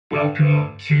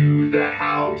Welcome to the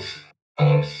House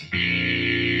of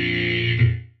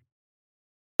Speed.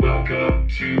 Welcome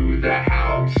to the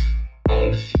House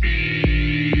of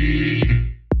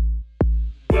Speed.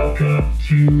 Welcome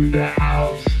to the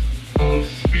House of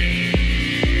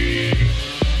Speed.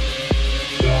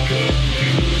 Welcome to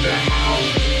the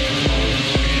House of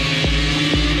Speed.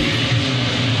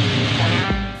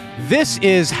 This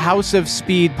is House of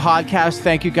Speed podcast.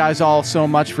 Thank you guys all so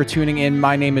much for tuning in.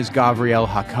 My name is Gavriel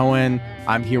Hakohen.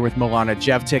 I'm here with Milana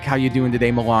Jevtic. How you doing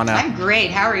today, Milana? I'm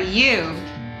great. How are you?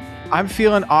 I'm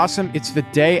feeling awesome. It's the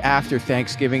day after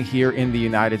Thanksgiving here in the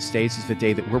United States. It's the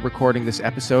day that we're recording this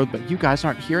episode, but you guys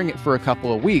aren't hearing it for a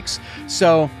couple of weeks.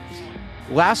 So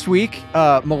last week,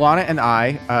 Milana and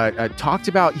I talked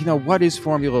about, what is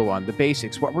Formula One, the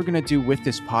basics, what we're going to do with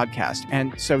this podcast.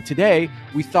 And so today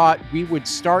we thought we would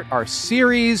start our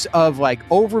series of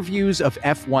overviews of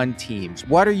F1 teams.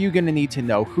 What are you going to need to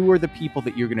know? Who are the people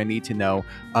that you're going to need to know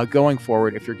going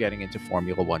forward if you're getting into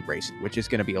Formula One racing, which is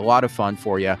going to be a lot of fun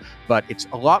for you. But it's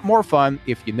a lot more fun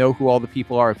if you know who all the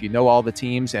people are, if you know all the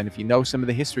teams, and if you know some of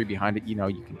the history behind it. You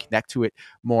can connect to it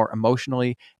more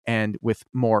emotionally and with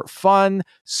more fun.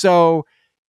 So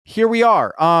here we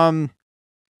are.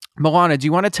 Milana, do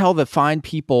you want to tell the fine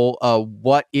people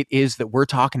what it is that we're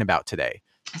talking about today?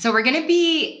 So we're going to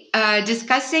be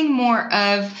discussing more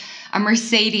of a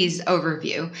Mercedes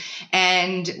overview.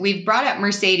 And we've brought up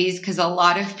Mercedes because a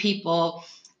lot of people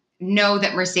know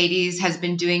that Mercedes has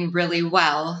been doing really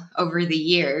well over the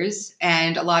years.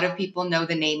 And a lot of people know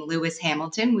the name Lewis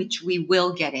Hamilton, which we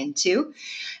will get into.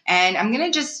 And I'm going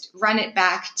to just run it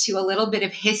back to a little bit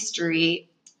of history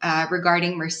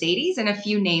regarding Mercedes and a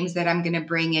few names that I'm going to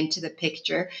bring into the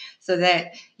picture so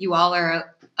that you all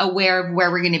are aware of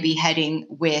where we're going to be heading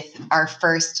with our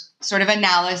first sort of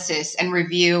analysis and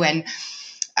review, and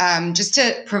just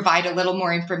to provide a little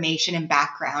more information and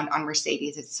background on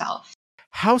Mercedes itself.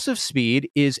 House of Speed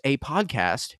is a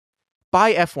podcast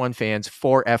by F1 fans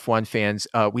for F1 fans.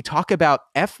 We talk about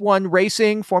F1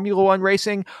 racing, Formula One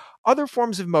racing, other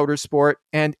forms of motorsport,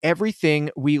 and everything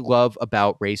we love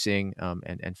about racing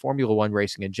and Formula One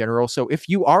racing in general. So if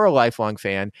you are a lifelong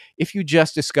fan, if you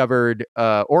just discovered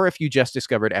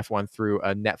F1 through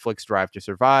a Netflix Drive to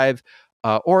Survive,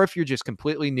 or if you're just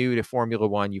completely new to Formula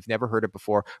One, you've never heard it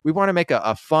before, we want to make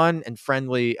a fun and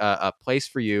friendly a place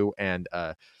for you, and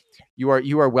you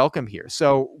are welcome here.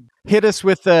 So hit us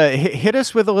with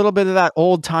a little bit of that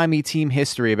old timey team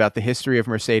history about the history of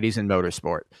Mercedes and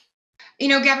motorsport.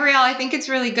 Gabrielle, I think it's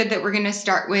really good that we're going to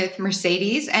start with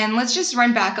Mercedes, and let's just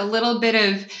run back a little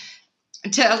bit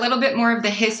more of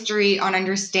the history on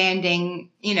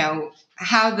understanding,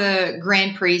 how the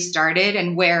Grand Prix started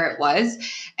and where it was,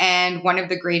 and one of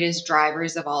the greatest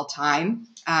drivers of all time,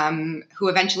 who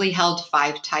eventually held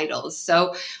 5 titles.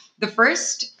 So the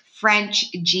first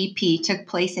French GP took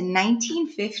place in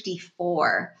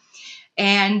 1954.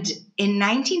 And in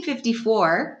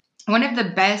 1954, one of the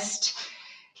best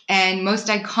and most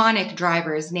iconic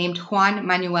drivers named Juan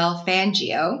Manuel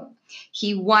Fangio,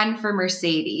 he won for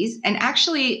Mercedes and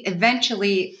actually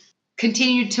eventually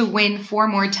continued to win 4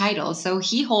 more titles. So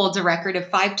he holds a record of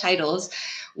 5 titles,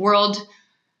 world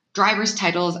drivers'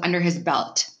 titles under his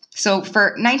belt. So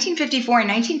for 1954 and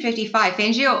 1955,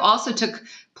 Fangio also took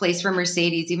place for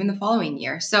Mercedes even the following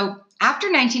year. So after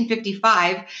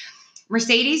 1955,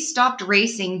 Mercedes stopped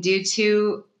racing due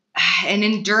to an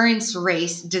endurance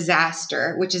race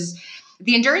disaster,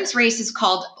 the endurance race is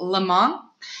called Le Mans,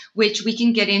 which we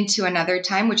can get into another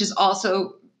time, which is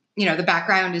also, the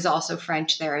background is also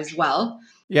French there as well.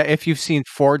 Yeah, if you've seen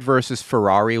Ford versus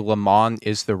Ferrari, Le Mans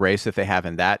is the race that they have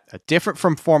in that. Different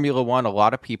from Formula One, a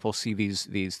lot of people see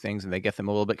these things and they get them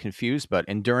a little bit confused, but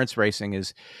endurance racing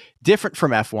is different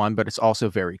from F1, but it's also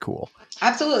very cool.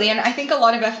 Absolutely, and I think a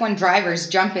lot of F1 drivers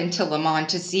jump into Le Mans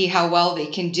to see how well they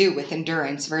can do with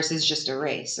endurance versus just a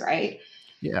race, right?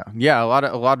 Yeah, a lot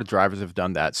of drivers have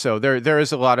done that. So there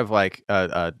is a lot of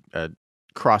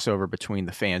crossover between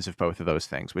the fans of both of those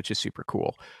things, which is super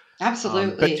cool.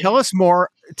 Absolutely. But tell us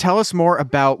more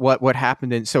about what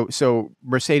happened. So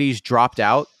Mercedes dropped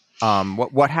out.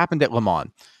 What happened at Le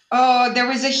Mans? Oh, there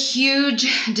was a huge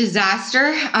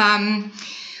disaster. I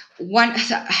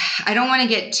don't want to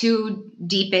get too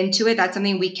deep into it. That's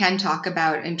something we can talk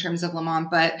about in terms of Le Mans,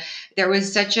 but there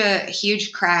was such a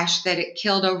huge crash that it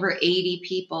killed over 80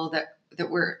 people that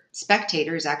were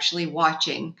spectators actually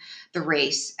watching the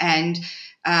race. And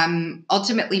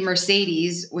ultimately,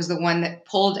 Mercedes was the one that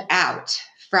pulled out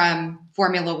from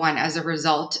Formula One as a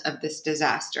result of this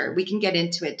disaster. We can get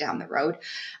into it down the road,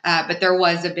 but there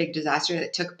was a big disaster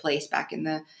that took place back in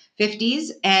the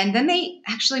 50s. And then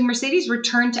Mercedes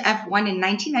returned to F1 in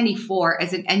 1994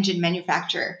 as an engine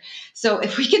manufacturer. So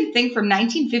if we can think from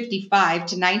 1955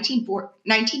 to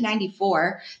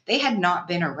 1994, they had not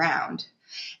been around.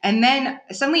 And then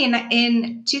suddenly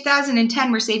in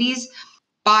 2010, Mercedes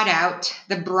bought out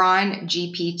the Braun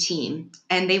GP team,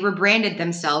 and they rebranded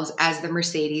themselves as the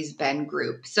Mercedes-Benz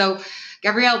Group. So,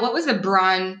 Gabrielle, what was the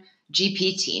Braun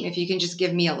GP team? If you can just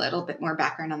give me a little bit more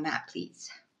background on that,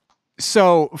 please.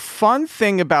 So, fun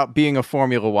thing about being a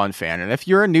Formula One fan, and if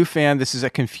you're a new fan, this is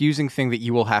a confusing thing that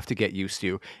you will have to get used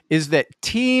to, is that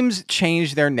teams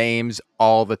change their names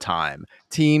all the time.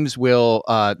 Teams will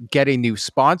get a new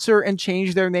sponsor and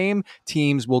change their name.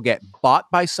 Teams will get bought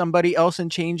by somebody else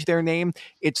and change their name.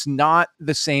 It's not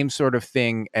the same sort of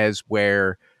thing as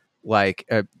where, like,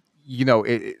 I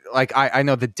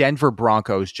know the Denver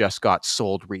Broncos just got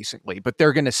sold recently, but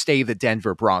they're going to stay the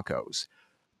Denver Broncos.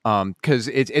 Because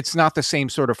it's not the same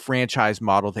sort of franchise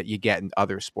model that you get in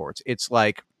other sports. It's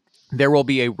like there will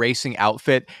be a racing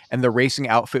outfit, and the racing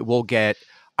outfit will get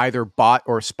either bought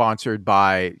or sponsored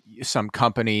by some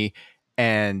company,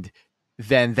 and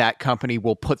then that company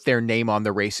will put their name on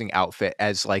the racing outfit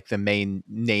as like the main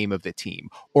name of the team,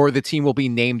 or the team will be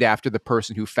named after the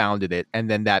person who founded it, and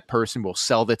then that person will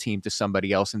sell the team to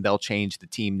somebody else, and they'll change the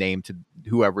team name to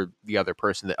whoever the other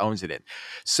person that owns it in.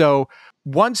 So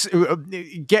once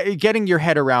getting your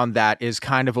head around that is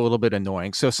kind of a little bit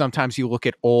annoying. So sometimes you look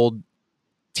at old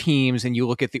teams and you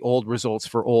look at the old results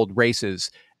for old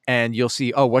races, and you'll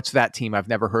see, oh, what's that team? I've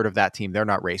never heard of that team. They're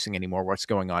not racing anymore. What's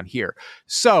going on here?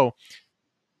 So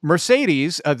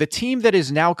Mercedes, the team that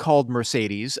is now called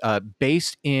Mercedes,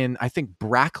 based in, I think,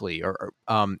 Brackley or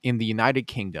in the United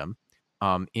Kingdom,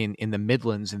 in the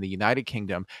Midlands in the United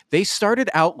Kingdom, they started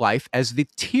out life as the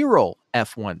Tyrrell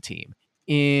F1 team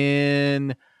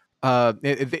in like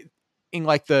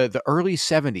the early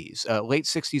 70s, late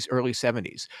 60s, early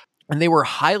 70s. And they were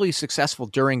highly successful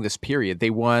during this period. They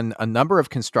won a number of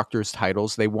constructors'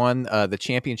 titles. They won the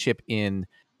championship in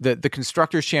the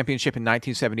Constructors' Championship in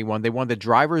 1971. They won the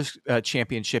Drivers'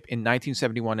 Championship in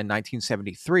 1971 and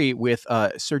 1973 with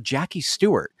Sir Jackie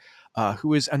Stewart,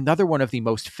 who is another one of the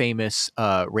most famous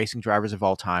racing drivers of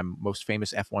all time, most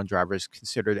famous F1 drivers,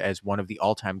 considered as one of the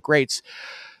all-time greats.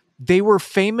 They were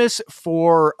famous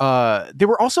for, they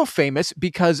were also famous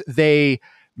because they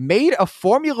made a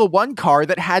Formula One car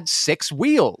that had 6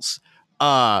 wheels,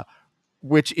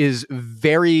 which is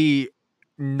very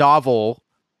novel,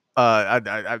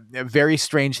 a very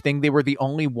strange thing. They were the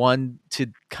only one to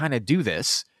kind of do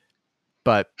this.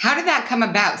 But how did that come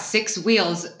about? 6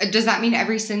 wheels. Does that mean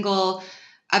every single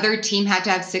other team had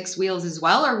to have 6 wheels as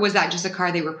well? Or was that just a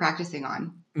car they were practicing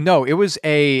on? No, it was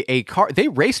a car. They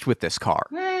raced with this car.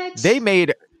 What? They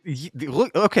made,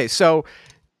 okay, so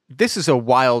this is a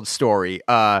wild story.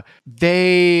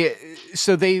 They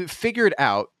figured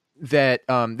out that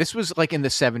this was like in the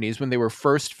 70s when they were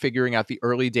first figuring out the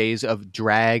early days of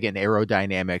drag and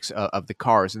aerodynamics of the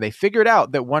cars. And they figured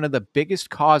out that one of the biggest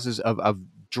causes of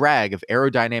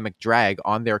aerodynamic drag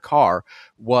on their car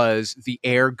was the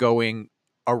air going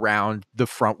around the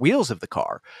front wheels of the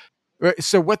car.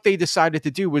 So what they decided to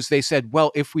do was they said,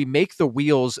 well, if we make the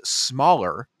wheels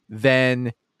smaller,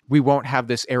 then we won't have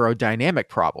this aerodynamic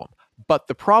problem. But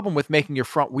the problem with making your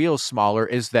front wheels smaller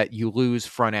is that you lose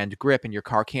front end grip and your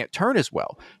car can't turn as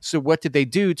well. So what did they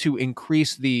do to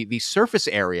increase the surface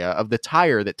area of the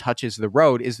tire that touches the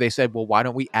road is they said, well, why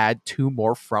don't we add 2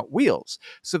 more front wheels?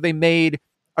 So they made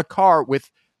a car with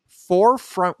 4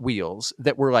 front wheels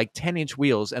that were like 10-inch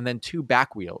wheels and then 2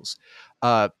 back wheels.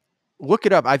 Look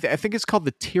it up. I think it's called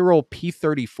the Tyrrell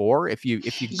P34. If you Google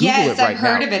it right now. Yes, I've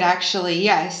heard of it actually.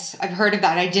 Yes, I've heard of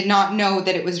that. I did not know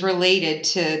that it was related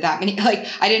to that many. Like,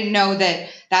 I didn't know that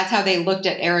that's how they looked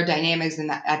at aerodynamics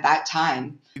at that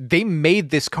time. They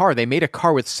made this car. They made a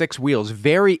car with 6 wheels.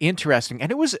 Very interesting.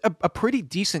 And it was a pretty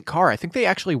decent car. I think they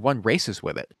actually won races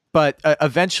with it. But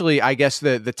eventually, I guess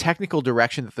the technical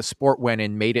direction that the sport went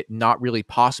in made it not really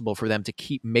possible for them to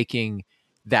keep making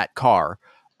that car.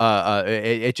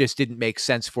 It just didn't make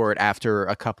sense for it after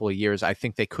a couple of years. I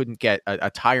think they couldn't get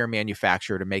a tire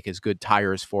manufacturer to make as good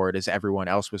tires for it as everyone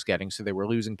else was getting. So they were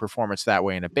losing performance that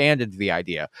way and abandoned the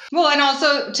idea. Well, and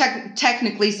also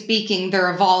technically speaking,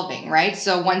 they're evolving, right?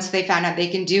 So once they found out they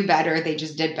can do better, they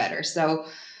just did better. So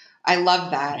I love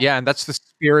that. Yeah, and that's the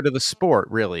spirit of the sport,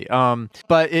 really.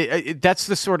 But that's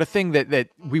the sort of thing that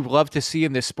we love to see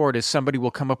in this sport is somebody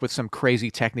will come up with some crazy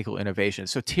technical innovation.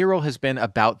 So Tyrrell has been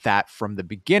about that from the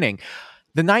beginning.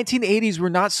 the 1980s were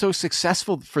not so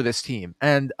successful for this team.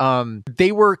 And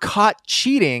they were caught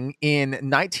cheating in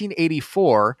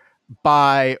 1984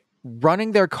 by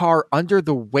running their car under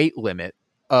the weight limit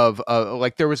of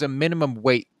like there was a minimum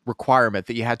weight requirement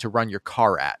that you had to run your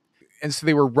car at. And so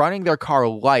they were running their car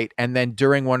light. And then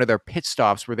during one of their pit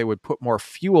stops where they would put more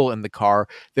fuel in the car,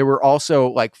 they were also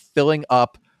like filling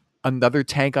up another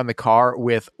tank on the car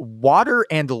with water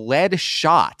and lead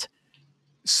shot.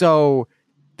 So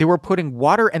they were putting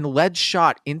water and lead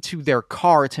shot into their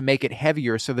car to make it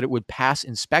heavier so that it would pass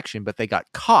inspection, but they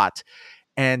got caught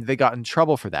and they got in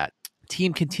trouble for that.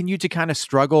 Team continued to kind of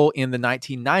struggle in the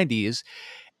 1990s.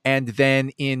 And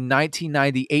then in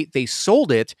 1998, they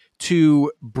sold it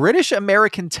to British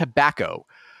American Tobacco.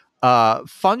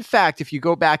 Fun fact, if you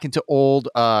go back into old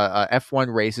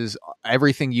F1 races,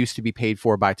 everything used to be paid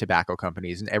for by tobacco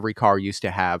companies, and every car used to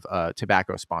have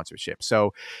tobacco sponsorship.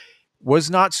 So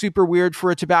was not super weird for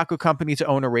a tobacco company to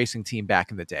own a racing team back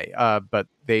in the day. But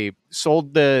they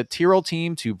sold the Tyrrell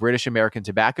team to British American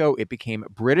Tobacco. It became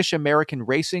British American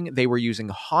Racing. They were using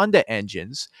Honda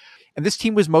engines. And this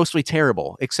team was mostly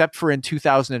terrible, except for in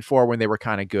 2004 when they were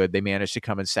kind of good. They managed to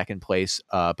come in second place.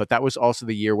 But that was also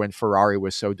the year when Ferrari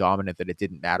was so dominant that it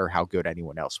didn't matter how good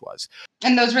anyone else was.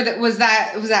 And those were was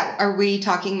that are we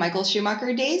talking Michael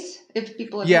Schumacher days? If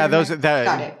people have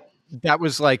got it. That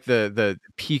was like the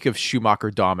peak of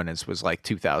Schumacher dominance was like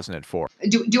 2004.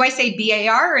 Do I say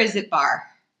BAR or is it bar?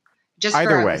 Just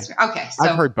either way. Okay, so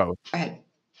I've heard both. Go ahead.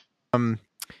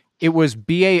 It was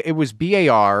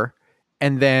BAR,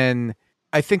 and then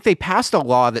I think they passed a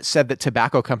law that said that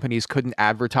tobacco companies couldn't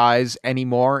advertise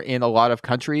anymore in a lot of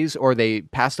countries, or they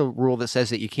passed a rule that says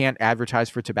that you can't advertise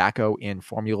for tobacco in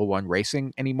Formula One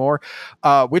racing anymore,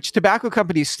 which tobacco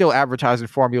companies still advertise in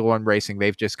Formula One racing.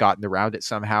 They've just gotten around it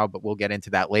somehow, but we'll get into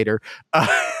that later.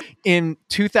 In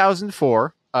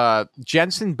 2004,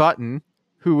 Jenson Button,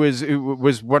 who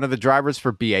was one of the drivers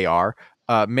for BAR,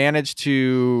 managed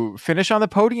to finish on the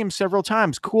podium several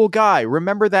times. Cool guy.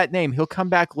 Remember that name. He'll come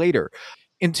back later.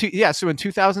 So in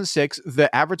 2006,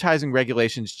 the advertising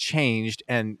regulations changed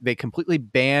and they completely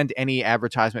banned any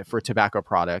advertisement for tobacco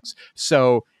products.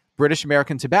 So British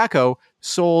American Tobacco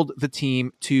sold the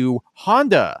team to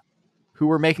Honda, who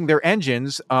were making their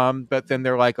engines. But then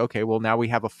they're like, okay, well, now we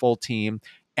have a full team.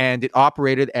 And it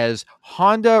operated as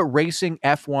Honda Racing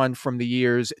F1 from the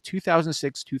years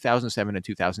 2006, 2007, and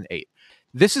 2008.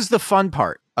 This is the fun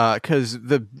part, because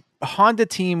the Honda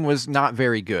team was not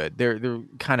very good. They're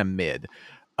kind of mid.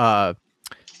 So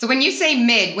when you say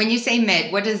mid,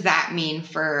 what does that mean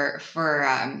for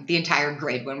the entire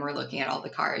grid when we're looking at all the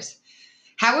cars?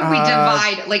 How would we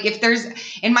divide? Like if there's,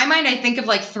 in my mind, I think of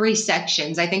like three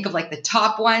sections. I think of like the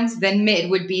top ones, then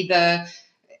mid would be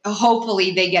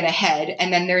hopefully they get ahead.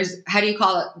 And then there's, how do you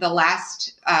call it? The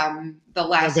last.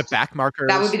 The back markers.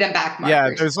 That would be the back markers.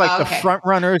 Yeah, there's like the front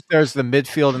runners, there's the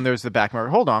midfield, and there's the back marker.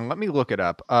 Hold on, let me look it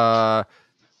up.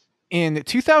 In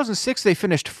 2006, they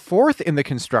finished fourth in the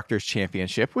Constructors'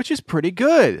 Championship, which is pretty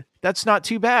good. That's not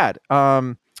too bad.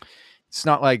 It's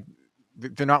not like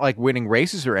they're not like winning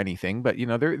races or anything, but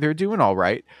they're doing all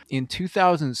right. In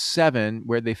 2007,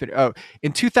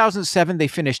 in 2007 they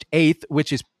finished eighth,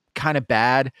 which is kind of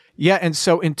bad. Yeah, and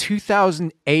so in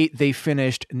 2008 they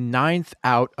finished ninth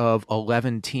out of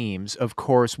 11 teams. Of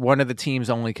course, one of the teams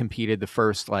only competed the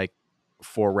first like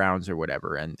 4 rounds or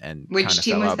whatever, and which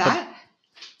team was that?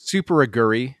 Super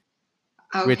Aguri,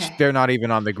 which they're not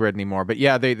even on the grid anymore. But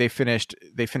yeah, they finished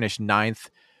ninth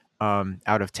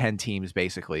out of 10 teams,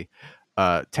 basically.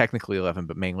 Technically 11,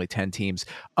 but mainly 10 teams.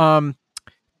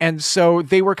 And so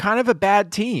they were kind of a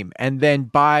bad team. And then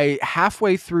by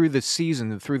halfway through the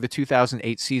season, through the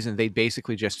 2008 season, they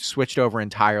basically just switched over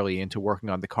entirely into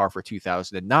working on the car for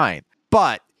 2009.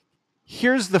 But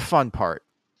here's the fun part.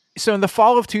 So in the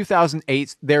fall of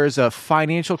 2008, there is a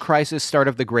financial crisis, start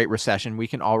of the Great Recession. We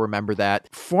can all remember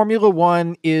that. Formula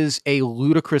One is a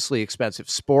ludicrously expensive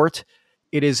sport.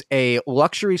 It is a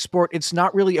luxury sport. It's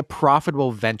not really a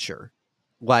profitable venture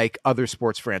like other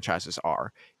sports franchises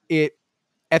are. It,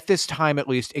 at this time at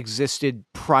least, existed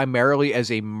primarily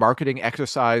as a marketing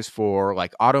exercise for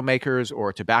like automakers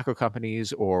or tobacco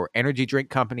companies or energy drink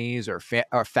companies or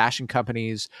fashion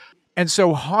companies. And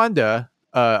so Honda,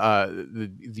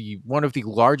 the one of the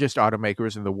largest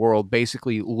automakers in the world,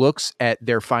 basically looks at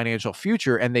their financial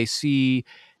future and they see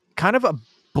kind of a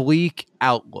bleak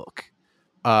outlook,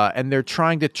 and they're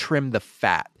trying to trim the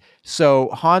fat. So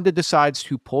Honda decides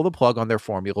to pull the plug on their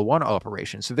Formula One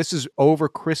operation. So this is over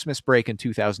Christmas break in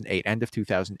 2008, end of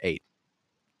 2008.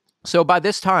 So by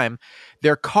this time,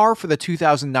 their car for the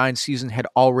 2009 season had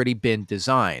already been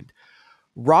designed.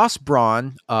 Ross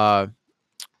Brawn,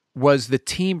 was the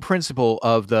team principal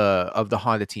of the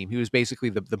Honda team. He was basically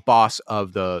the boss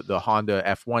of the Honda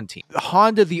F1 team.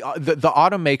 Honda, the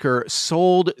automaker,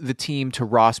 sold the team to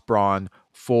Ross Brawn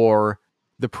for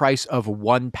the price of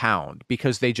 £1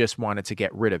 because they just wanted to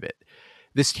get rid of it.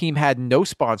 This team had no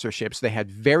sponsorships. They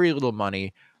had very little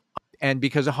money. And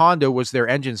because Honda was their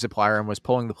engine supplier and was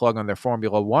pulling the plug on their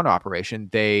Formula One operation,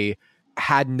 they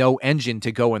had no engine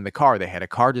to go in the car. They had a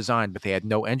car designed, but they had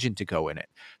no engine to go in it.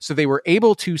 So they were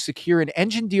able to secure an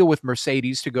engine deal with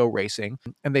Mercedes to go racing,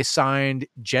 and they signed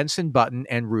Jenson Button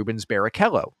and Rubens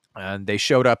Barrichello. And they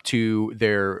showed up to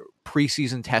their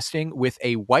preseason testing with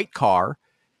a white car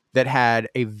that had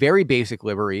a very basic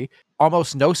livery,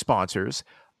 almost no sponsors.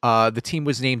 The team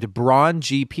was named Brawn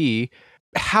GP.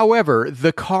 However,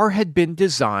 the car had been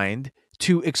designed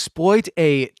to exploit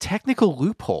a technical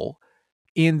loophole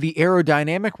in the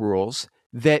aerodynamic rules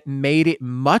that made it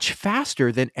much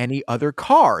faster than any other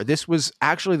car. This was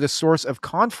actually the source of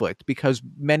conflict because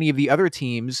many of the other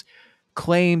teams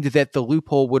claimed that the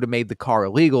loophole would have made the car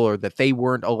illegal or that they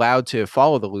weren't allowed to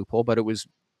follow the loophole, but it was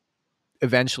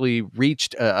eventually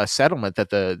reached a settlement that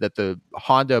the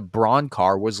Honda Brawn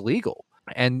car was legal.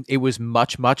 And it was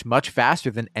much, much, much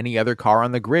faster than any other car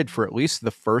on the grid for at least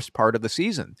the first part of the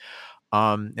season.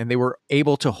 And they were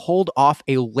able to hold off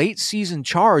a late season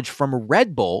charge from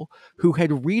Red Bull, who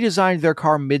had redesigned their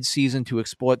car mid-season to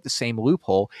exploit the same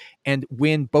loophole and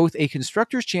win both a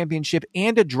constructors championship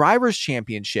and a drivers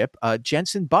championship.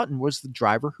 Jenson Button was the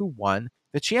driver who won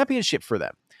the championship for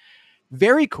them.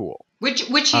 Very cool.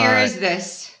 Which year is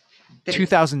this?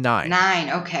 2009.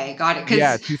 Okay, got it.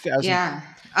 Yeah, 2000. Yeah.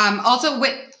 Also,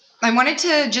 I wanted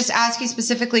to just ask you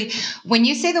specifically, when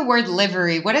you say the word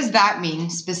livery, what does that mean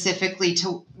specifically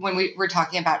to when we're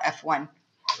talking about F1?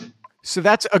 So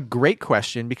that's a great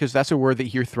question because that's a word that you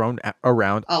hear thrown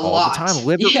around all the time.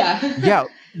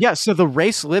 Yeah. So the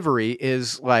race livery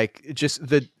is like just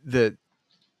the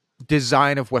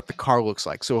design of what the car looks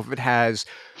like. So if it has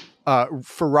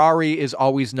Ferrari is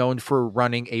always known for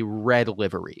running a red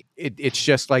livery. It's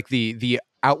just like the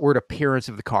outward appearance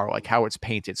of the car, like how it's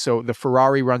painted. So the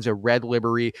Ferrari runs a red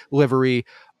livery.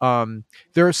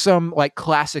 There are some like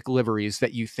classic liveries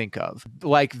that you think of.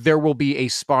 Like there will be a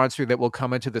sponsor that will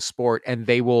come into the sport and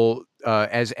they will,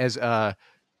 as a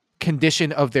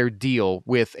condition of their deal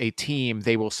with a team,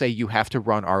 they will say you have to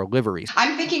run our liveries.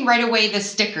 I'm thinking right away the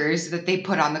stickers that they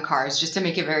put on the cars, just to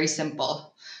make it very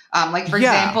simple. Like for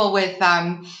example, with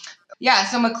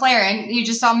so McLaren, you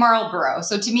just saw Marlboro.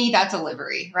 So to me, that's a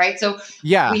livery, right? So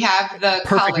we have the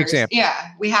perfect colors. Example.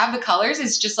 Yeah, we have the colors.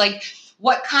 It's just like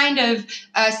what kind of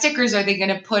stickers are they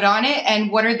going to put on it, and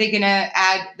what are they going to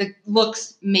add that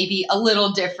looks maybe a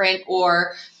little different,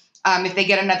 or if they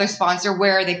get another sponsor,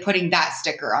 where are they putting that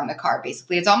sticker on the car?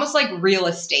 Basically, it's almost like real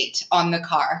estate on the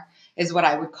car is what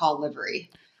I would call livery.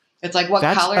 It's like what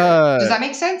color? Does that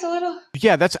make sense a little?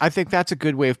 Yeah, I think that's a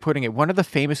good way of putting it. One of the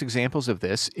famous examples of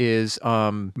this is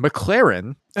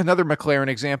McLaren. Another McLaren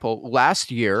example.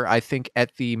 Last year, I think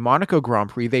at the Monaco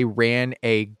Grand Prix, they ran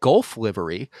a Golf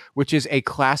livery, which is a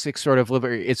classic sort of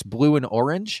livery. It's blue and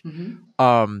orange.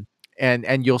 Mm-hmm.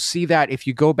 And you'll see that if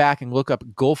you go back and look up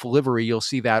Golf livery, you'll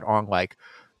see that on like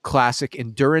classic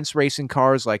endurance racing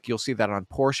cars, like you'll see that on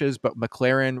Porsches, but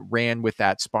McLaren ran with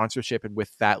that sponsorship and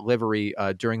with that livery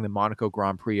during the Monaco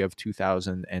Grand Prix of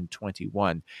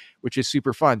 2021, which is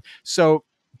super fun. So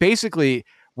basically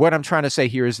what I'm trying to say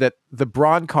here is that the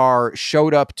Brawn car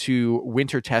showed up to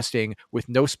winter testing with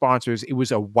no sponsors. It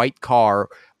was a white car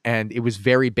and it was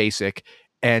very basic.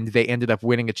 And they ended up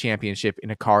winning a championship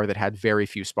in a car that had very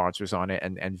few sponsors on it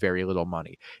and very little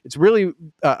money. It's really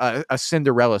a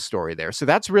Cinderella story there. So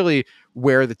that's really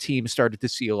where the team started to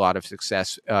see a lot of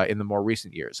success in the more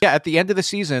recent years. Yeah, at the end of the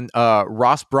season,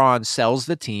 Ross Brawn sells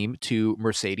the team to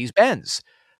Mercedes-Benz.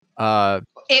 That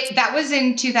was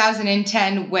in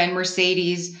 2010 when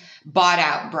Mercedes bought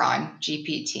out Brawn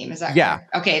GP team. Is that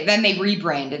correct? Okay, then they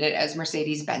rebranded it as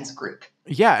Mercedes-Benz Group.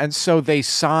 Yeah, and so they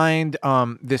signed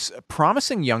this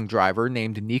promising young driver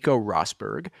named Nico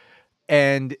Rosberg,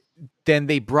 and then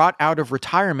they brought out of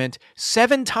retirement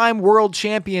 7-time world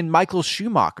champion Michael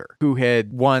Schumacher, who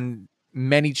had won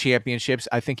many championships.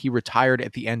 I think he retired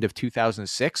at the end of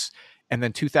 2006, and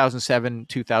then 2007,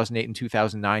 2008, and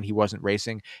 2009, he wasn't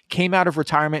racing. Came out of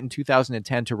retirement in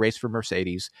 2010 to race for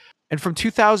Mercedes. And from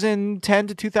 2010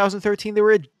 to 2013, they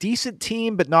were a decent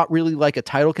team, but not really like a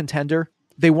title contender.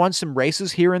 They won some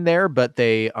races here and there, but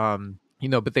they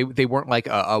weren't like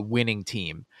a winning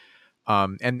team.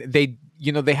 And they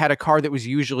had a car that was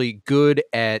usually good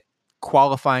at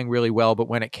qualifying really well, but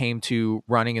when it came to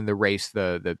running in the race,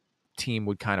 the team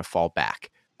would kind of fall back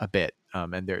a bit.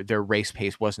 and their race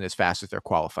pace wasn't as fast as their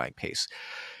qualifying pace.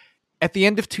 At the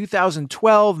end of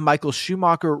 2012, Michael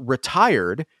Schumacher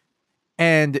retired,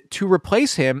 and to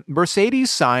replace him,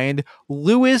 Mercedes signed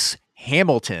Lewis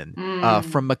Hamilton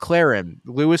from McLaren.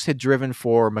 Lewis had driven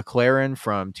for McLaren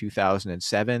from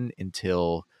 2007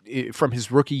 from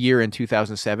his rookie year in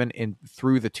 2007 and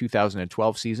through the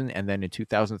 2012 season. And then in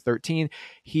 2013,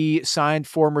 he signed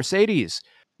for Mercedes.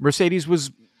 Mercedes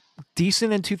was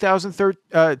decent in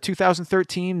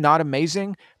 2013, not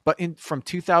amazing, but from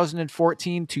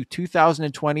 2014 to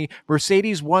 2020,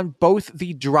 Mercedes won both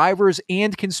the Drivers'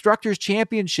 and Constructors'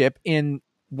 Championship in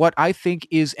what I think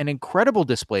is an incredible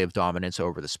display of dominance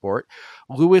over the sport.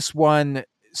 Lewis won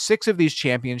 6 of these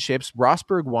championships.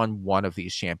 Rosberg won 1 of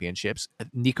these championships.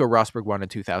 Nico Rosberg won in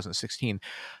 2016.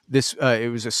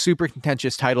 It was a super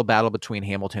contentious title battle between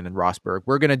Hamilton and Rosberg.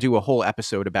 We're going to do a whole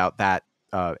episode about that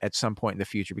at some point in the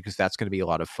future, because that's going to be a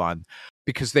lot of fun,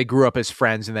 because they grew up as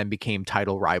friends and then became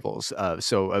title rivals.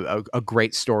 So a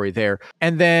great story there.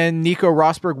 And then Nico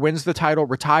Rosberg wins the title,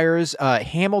 retires.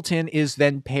 Hamilton is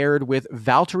then paired with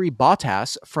Valtteri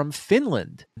Bottas from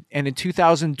Finland. And in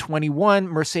 2021,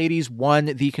 Mercedes won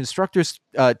the Constructors'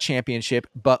 Championship,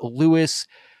 but Lewis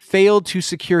failed to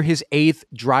secure his 8th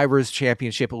Drivers'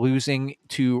 Championship, losing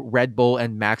to Red Bull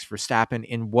and Max Verstappen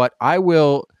in what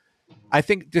I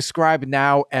think described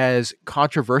now as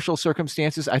controversial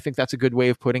circumstances. I think that's a good way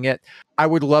of putting it. I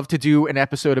would love to do an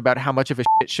episode about how much of a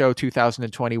shit show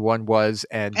 2021 was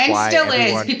and why still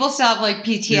is. People still have like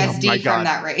PTSD from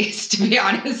that race, to be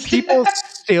honest. People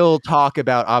still talk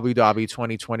about Abu Dhabi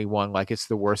 2021 like it's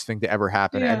the worst thing to ever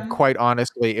happen. Yeah. And quite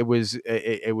honestly, it was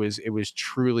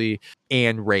truly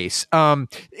an race.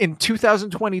 In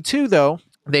 2022 though,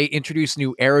 they introduced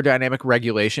new aerodynamic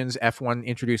regulations. F1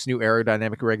 introduced new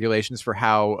aerodynamic regulations for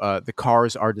how the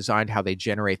cars are designed, how they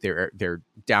generate their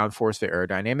downforce, their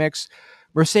aerodynamics.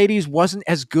 Mercedes wasn't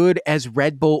as good as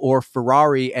Red Bull or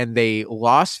Ferrari, and they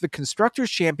lost the Constructors'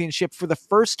 Championship for the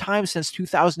first time since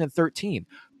 2013.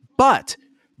 But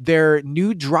their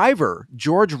new driver,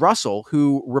 George Russell,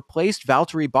 who replaced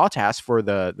Valtteri Bottas for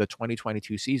the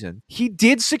 2022 season, he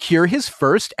did secure his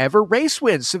first ever race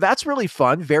win. So that's really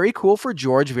fun. Very cool for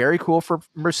George. Very cool for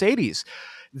Mercedes.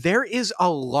 There is a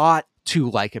lot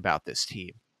to like about this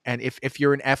team. And if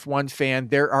you're an F1 fan,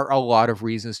 there are a lot of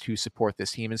reasons to support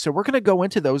this team. And so we're going to go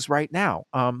into those right now.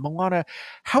 Milana,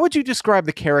 how would you describe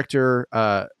the character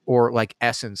or like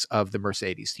essence of the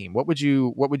Mercedes team? What would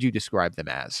you describe them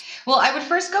as? Well, I would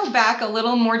first go back a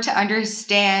little more to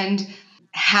understand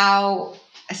how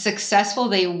successful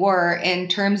they were in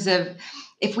terms of,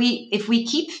 if we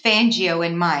keep Fangio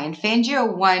in mind,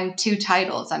 Fangio won 2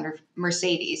 titles under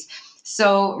Mercedes.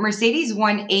 So Mercedes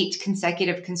won 8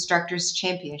 consecutive Constructors'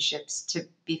 Championships, to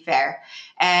be fair.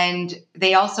 And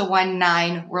they also won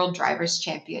 9 World Drivers'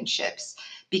 Championships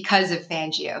because of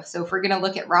Fangio. So if we're going to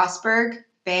look at Rosberg,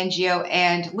 Fangio,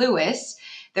 and Lewis,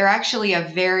 they're actually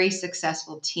a very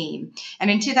successful team. And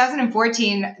in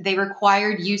 2014, they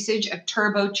required usage of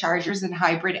turbochargers and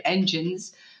hybrid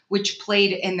engines, which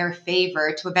played in their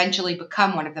favor to eventually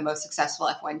become one of the most successful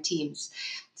F1 teams.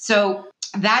 So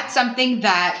that's something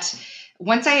that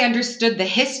once I understood the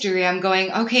history, I'm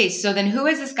going, okay, so then who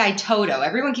is this guy Toto?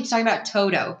 Everyone keeps talking about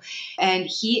Toto, and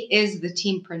he is the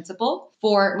team principal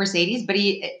for Mercedes, but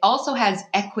he also has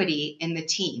equity in the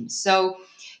team. So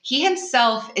he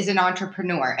himself is an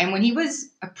entrepreneur. And when he was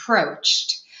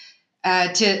approached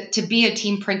to be a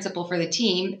team principal for the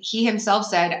team, he himself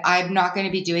said, I'm not going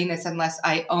to be doing this unless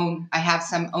I have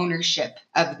some ownership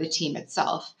of the team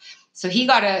itself. So he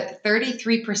got a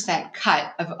 33%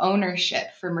 cut of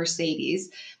ownership for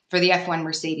Mercedes, for the F1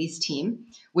 Mercedes team,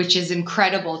 which is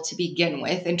incredible to begin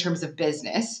with in terms of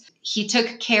business. He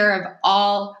takes care of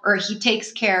all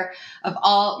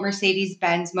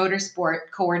Mercedes-Benz motorsport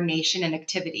coordination and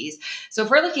activities. So if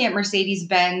we're looking at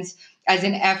Mercedes-Benz as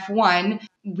an F1,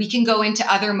 we can go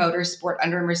into other motorsport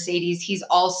under Mercedes.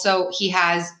 He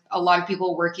has a lot of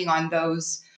people working on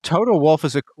those. Toto Wolff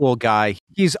is a cool guy.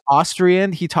 He's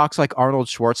Austrian. He talks like Arnold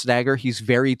Schwarzenegger. He's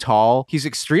very tall. He's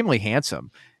extremely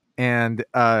handsome. And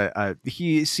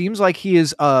he seems like he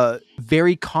is a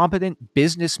very competent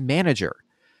business manager.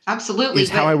 Absolutely. Is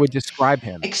how I would describe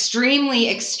him. Extremely,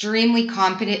 extremely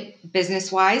competent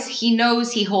business-wise. He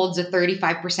knows he holds a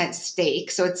 35%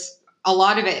 stake. So it's a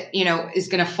lot of it, is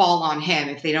going to fall on him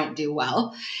if they don't do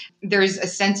well. There's a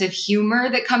sense of humor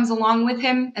that comes along with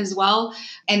him as well.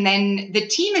 And then the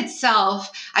team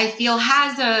itself, I feel,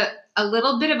 has a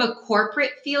little bit of a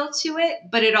corporate feel to it,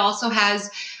 but it also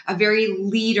has a very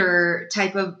leader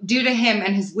type of, due to him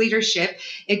and his leadership,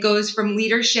 it goes from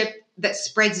leadership that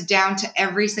spreads down to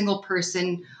every single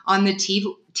person on the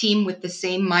team with the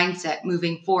same mindset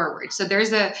moving forward. So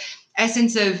there's a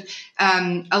essence of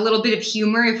a little bit of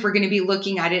humor if we're going to be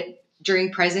looking at it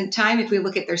during present time. If we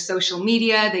look at their social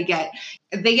media, they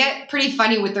get pretty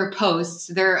funny with their posts.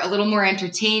 They're a little more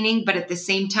entertaining, but at the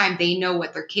same time, they know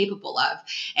what they're capable of.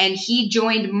 And he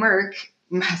joined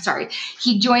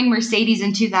Mercedes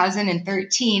in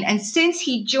 2013. And since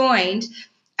he joined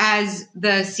as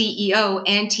the CEO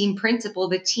and team principal,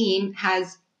 the team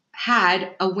has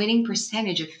had a winning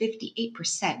percentage of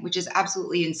 58%, which is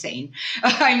absolutely insane.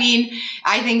 I mean,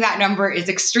 I think that number is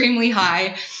extremely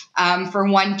high for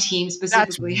one team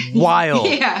specifically. That's wild.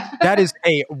 Yeah. That is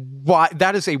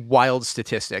a wild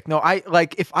statistic. No,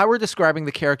 if I were describing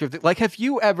the character, like, have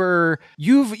you ever,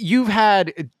 you've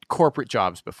had corporate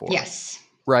jobs before? Yes.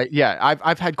 Right. Yeah.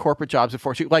 I've had corporate jobs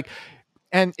before too. Like,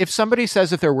 and if somebody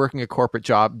says that they're working a corporate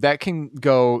job, that can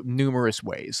go numerous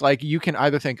ways. Like, you can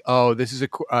either think, oh, this is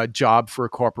a job for a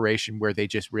corporation where they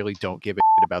just really don't give a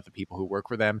shit about the people who work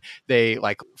for them. They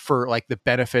for the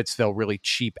benefits, they'll really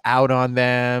cheap out on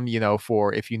them,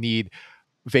 for if you need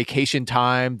vacation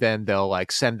time, then they'll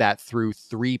send that through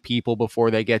 3 people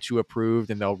before they get you approved.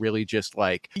 And they'll really just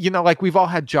we've all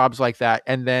had jobs like that.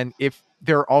 And then if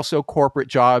there are also corporate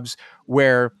jobs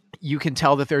where you can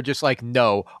tell that they're just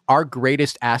no, our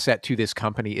greatest asset to this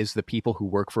company is the people who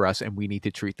work for us, and we need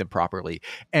to treat them properly.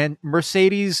 And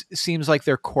Mercedes seems like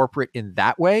they're corporate in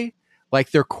that way. Like,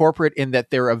 they're corporate in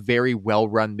that they're a very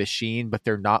well-run machine, but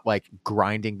they're not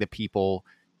grinding the people.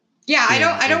 Yeah,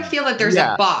 I don't feel that there's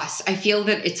a boss. I feel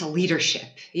that it's a leadership,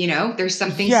 There's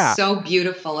something so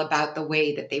beautiful about the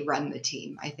way that they run the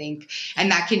team, I think.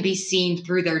 And that can be seen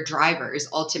through their drivers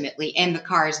ultimately and the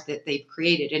cars that they've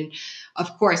created. And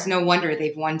of course, no wonder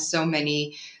they've won so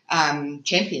many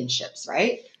championships,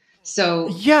 right? So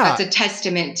that's a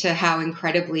testament to how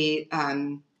incredibly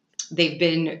they've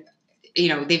been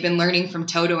learning from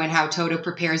Toto and how Toto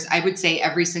prepares, I would say,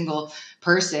 every single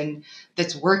person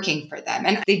that's working for them.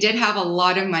 And they did have a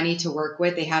lot of money to work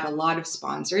with. They had a lot of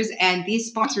sponsors, and these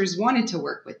sponsors wanted to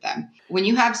work with them. When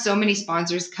you have so many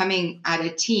sponsors coming at a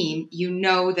team, you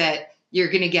know that you're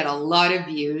going to get a lot of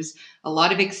views, a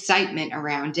lot of excitement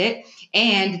around it.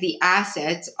 And the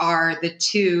assets are the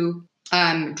 2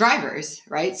 drivers,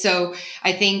 right? So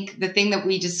I think the thing that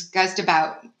we discussed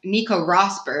about Nico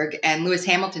Rosberg and Lewis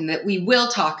Hamilton that we will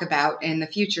talk about in the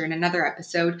future in another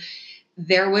episode,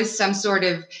 there was some sort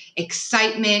of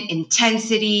excitement,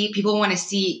 intensity. People want to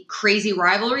see crazy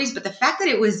rivalries, but the fact that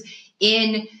it was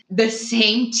in the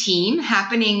same team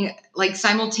happening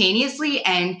simultaneously,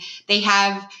 and they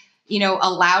have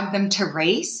allowed them to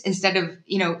race instead of,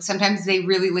 sometimes they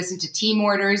really listen to team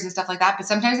orders and stuff like that, but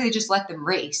sometimes they just let them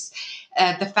race.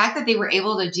 The fact that they were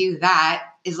able to do that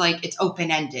is it's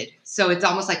open-ended. So it's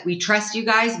almost we trust you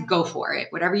guys, go for it.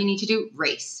 Whatever you need to do,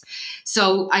 race.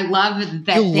 So I love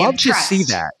that. You love to see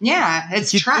that. Yeah,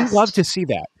 it's trust. You love to see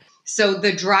that. So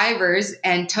the drivers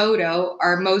and Toto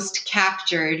are most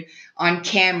captured on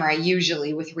camera,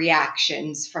 usually with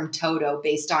reactions from Toto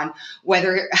based on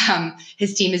whether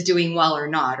his team is doing well or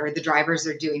not, or the drivers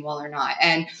are doing well or not.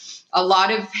 And a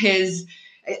lot of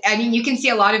you can see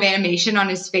a lot of animation on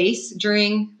his face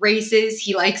during races.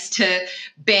 He likes to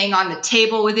bang on the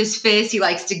table with his fist. He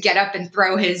likes to get up and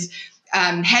throw his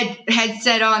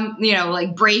headset on,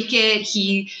 break it.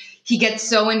 He gets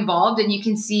so involved, and you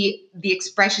can see the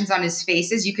expressions on his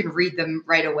faces. You can read them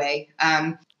right away.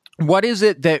 What is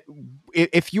it that,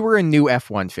 if you were a new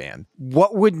F1 fan,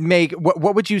 what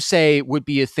would you say would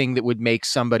be a thing that would make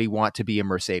somebody want to be a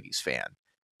Mercedes fan?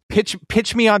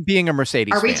 Pitch me on being a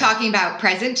Mercedes fan. Are we talking about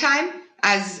present time?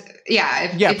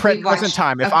 Present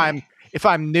time. Okay. If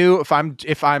I'm new, if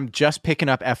I'm just picking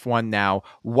up F1 now,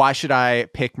 why should I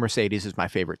pick Mercedes as my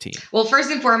favorite team? Well, first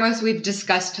and foremost, we've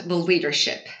discussed the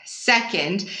leadership.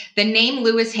 Second, the name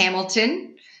Lewis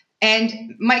Hamilton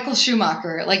and Michael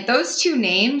Schumacher, those 2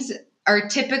 names are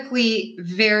typically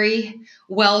very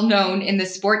well known in the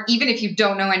sport. Even if you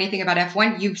don't know anything about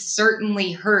F1, you've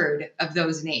certainly heard of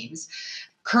those names.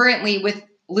 Currently, with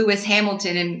Lewis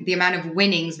Hamilton and the amount of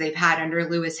winnings they've had under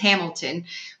Lewis Hamilton,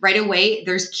 right away,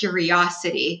 there's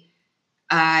curiosity.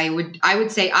 I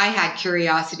would say I had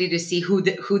curiosity to see who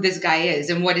this guy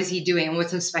is and what is he doing and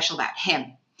what's so special about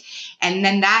him. And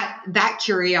then that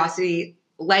curiosity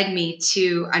led me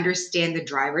to understand the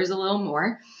drivers a little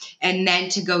more, and then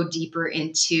to go deeper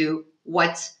into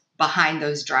what's behind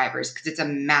those drivers, because it's a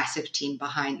massive team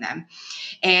behind them.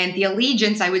 And the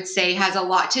allegiance, I would say, has a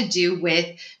lot to do with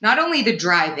not only the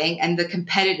driving and the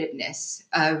competitiveness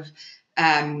of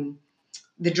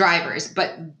the drivers,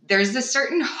 but there's a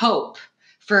certain hope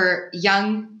for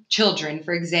young children,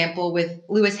 for example, with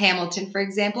Lewis Hamilton, for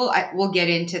example. We'll get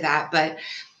into that, but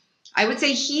I would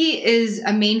say he is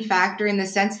a main factor in the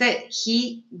sense that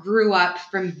he grew up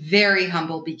from very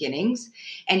humble beginnings,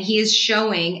 and he is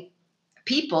showing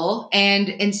people and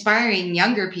inspiring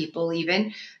younger people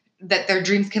even that their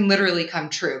dreams can literally come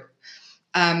true.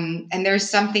 And there's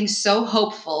something so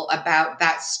hopeful about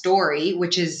that story,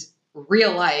 which is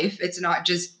real life. It's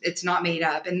not made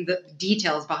up. And the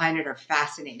details behind it are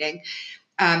fascinating.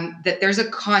 That there's a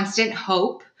constant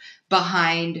hope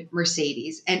behind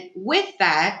Mercedes. And with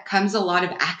that comes a lot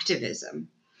of activism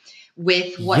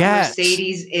with what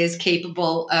Mercedes is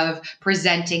capable of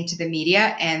presenting to the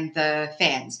media and the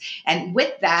fans. And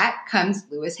with that comes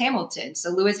Lewis Hamilton.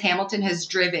 So Lewis Hamilton has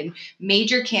driven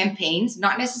major campaigns,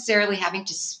 not necessarily having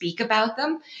to speak about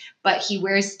them, but he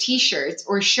wears t-shirts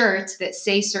or shirts that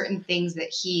say certain things that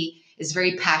he is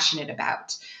very passionate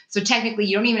about. So technically,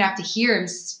 you don't even have to hear him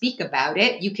speak about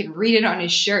it. You can read it on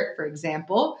his shirt, for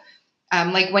example.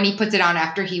 Like when he puts it on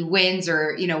after he wins,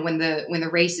 or when the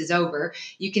race is over,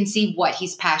 you can see what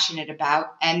he's passionate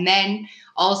about, and then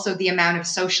also the amount of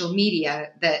social media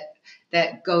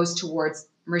that goes towards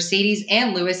Mercedes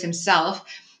and Lewis himself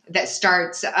that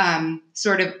starts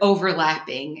sort of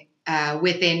overlapping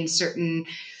within certain,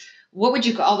 what would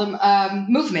you call them,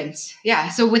 movements? Yeah,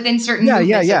 so within certain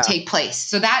movements that take place.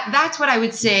 So that's what I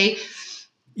would say.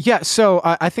 Yeah, so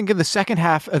I think in the second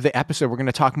half of the episode, we're going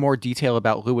to talk more detail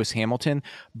about Lewis Hamilton.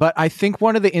 But I think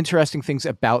one of the interesting things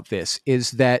about this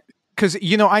is that, because,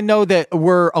 I know that a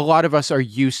lot of us are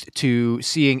used to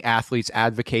seeing athletes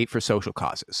advocate for social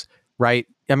causes, right?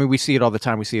 I mean, we see it all the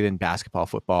time. We see it in basketball,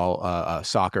 football,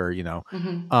 soccer,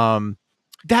 Mm-hmm.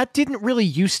 That didn't really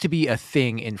used to be a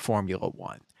thing in Formula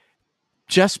One.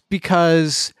 Just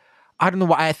because, I don't know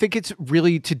why. I think it's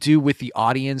really to do with the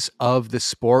audience of the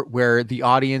sport, where the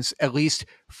audience, at least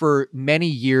for many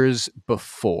years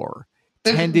before,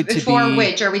 tended to be... Before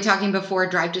which? Are we talking before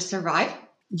Drive to Survive?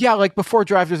 Yeah, like before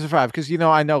Drive to Survive, because,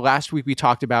 I know last week we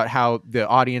talked about how the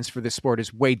audience for this sport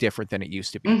is way different than it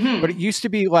used to be. Mm-hmm. But it used to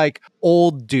be like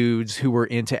old dudes who were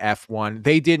into F1.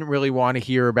 They didn't really want to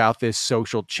hear about this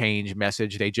social change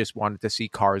message. They just wanted to see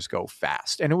cars go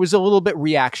fast. And it was a little bit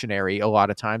reactionary a lot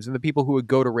of times. And the people who would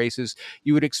go to races,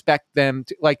 you would expect them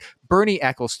to, like Bernie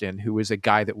Ecclestone, who is a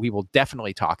guy that we will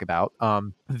definitely talk about,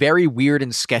 very weird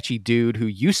and sketchy dude who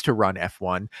used to run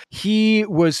F1. He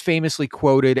was famously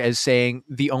quoted as saying,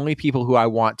 "The only people who I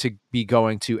want to be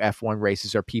going to F1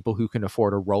 races are people who can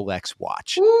afford a Rolex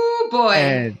watch." Ooh, boy.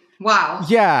 And wow.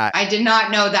 Yeah. I did not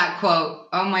know that quote.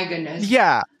 Oh my goodness.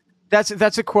 Yeah.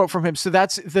 That's a quote from him. So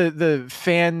that's the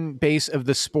fan base of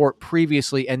the sport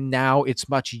previously, and now it's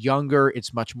much younger,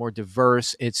 it's much more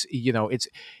diverse, it's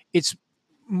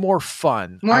more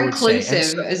fun, more I would say.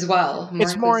 inclusive as well.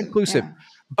 It's more inclusive. Yeah.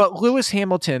 But Lewis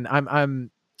Hamilton, I'm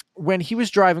when he was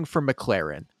driving for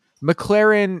McLaren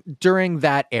during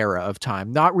that era of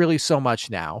time, not really so much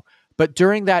now, but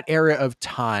during that era of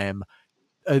time,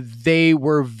 they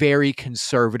were very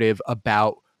conservative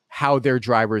about how their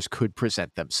drivers could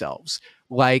present themselves.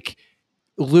 Like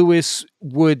Lewis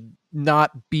would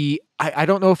not be, I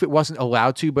don't know if it wasn't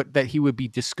allowed to, but that he would be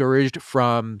discouraged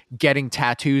from getting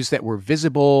tattoos that were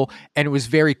visible. And it was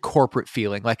very corporate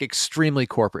feeling, like extremely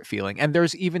corporate feeling. And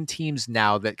there's even teams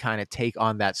now that kind of take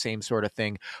on that same sort of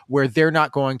thing, where they're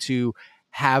not going to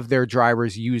have their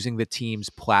drivers using the team's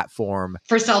platform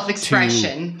for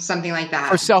self-expression, something like that.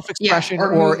 For self-expression, yeah,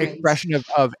 or expression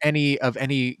of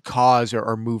any cause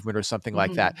or movement or something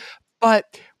like that.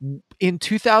 But in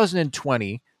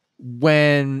 2020,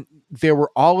 when there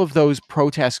were all of those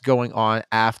protests going on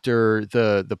after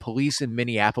the police in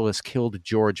Minneapolis killed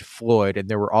George Floyd, and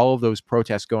there were all of those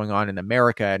protests going on in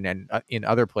America and in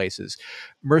other places,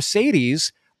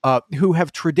 Mercedes, who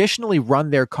have traditionally run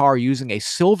their car using a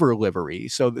silver livery,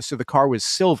 so the car was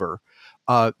silver,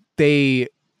 they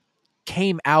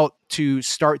came out to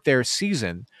start their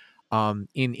season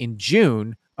in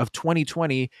June of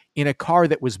 2020 in a car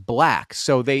that was black.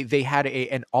 So they had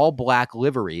an all black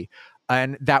livery,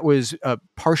 and that was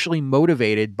partially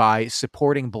motivated by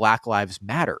supporting Black Lives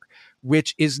Matter,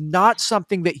 which is not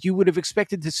something that you would have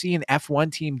expected to see an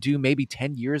F1 team do maybe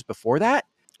 10 years before that.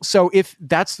 So if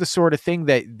that's the sort of thing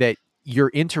that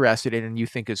you're interested in and you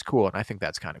think is cool, and I think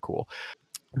that's kind of cool,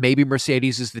 maybe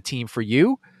Mercedes is the team for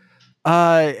you.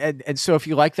 And so if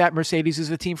you like that, Mercedes is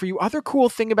the team for you. Other cool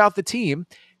thing about the team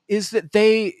is that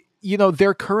they,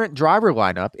 their current driver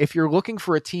lineup, if you're looking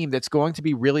for a team that's going to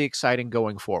be really exciting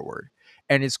going forward,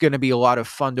 and it's going to be a lot of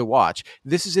fun to watch,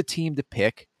 this is a team to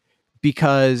pick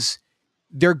because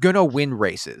they're going to win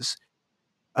races.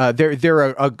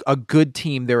 They're a good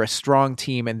team. They're a strong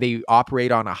team, and they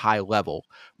operate on a high level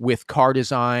with car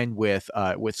design, with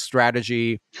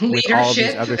strategy, with all of these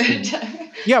Leadership. other things.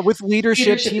 Yeah, with leadership,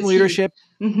 Leadership team is huge. leadership.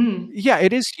 Hmm. Yeah,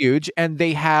 it is huge. And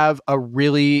they have a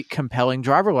really compelling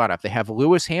driver lineup. They have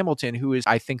Lewis Hamilton, who is,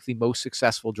 I think, the most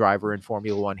successful driver in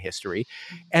Formula One history.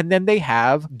 And then they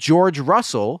have George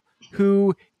Russell,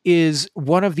 who is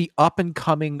one of the up and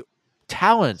coming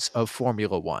talents of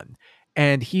Formula One.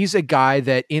 And he's a guy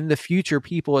that in the future,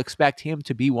 people expect him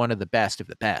to be one of the best.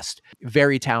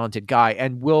 Very talented guy.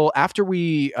 And after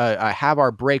we have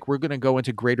our break, we're going to go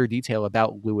into greater detail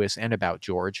about Lewis and about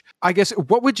George. I guess,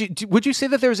 what would you say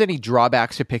that there's any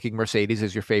drawbacks to picking Mercedes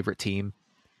as your favorite team?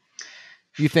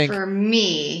 You think? For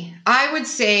me, I would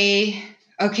say,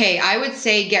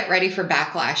 get ready for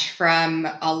backlash from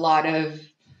a lot of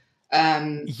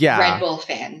Red Bull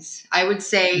fans.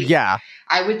 Yeah.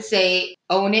 I would say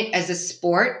own it as a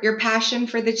sport, your passion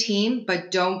for the team,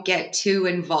 but don't get too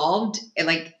involved.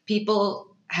 Like,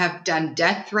 people have done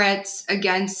death threats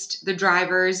against the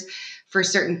drivers for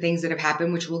certain things that have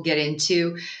happened, which we'll get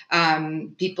into.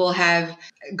 People have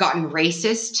gotten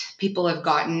racist. People have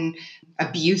gotten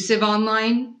abusive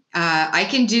online. I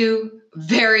can do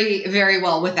very, very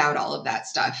well without all of that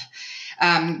stuff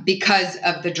because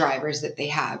of the drivers that they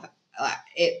have.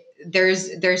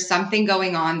 There's something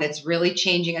going on that's really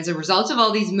changing as a result of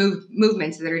all these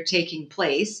movements that are taking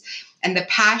place, and the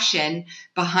passion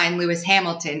behind Lewis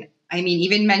Hamilton. I mean,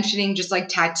 even mentioning just like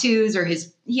tattoos, or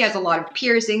he has a lot of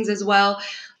piercings as well.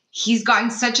 He's gotten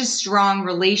such a strong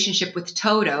relationship with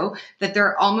Toto that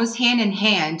they're almost hand in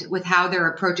hand with how they're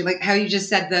approaching. Like how you just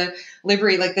said, the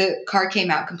livery, like the car came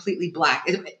out completely black.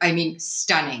 I mean,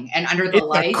 stunning. And under the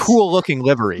lights. It's a cool looking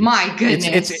livery. My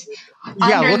goodness.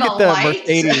 Yeah, under look the at the lights.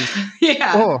 Mercedes.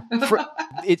 Yeah.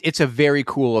 It's a very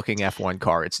cool looking F1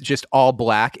 car. It's just all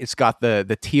black. It's got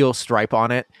the teal stripe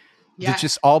on it. Yeah. It's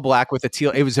just all black with the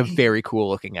teal. It was a very cool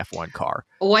looking F1 car.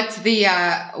 What's the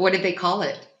what did they call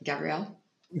it, Gabrielle?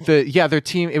 Their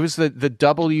team, it was the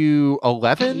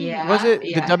W11. Yeah, Was it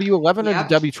yeah. the W11 or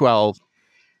the W12?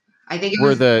 I think it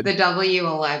was the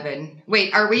W11.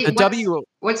 Wait, are we?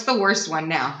 What's the worst one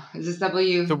now? Is this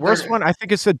W? The worst one, I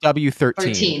think it's the W13.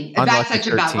 13. That's such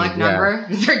a bad luck number.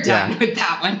 They're done with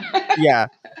that one. Yeah.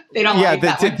 They don't like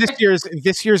that one.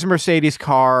 This year's Mercedes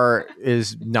car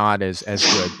is not as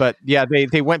good. But yeah,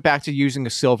 they went back to using a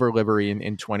silver livery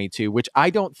in 22, which I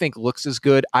don't think looks as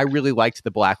good. I really liked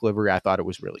the black livery. I thought it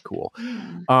was really cool.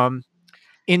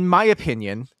 In my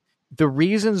opinion, the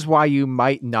reasons why you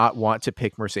might not want to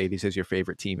pick Mercedes as your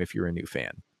favorite team if you're a new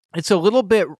fan, it's a little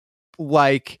bit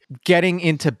like getting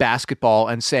into basketball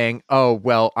and saying, oh,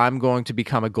 well, I'm going to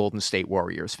become a Golden State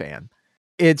Warriors fan.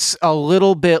 It's a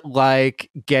little bit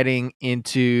like getting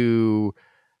into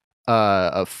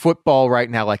a football right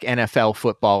now, like NFL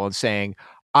football, and saying,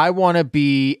 I want to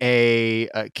be a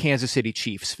Kansas City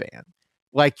Chiefs fan.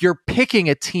 Like, you're picking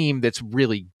a team that's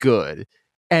really good.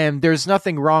 And there's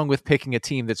nothing wrong with picking a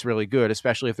team that's really good,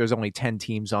 especially if there's only 10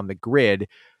 teams on the grid.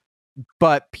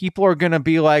 But people are going to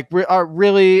be like,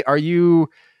 really? Are you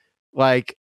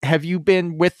like, have you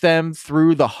been with them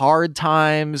through the hard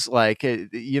times? Like,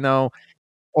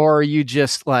 or are you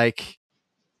just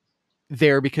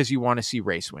there because you want to see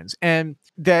race wins? And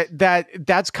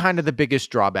that's kind of the biggest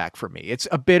drawback for me. It's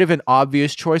a bit of an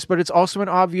obvious choice, but it's also an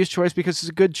obvious choice because it's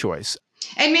a good choice.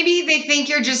 And maybe they think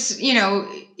you're just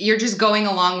going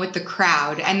along with the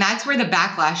crowd. And that's where the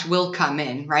backlash will come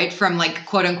in, right? From like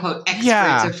quote unquote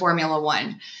experts of Formula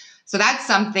One. So that's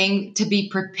something to be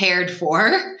prepared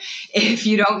for. If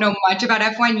you don't know much about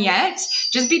F1 yet,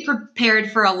 just be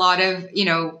prepared for a lot of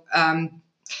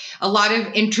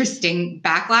interesting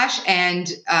backlash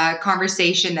and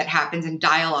conversation that happens and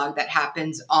dialogue that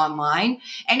happens online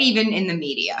and even in the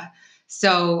media.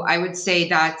 So I would say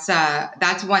that's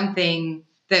one thing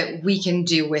that we can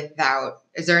do without.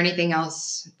 Is there anything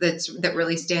else that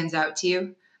really stands out to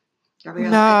you,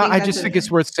 Gabrielle? No, I just think it's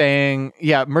worth saying.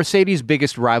 Yeah, Mercedes'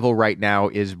 biggest rival right now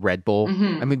is Red Bull.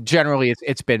 Mm-hmm. I mean, generally,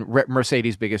 it's been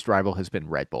Mercedes' biggest rival has been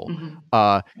Red Bull.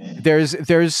 Mm-hmm.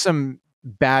 There's some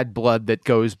bad blood that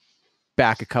goes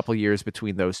back a couple years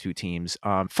between those two teams.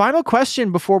 Final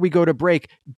question before we go to break.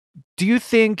 Do you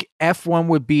think F1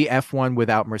 would be F1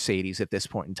 without Mercedes at this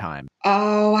point in time?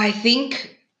 Oh, I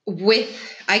think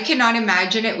I cannot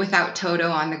imagine it without Toto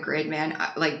on the grid, man.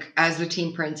 Like, as the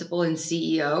team principal and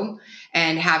CEO,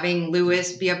 and having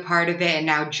Lewis be a part of it, and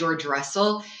now George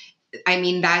Russell. I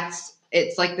mean,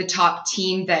 it's like the top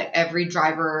team that every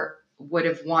driver would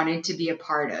have wanted to be a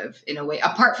part of, in a way,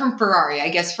 apart from Ferrari. I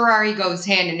guess Ferrari goes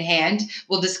hand in hand.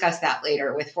 We'll discuss that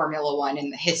later with Formula One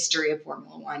and the history of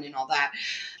Formula One and all that.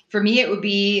 for me, it would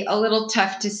be a little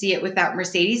tough to see it without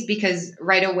Mercedes, because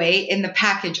right away in the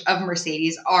package of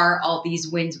Mercedes are all these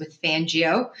wins with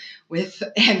Fangio, with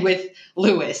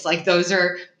Lewis. Like those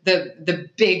are the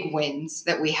big wins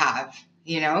that we have.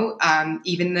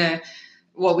 Even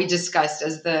what we discussed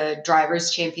as the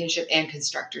drivers' championship and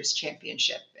constructors'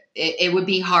 championship. It would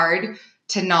be hard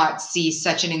to not see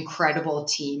such an incredible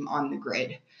team on the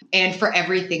grid, and for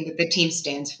everything that the team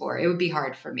stands for. It would be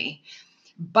hard for me.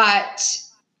 But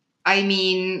I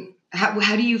mean,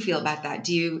 how do you feel about that?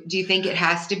 Do you think it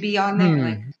has to be on there?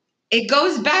 Like, it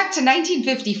goes back to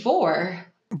 1954.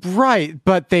 Right,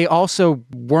 but they also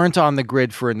weren't on the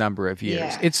grid for a number of years.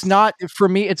 Yes. It's not, for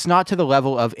me, it's not to the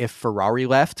level of if Ferrari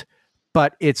left,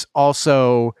 but it's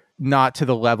also not to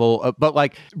the level of, but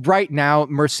like right now,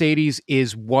 Mercedes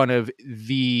is one of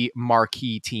the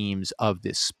marquee teams of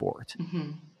this sport.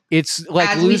 Mm-hmm. It's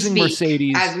like losing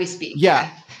Mercedes. As we speak. Yeah.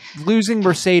 Losing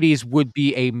Mercedes would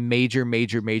be a major,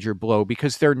 major, major blow,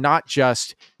 because they're not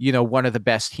just, one of the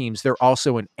best teams. They're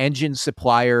also an engine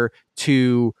supplier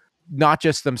to not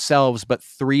just themselves, but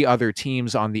 3 other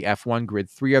teams on the F1 grid.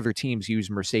 3 other teams use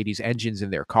Mercedes engines in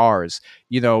their cars.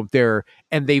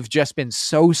 And they've just been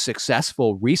so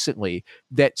successful recently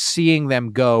that seeing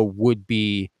them go would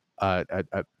be a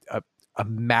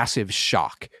massive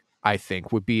shock. I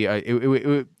think would be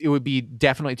it would be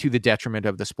definitely to the detriment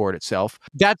of the sport itself.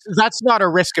 That's not a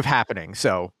risk of happening.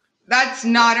 So that's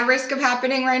not a risk of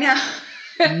happening right now.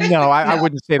 No, I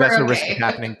wouldn't say that's a risk of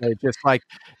happening. But just like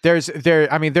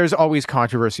there's always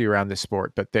controversy around this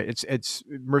sport, but it's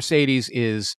Mercedes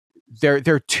is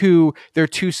they're too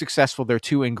successful. They're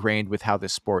too ingrained with how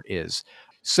this sport is.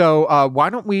 So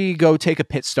why don't we go take a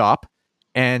pit stop?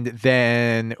 And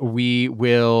then we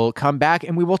will come back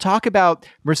and we will talk about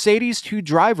Mercedes' 2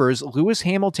 drivers, Lewis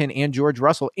Hamilton and George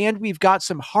Russell. And we've got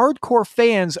some hardcore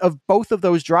fans of both of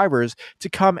those drivers to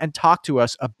come and talk to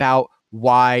us about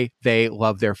why they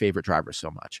love their favorite drivers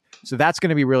so much. So that's going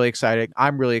to be really exciting.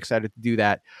 I'm really excited to do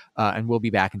that. And we'll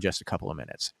be back in just a couple of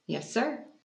minutes. Yes, sir.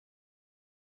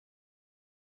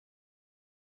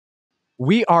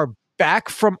 We are back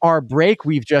from our break.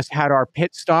 We've just had our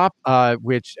pit stop,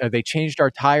 which they changed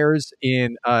our tires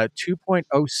in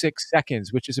 2.06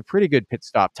 seconds, which is a pretty good pit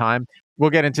stop time. We'll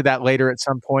get into that later at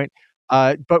some point.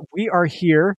 But we are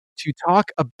here to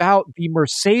talk about the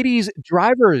Mercedes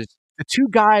drivers, the 2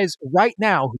 guys right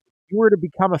now. If you were to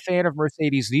become a fan of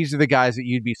Mercedes, these are the guys that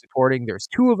you'd be supporting. There's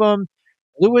 2 of them,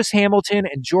 Lewis Hamilton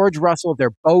and George Russell.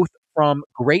 They're both from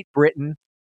Great Britain.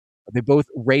 They both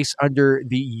race under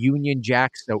the Union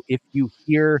Jack. So if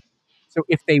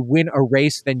they win a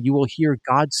race, then you will hear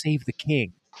 "God Save the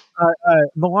King."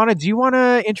 Milana, do you want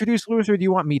to introduce Lewis, or do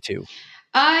you want me to?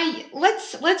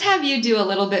 Let's have you do a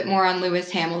little bit more on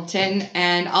Lewis Hamilton,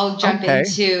 and I'll jump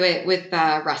into it with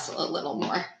Russell a little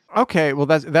more. Okay, well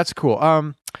that's cool.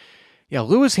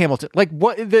 Lewis Hamilton,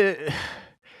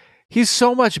 he's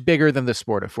so much bigger than the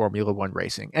sport of Formula One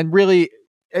racing, and really,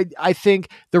 I think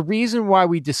the reason why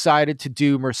we decided to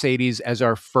do Mercedes as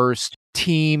our first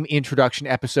team introduction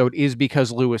episode is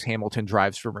because Lewis Hamilton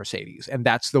drives for Mercedes, and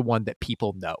that's the one that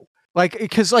people know.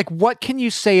 Because what can you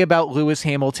say about Lewis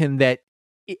Hamilton that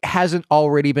hasn't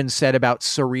already been said about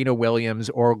Serena Williams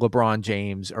or LeBron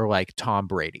James or Tom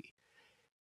Brady?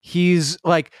 He's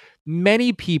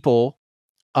many people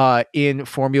in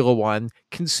Formula One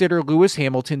consider Lewis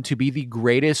Hamilton to be the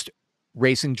greatest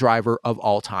racing driver of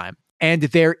all time. And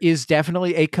there is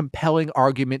definitely a compelling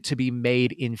argument to be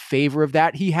made in favor of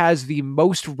that. He has the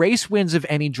most race wins of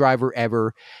any driver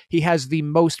ever. He has the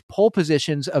most pole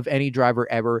positions of any driver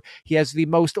ever. He has the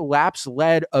most laps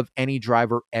led of any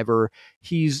driver ever.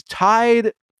 He's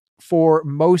tied for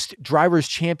most drivers'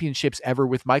 championships ever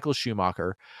with Michael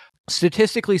Schumacher.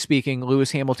 Statistically speaking,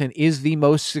 Lewis Hamilton is the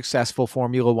most successful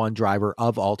Formula One driver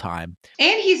of all time.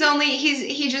 And he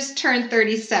just turned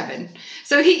 37.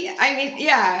 So so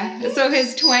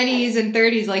his 20s and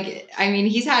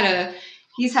 30s,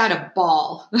 he's had a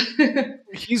ball.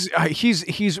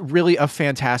 He's really a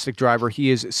fantastic driver. He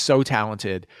is so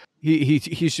talented.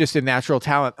 He's just a natural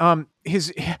talent.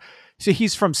 So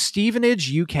he's from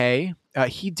Stevenage, UK.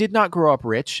 He did not grow up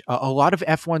rich. A lot of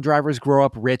F1 drivers grow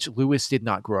up rich. Lewis did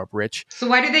not grow up rich. So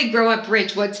why do they grow up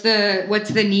rich? What's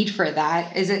the need for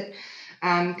that? Is it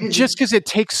just because it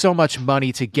takes so much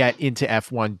money to get into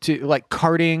F1? To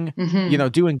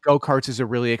karting, doing go-karts is a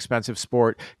really expensive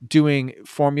sport. Doing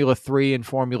Formula 3 and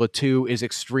Formula 2 is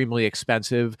extremely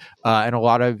expensive. And a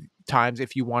lot of times,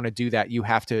 if you want to do that, you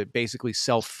have to basically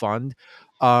self-fund.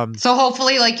 So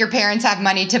hopefully your parents have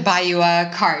money to buy you a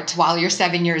cart while you're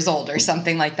 7 years old or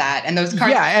something like that. And those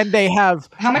carts, and they have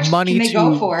how much money can they to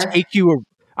go for? take you.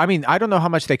 I mean, I don't know how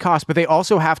much they cost, but there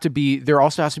also has to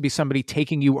be somebody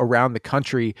taking you around the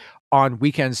country on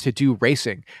weekends to do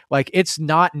racing. Like, it's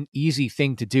not an easy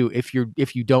thing to do if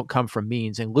you don't come from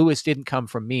means. And Lewis didn't come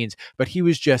from means, but he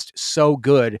was just so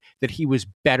good that he was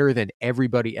better than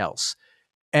everybody else.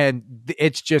 And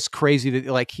it's just crazy that,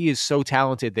 like, he is so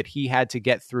talented that he had to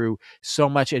get through so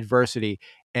much adversity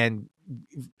and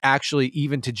actually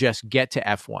even to just get to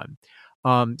F1.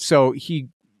 So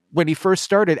when he first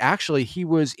started, actually, he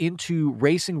was into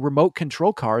racing remote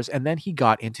control cars, and then he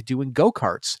got into doing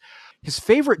go-karts. His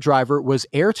favorite driver was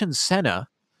Ayrton Senna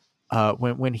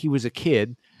when he was a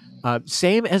kid,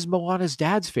 same as Milana's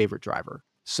dad's favorite driver.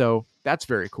 So that's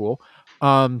very cool.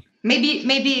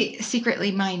 Maybe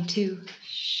secretly mine too.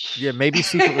 Yeah, maybe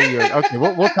secretly yours. Okay,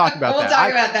 we'll talk about that. We'll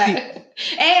talk about that.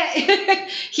 And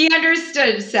he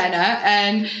understood Senna,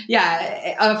 and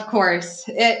yeah, of course,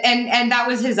 and that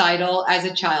was his idol as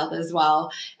a child as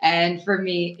well. And for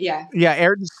me, yeah,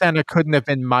 Ayrton Senna couldn't have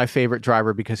been my favorite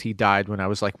driver because he died when I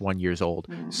was like 1 year old.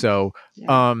 So,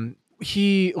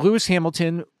 Lewis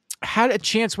Hamilton had a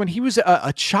chance when he was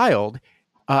a child.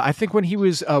 I think when he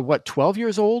was 12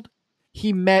 years old.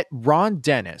 He met Ron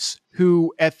Dennis,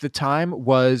 who at the time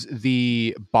was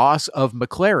the boss of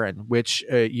McLaren, which,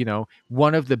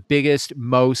 one of the biggest,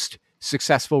 most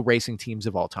successful racing teams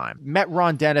of all time. Met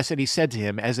Ron Dennis, and he said to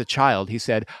him as a child, he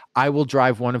said, "I will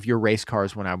drive one of your race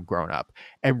cars when I'm grown up."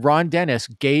 And Ron Dennis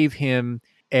gave him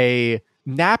a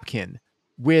napkin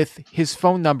with his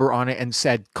phone number on it and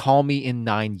said, "Call me in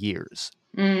 9 years."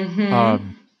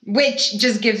 Mm-hmm. Which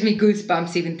just gives me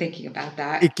goosebumps even thinking about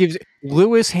that. It gives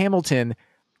Lewis Hamilton,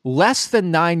 less than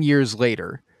 9 years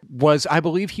later, I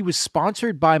believe he was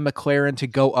sponsored by McLaren to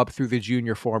go up through the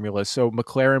junior formula. So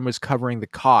McLaren was covering the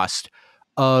cost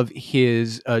of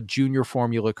his junior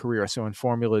formula career. So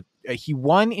he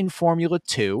won in Formula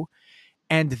 2.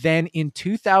 And then in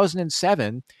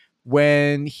 2007,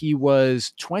 when he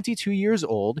was 22 years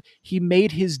old, he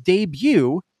made his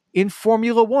debut in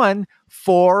Formula 1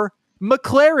 for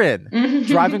McLaren,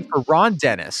 driving for Ron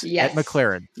Dennis at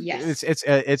McLaren. Yes.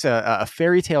 It's a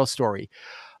fairy tale story.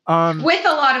 With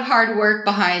a lot of hard work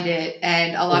behind it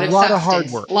and a lot of substance.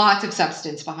 Hard work. Lots of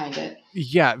substance behind it.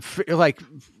 Yeah,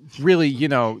 really,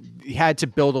 he had to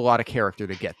build a lot of character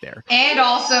to get there. And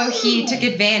also he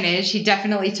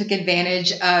definitely took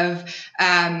advantage of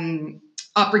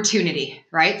opportunity,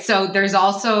 right? So there's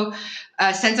also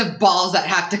a sense of balls that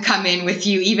have to come in with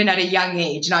you even at a young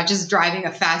age, not just driving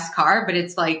a fast car, but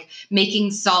it's like making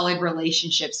solid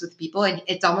relationships with people. And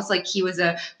it's almost like he was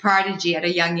a prodigy at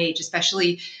a young age,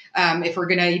 especially if we're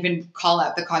going to even call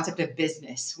out the concept of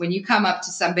business. When you come up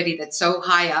to somebody that's so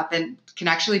high up and can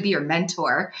actually be your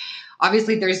mentor,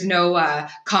 obviously there's no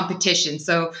competition.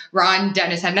 So Ron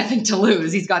Dennis had nothing to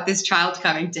lose. He's got this child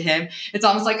coming to him. It's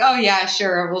almost like, oh yeah,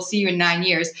 sure, we'll see you in 9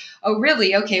 years. Oh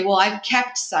really? Okay, well, I've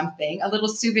kept something, a little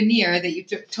souvenir that you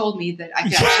told me that I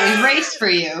could actually race for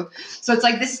you. So it's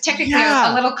like, this is technically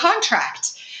a little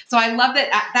contract. So I love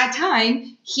that at that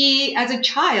time, he, as a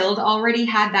child, already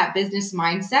had that business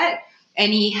mindset,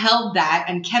 and he held that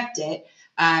and kept it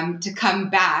to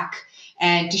come back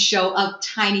and to show a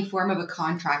tiny form of a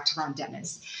contract to Ron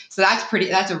Dennis. So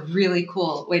that's a really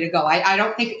cool way to go. I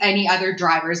don't think any other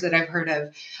drivers that I've heard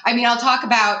of. I mean, I'll talk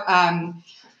about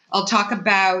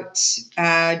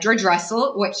George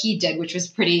Russell, what he did, which was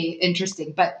pretty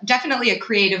interesting, but definitely a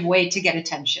creative way to get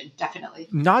attention. Definitely.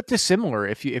 Not dissimilar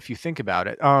if you think about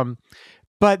it.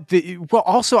 But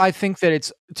also I think that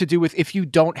it's to do with, if you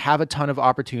don't have a ton of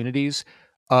opportunities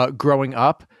growing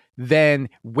up, then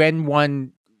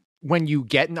when you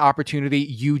get an opportunity,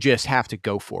 you just have to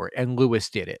go for it. And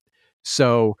Lewis did it.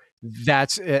 So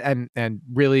that's, and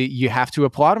really you have to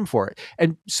applaud him for it.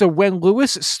 And so when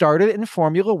Lewis started in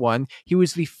Formula 1, he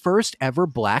was the first ever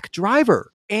black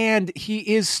driver. And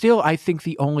he is still, I think,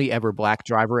 the only ever black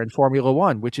driver in Formula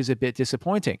 1, which is a bit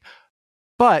disappointing.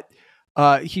 But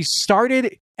he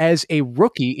started as a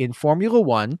rookie in Formula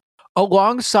 1,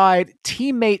 alongside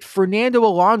teammate Fernando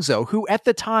Alonso, who at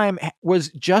the time was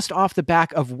just off the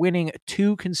back of winning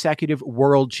 2 consecutive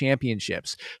world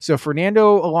championships. So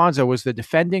Fernando Alonso was the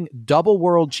defending double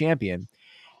world champion,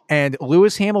 and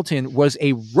Lewis Hamilton was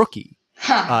a rookie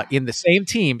in the same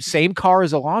team, same car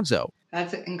as Alonso.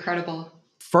 That's incredible.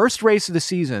 First race of the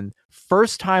season,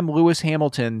 first time Lewis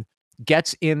Hamilton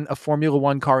gets in a Formula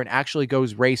 1 car and actually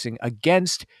goes racing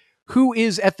against who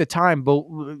is at the time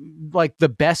like the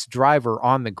best driver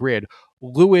on the grid.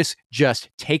 Lewis just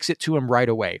takes it to him right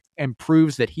away and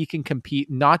proves that he can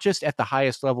compete not just at the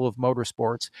highest level of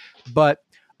motorsports, but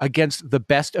against the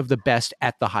best of the best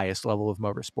at the highest level of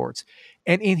motorsports.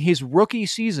 And in his rookie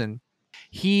season,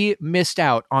 He missed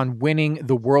out on winning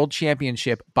the world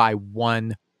championship by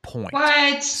 1 point.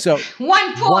 What? So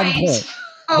 1 point. 1 point.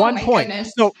 Oh 1 my point.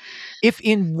 goodness. So if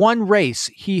in one race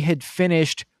he had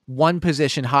finished one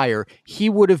position higher, he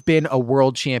would have been a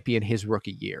world champion his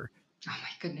rookie year. Oh my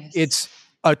goodness. It's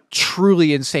a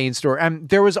truly insane story. And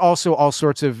there was also all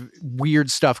sorts of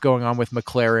weird stuff going on with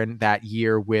McLaren that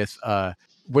year with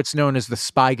what's known as the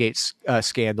Spygate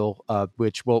scandal,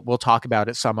 which we'll talk about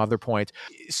at some other point.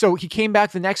 So he came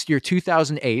back the next year,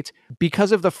 2008,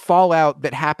 because of the fallout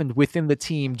that happened within the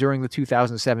team during the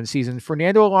 2007 season.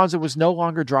 Fernando Alonso was no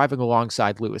longer driving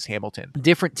alongside Lewis Hamilton.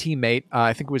 Different teammate,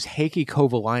 I think it was Heikki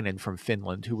Kovalainen from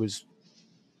Finland, who was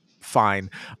fine.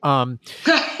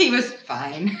 He was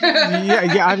fine.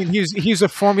 yeah. I mean, he's a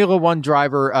Formula One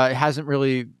driver.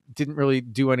 Didn't really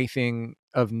do anything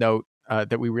of note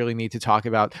that we really need to talk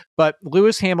about. But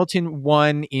Lewis Hamilton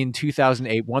won in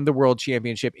 2008, won the world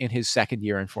championship in his second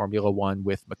year in Formula One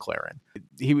with McLaren.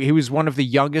 He was one of the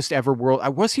youngest ever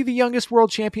was he the youngest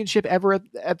world championship ever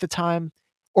at the time?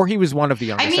 Or he was one of the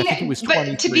youngest. I think he was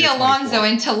 23 but to be Alonso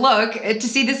and to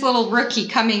see this little rookie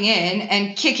coming in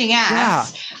and kicking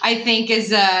ass, I think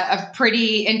is a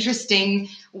pretty interesting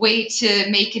way to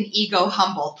make an ego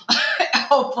humble,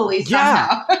 hopefully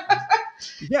somehow.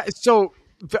 Yeah. So,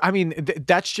 I mean,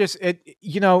 that's just it.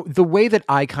 The way that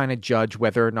I kind of judge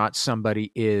whether or not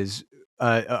somebody is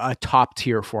a top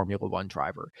tier Formula One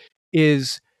driver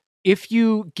is if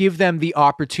you give them the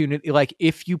opportunity, like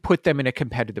if you put them in a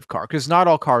competitive car, because not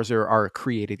all cars are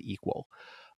created equal.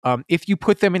 If you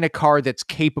put them in a car that's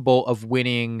capable of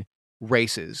winning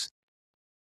races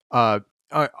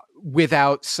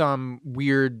without some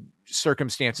weird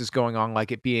circumstances going on,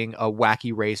 like it being a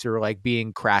wacky race or like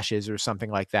being crashes or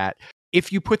something like that.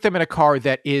 If you put them in a car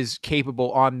that is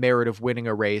capable on merit of winning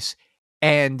a race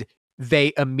and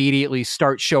they immediately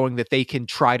start showing that they can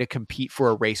try to compete for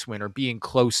a race win or being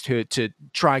close to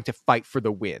trying to fight for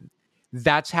the win,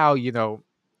 that's how,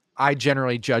 I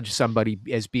generally judge somebody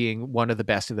as being one of the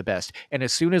best of the best. And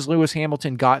as soon as Lewis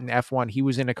Hamilton got in F1, he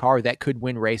was in a car that could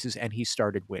win races and he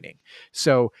started winning.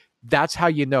 So that's how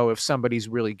you know if somebody's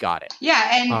really got it. Yeah,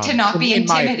 and to not be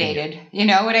intimidated. You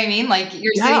know what I mean? Like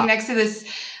you're sitting next to this,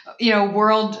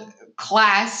 world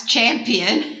class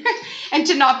champion and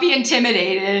to not be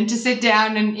intimidated and to sit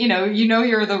down and,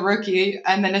 you're the rookie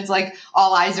and then it's like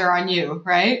all eyes are on you,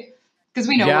 right? Because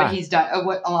we know what he's done,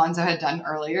 what Alonso had done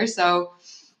earlier. So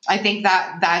I think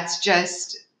that's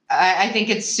just, I think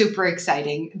it's super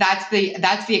exciting. That's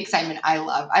the excitement I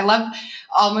love. I love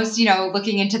almost,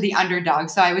 looking into the underdog.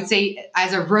 So I would say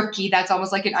as a rookie, that's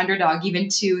almost like an underdog, even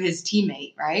to his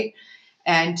teammate, right?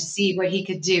 And to see what he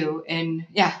could do in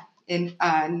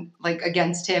like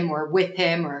against him or with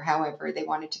him or however they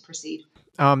wanted to proceed.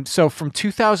 So from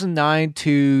 2009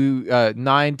 to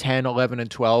 9, 10, 11,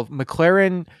 and 12,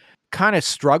 McLaren kind of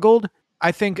struggled.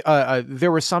 I think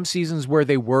there were some seasons where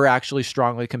they were actually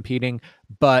strongly competing,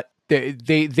 but they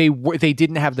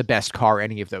didn't have the best car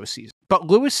any of those seasons. But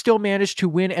Lewis still managed to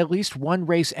win at least one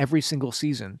race every single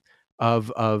season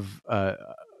of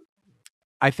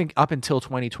I think up until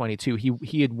 2022,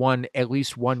 he had won at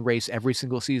least one race every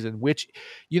single season, which,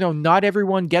 not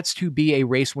everyone gets to be a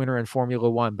race winner in Formula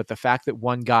One, but the fact that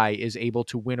one guy is able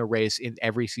to win a race in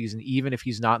every season, even if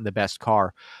he's not in the best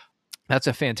car, that's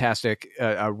a fantastic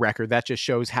record. That just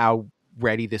shows how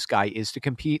ready this guy is to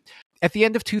compete. At the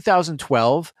end of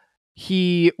 2012,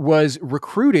 he was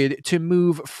recruited to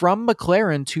move from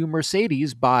McLaren to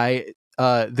Mercedes by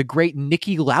the great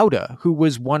Niki Lauda, who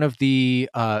was one of the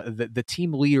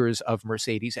team leaders of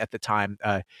Mercedes at the time.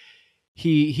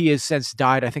 He has since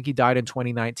died. I think he died in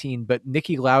 2019. But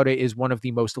Niki Lauda is one of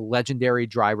the most legendary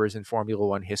drivers in Formula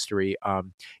One history.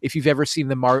 If you've ever seen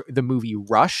the movie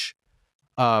Rush,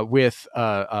 it's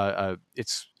a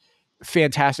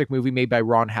fantastic movie made by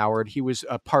Ron Howard. He was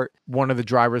one of the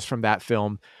drivers from that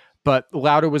film. But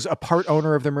Lauda was a part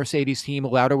owner of the Mercedes team.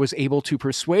 Lauda was able to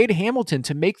persuade Hamilton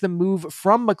to make the move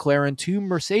from McLaren to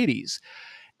Mercedes.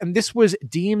 And this was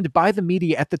deemed by the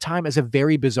media at the time as a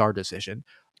very bizarre decision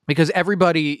because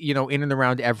everybody, in and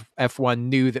around F1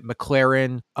 knew that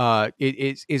McLaren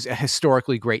is a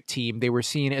historically great team. They were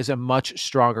seen as a much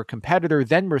stronger competitor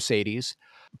than Mercedes.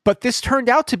 But this turned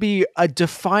out to be a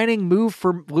defining move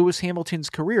for Lewis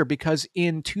Hamilton's career because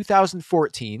in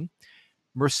 2014,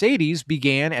 Mercedes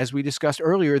began, as we discussed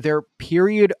earlier, their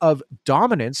period of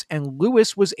dominance, and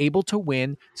Lewis was able to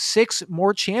win 6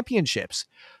 more championships.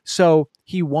 So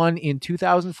he won in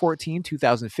 2014,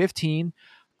 2015,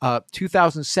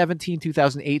 2017,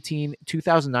 2018,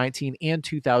 2019, and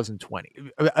 2020.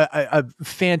 A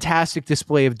fantastic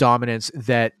display of dominance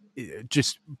that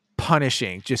just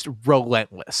punishing, just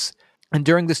relentless. And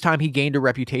during this time, he gained a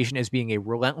reputation as being a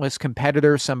relentless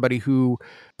competitor, somebody who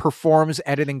performs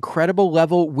at an incredible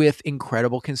level with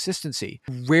incredible consistency.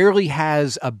 Rarely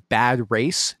has a bad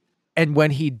race. And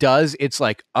when he does, it's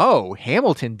like, oh,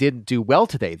 Hamilton didn't do well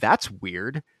today. That's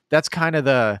weird. That's kind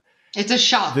of it's a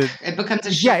shock. It becomes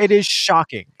a shock. Yeah, it is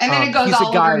shocking. And then it goes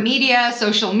all over media,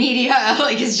 social media.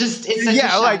 Like it's such a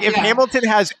shock. Like if Hamilton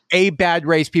has a bad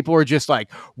race, people are just like,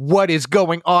 what is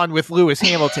going on with Lewis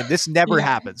Hamilton? This never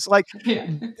happens. Like,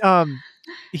 it's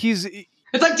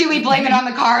like, do we blame it on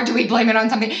the car? Do we blame it on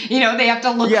something? They have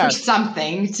to look for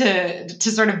something to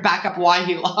sort of back up why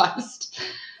he lost.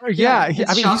 Yeah.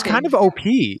 I mean, he's kind of OP.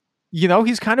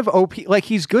 He's kind of OP. Like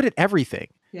he's good at everything.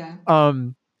 Yeah.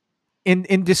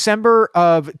 In December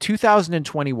of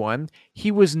 2021, he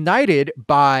was knighted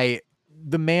by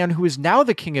the man who is now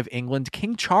the King of England,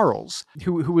 King Charles,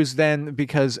 who was then,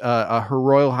 because Her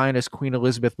Royal Highness Queen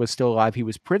Elizabeth was still alive, he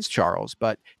was Prince Charles,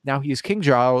 but now he is King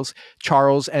Charles,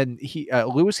 and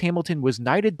Lewis Hamilton was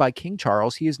knighted by King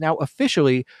Charles. He is now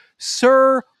officially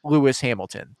Sir Lewis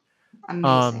Hamilton.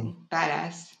 Amazing.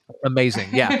 Badass. Amazing,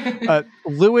 yeah.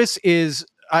 Lewis is,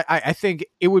 I think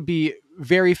it would be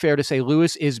very fair to say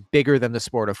Lewis is bigger than the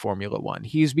sport of Formula One.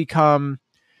 He's become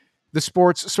the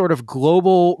sport's sort of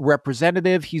global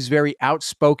representative. He's very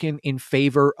outspoken in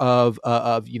favor of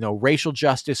racial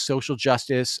justice, social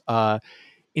justice,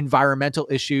 environmental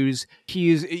issues.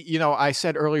 He's, I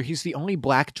said earlier, he's the only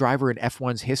black driver in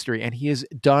F1's history, and he has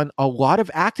done a lot of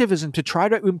activism to try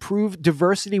to improve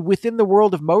diversity within the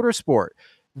world of motorsport.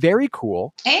 Very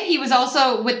cool. And he was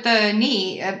also with the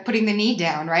knee, putting the knee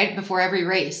down, right, before every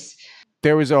race.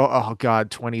 There was,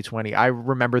 2020. I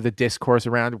remember the discourse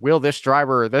around, will this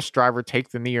driver take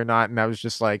the knee or not? And I was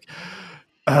just like,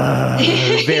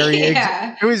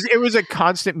 it was a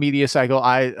constant media cycle.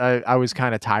 I was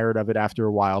kind of tired of it after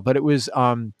a while, but it was,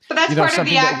 but that's part of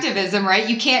the activism, right?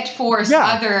 You can't force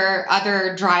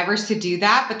other drivers to do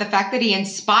that. But the fact that he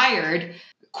inspired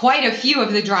quite a few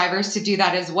of the drivers to do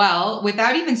that as well,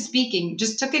 without even speaking,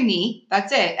 just took a knee.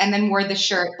 That's it. And then wore the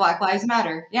shirt, Black Lives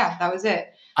Matter. Yeah, that was it.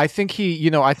 I think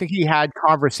he had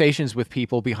conversations with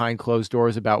people behind closed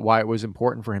doors about why it was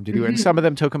important for him to do it. And some of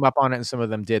them took him up on it and some of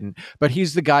them didn't. But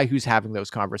he's the guy who's having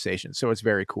those conversations. So it's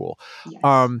very cool.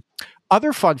 Yes.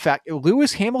 Other fun fact,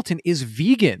 Lewis Hamilton is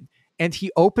vegan. And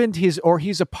he opened he's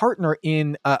a partner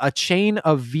in a chain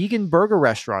of vegan burger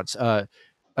restaurants. So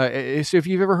if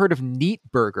you've ever heard of Neat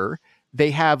Burger,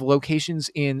 they have locations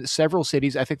in several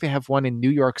cities. I think they have one in New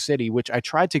York City, which I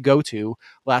tried to go to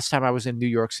last time I was in New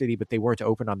York City, but they weren't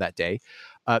open on that day.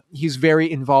 He's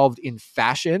very involved in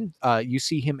fashion. You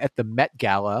see him at the Met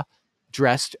Gala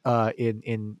dressed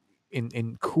in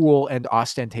cool and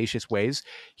ostentatious ways.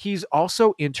 He's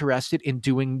also interested in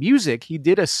doing music. He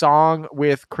did a song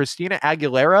with Christina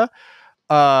Aguilera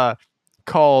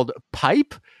called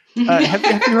Pipe. Have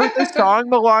you heard this song,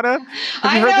 Milana?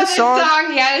 I know this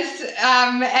song, yes.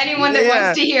 Anyone that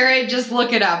wants to hear it, just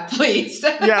look it up, please.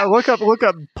 Look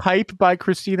up Pipe by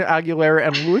Christina Aguilera,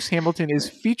 and Lewis Hamilton is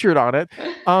featured on it.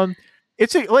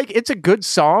 It's a good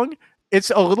song. It's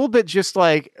a little bit just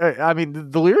like,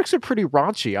 the lyrics are pretty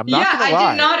raunchy. I'm not gonna lie.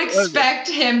 I did not expect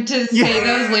him to say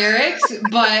those lyrics,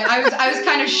 but I was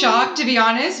kind of shocked, to be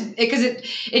honest, because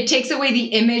it takes away the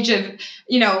image of,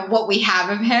 what we have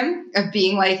of him, of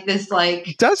being like this,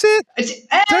 like. Does it? Does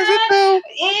it though?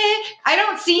 I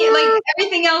don't see it. Like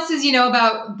everything else is,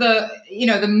 about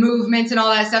the movements and all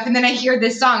that stuff. And then I hear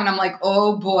this song and I'm like,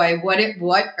 oh boy, what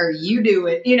are you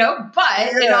doing?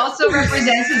 But it also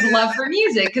represents his love for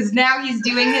music, because now he's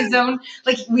doing his own,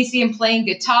 like we see him playing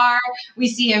guitar, we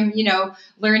see him,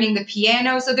 learning the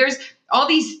piano. So there's all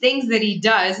these things that he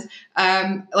does,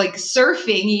 like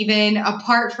surfing, even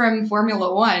apart from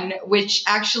Formula One, which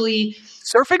actually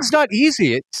surfing's not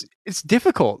easy. It's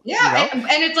difficult. Yeah.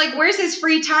 And it's like, where's his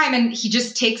free time? And he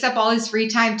just takes up all his free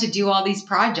time to do all these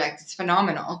projects. It's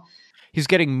phenomenal. He's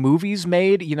getting movies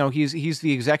made. He's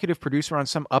the executive producer on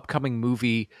some upcoming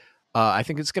movie. I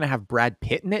think it's going to have Brad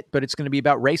Pitt in it, but it's going to be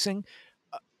about racing.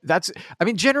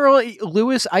 Generally,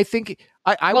 Lewis, I think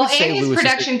I would say Lewis and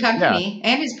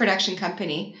his production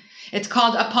company. It's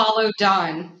called Apollo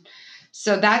Dawn.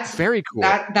 So that's very cool.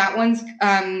 That one's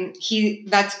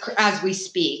that's as we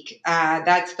speak.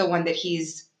 That's the one that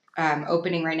he's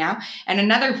opening right now. And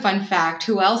another fun fact: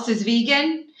 who else is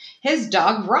vegan? His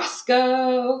dog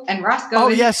Roscoe, and Roscoe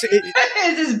is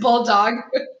his bulldog.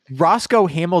 Roscoe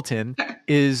Hamilton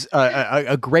is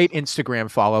a great Instagram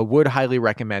follow. Would highly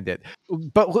recommend it.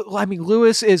 But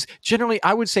Lewis is generally,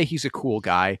 I would say he's a cool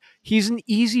guy. He's an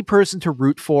easy person to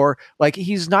root for. Like,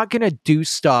 he's not going to do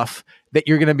stuff that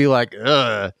you're going to be like,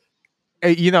 ugh.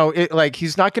 like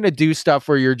he's not going to do stuff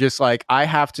where you're just like, I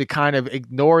have to kind of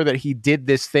ignore that he did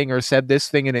this thing or said this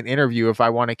thing in an interview if I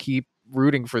want to keep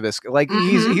rooting for this. Like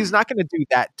he's not going to do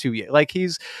that to you. Like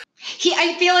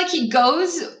I feel like he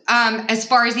goes as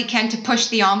far as he can to push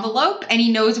the envelope, and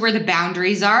he knows where the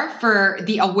boundaries are for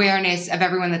the awareness of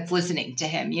everyone that's listening to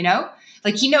him,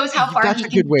 Like he knows how far he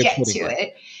can get to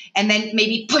it, and then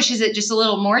maybe pushes it just a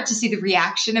little more to see the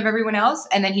reaction of everyone else.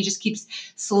 And then he just keeps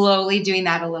slowly doing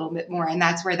that a little bit more. And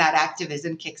that's where that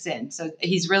activism kicks in. So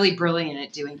he's really brilliant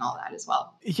at doing all that as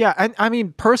well. Yeah. And I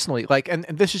mean, personally, like, and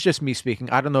this is just me speaking,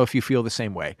 I don't know if you feel the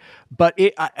same way, but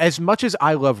as much as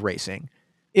I love racing,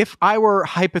 if I were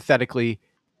hypothetically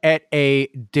at a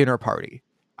dinner party,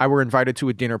 I were invited to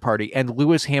a dinner party, and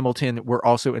Lewis Hamilton were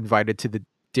also invited to the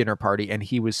dinner party, and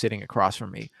he was sitting across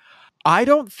from me, I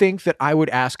don't think that I would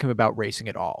ask him about racing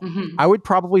at all. Mm-hmm. I would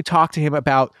probably talk to him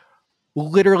about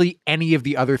literally any of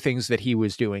the other things that he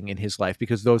was doing in his life,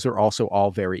 because those are also all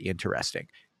very interesting.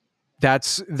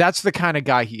 That's the kind of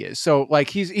guy he is. So like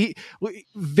he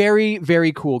very,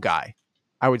 very cool guy,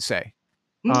 I would say.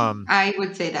 I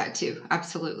would say that too.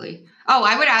 Absolutely. Oh,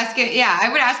 I would ask it. Yeah,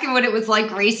 I would ask him what it was like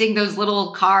racing those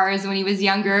little cars when he was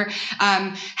younger.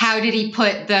 How did he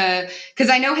put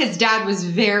because I know his dad was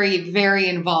very, very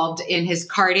involved in his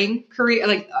karting career,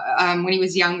 like when he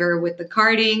was younger with the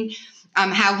karting,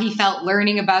 how he felt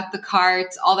learning about the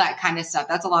karts, all that kind of stuff.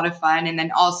 That's a lot of fun. And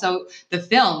then also the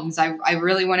films. I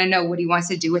really want to know what he wants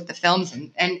to do with the films,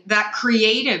 and that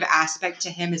creative aspect to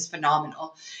him is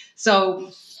phenomenal.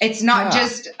 So it's not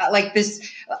just like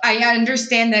this. I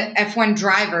understand that F1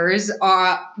 drivers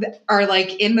are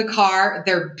like in the car,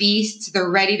 they're beasts, they're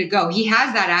ready to go. He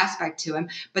has that aspect to him.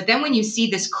 But then when you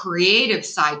see this creative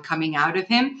side coming out of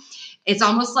him, it's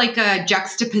almost like a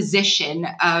juxtaposition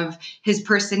of his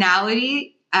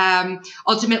personality,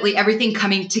 ultimately everything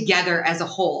coming together as a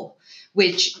whole.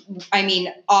 Which, I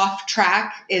mean, off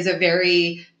track is a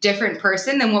very different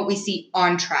person than what we see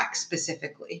on track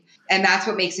specifically. And that's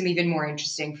what makes him even more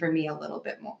interesting for me a little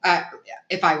bit more.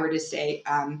 If I were to say,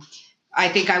 I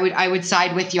think I would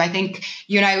side with you. I think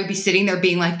you and I would be sitting there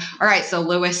being like, all right, so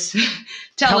Lewis,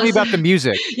 tell me about the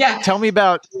music. Yeah. Tell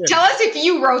us if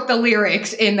you wrote the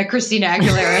lyrics in the Christina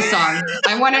Aguilera song.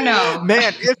 I want to know.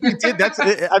 Man, if you did,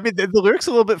 I mean, the lyrics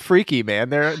are a little bit freaky, man.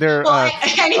 They're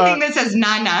anything that says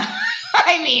Nana.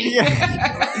 I mean,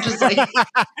 yeah. Just like,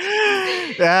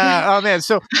 yeah. Oh man.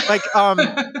 So like,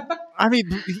 I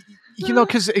mean,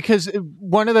 because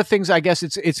one of the things I guess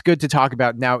it's good to talk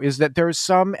about now is that there's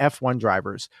some F1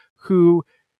 drivers who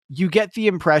you get the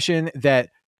impression that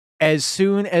as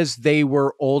soon as they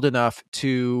were old enough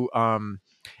to,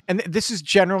 and this is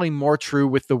generally more true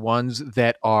with the ones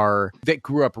that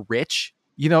grew up rich,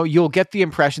 you'll get the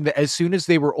impression that as soon as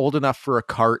they were old enough for a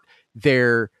kart,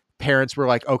 their parents were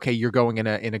like, okay, you're going in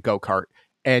a go-kart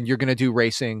and you're going to do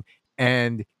racing,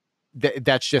 and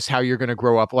that's just how you're going to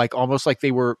grow up. Like almost like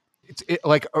they were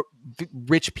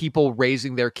rich people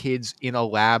raising their kids in a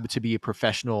lab to be a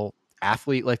professional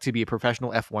athlete, like to be a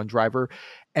professional F1 driver.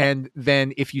 And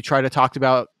then if you try to talk to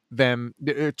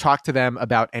them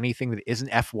about anything that isn't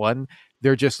F1,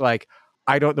 they're just like,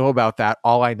 I don't know about that.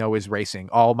 All I know is racing.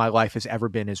 All my life has ever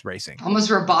been is racing. Almost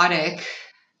robotic.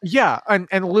 Yeah.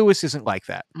 And Lewis isn't like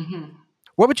that. Mm-hmm.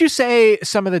 What would you say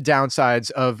some of the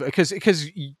downsides of, because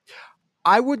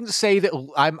I wouldn't say that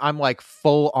I'm like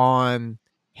full on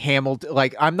Hamilton,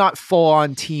 like I'm not full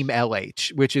on Team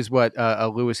LH, which is what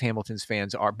Lewis Hamilton's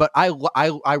fans are. But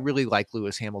I really like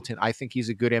Lewis Hamilton. I think he's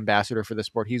a good ambassador for the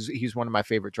sport. He's one of my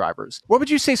favorite drivers. What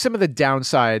would you say some of the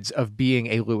downsides of being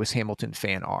a Lewis Hamilton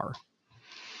fan are?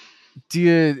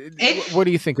 What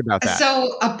do you think about that?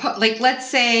 So, let's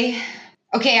say,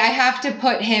 okay, I have to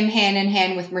put him hand in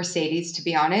hand with Mercedes, to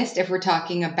be honest, if we're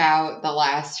talking about the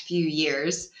last few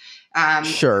years.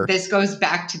 Sure. This goes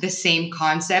back to the same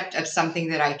concept of something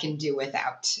that I can do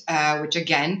without, which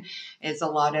again is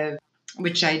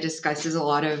which I discussed is a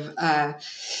lot of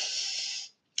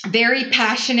very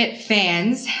passionate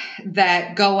fans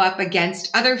that go up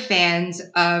against other fans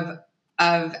of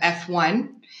F1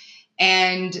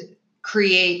 and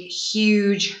create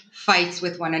huge fights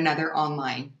with one another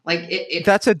online. Like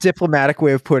that's a diplomatic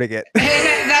way of putting it.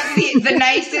 That's the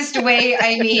nicest way.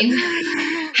 I mean,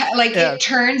 It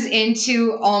turns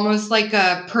into almost like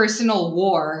a personal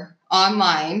war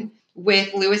online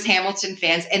with Lewis Hamilton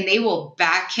fans, and they will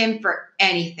back him for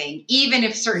anything, even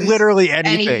if literally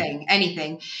anything,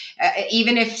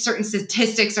 even if certain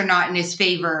statistics are not in his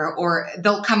favor, or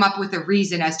they'll come up with a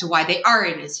reason as to why they are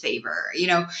in his favor.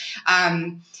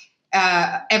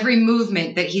 Every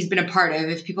movement that he's been a part of,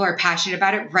 if people are passionate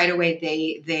about it, right away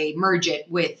they merge it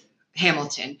with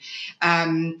Hamilton.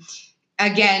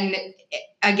 again,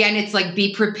 it's like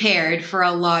be prepared for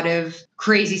a lot of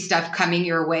crazy stuff coming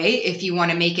your way if you want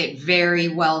to make it very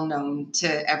well known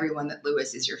to everyone that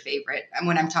Lewis is your favorite. And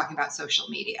when I'm talking about social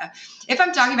media, if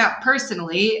I'm talking about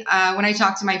personally, when I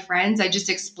talk to my friends, I just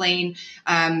explain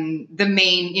the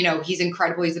main, he's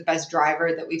incredible. He's the best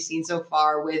driver that we've seen so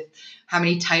far with how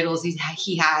many titles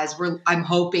he has. I'm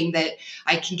hoping that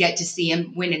I can get to see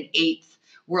him win an 8th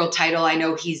world title. I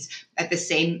know he's at the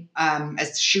same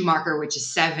as Schumacher, which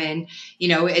is 7.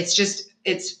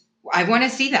 I want to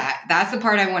see that. That's the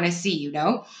part I want to see,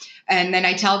 And then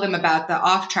I tell them about the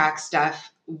off-track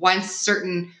stuff. Once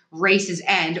certain races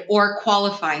end or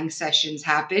qualifying sessions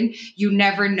happen, you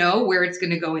never know where it's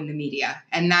going to go in the media.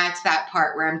 And that's that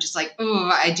part where I'm just like, oh,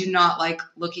 I do not like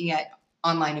looking at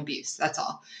online abuse. That's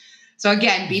all. So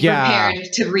again, be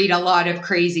prepared to read a lot of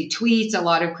crazy tweets, a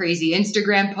lot of crazy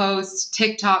Instagram posts,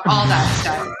 TikTok, all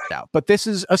that stuff. But this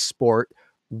is a sport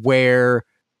where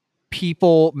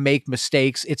people make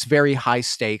mistakes. It's very high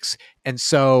stakes. And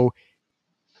so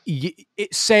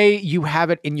say you have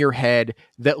it in your head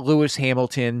that Lewis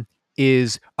Hamilton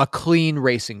is a clean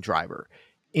racing driver,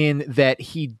 in that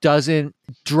he doesn't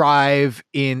drive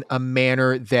in a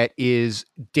manner that is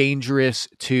dangerous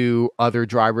to other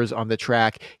drivers on the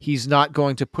track. He's not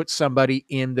going to put somebody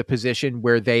in the position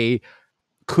where they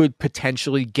could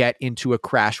potentially get into a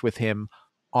crash with him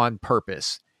on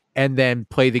purpose and then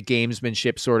play the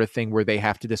gamesmanship sort of thing where they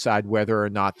have to decide whether or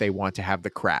not they want to have the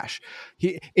crash.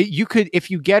 If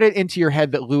you get it into your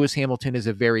head that Lewis Hamilton is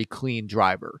a very clean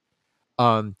driver,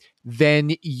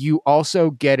 then you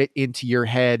also get it into your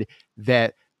head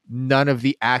that none of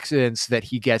the accidents that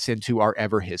he gets into are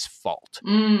ever his fault.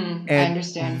 I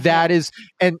understand. That is,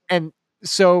 and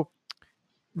so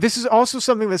this is also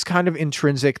something that's kind of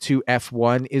intrinsic to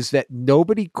F1, is that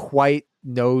nobody quite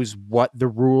knows what the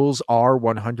rules are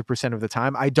 100% of the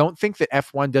time. I don't think that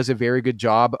F1 does a very good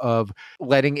job of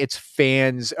letting its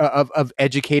fans, of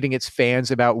educating its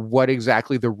fans about what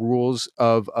exactly the rules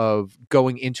of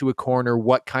going into a corner,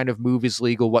 what kind of move is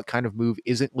legal, what kind of move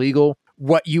isn't legal.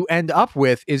 What you end up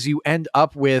with is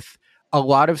a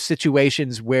lot of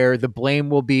situations where the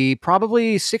blame will be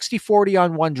probably 60-40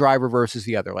 on one driver versus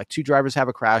the other. Like 2 drivers have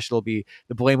a crash, the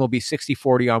blame will be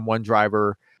 60-40 on one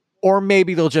driver, or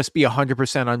maybe they'll just be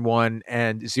 100% on one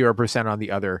and 0% on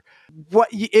the other. What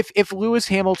if Lewis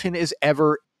Hamilton is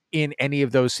ever in any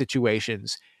of those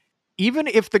situations, even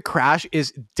if the crash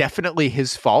is definitely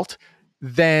his fault,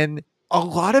 then a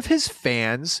lot of his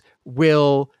fans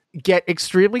will get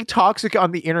extremely toxic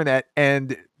on the internet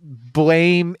and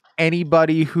blame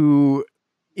anybody who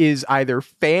is either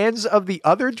fans of the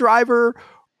other driver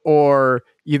or,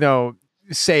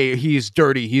 say he's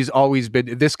dirty.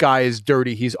 This guy is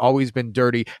dirty. He's always been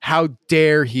dirty. How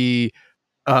dare he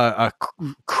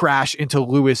crash into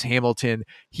Lewis Hamilton?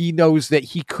 He knows that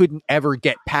he couldn't ever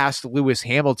get past Lewis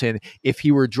Hamilton if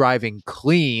he were driving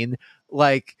clean.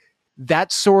 Like,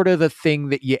 that's sort of the thing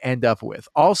that you end up with.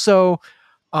 Also,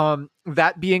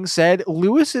 that being said,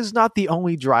 Lewis is not the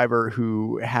only driver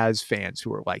who has fans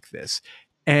who are like this.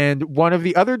 And one of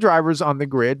the other drivers on the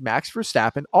grid, Max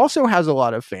Verstappen, also has a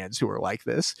lot of fans who are like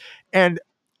this. And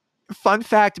fun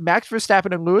fact, Max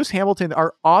Verstappen and Lewis Hamilton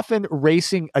are often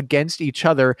racing against each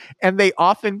other, and they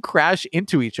often crash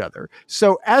into each other.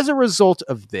 So as a result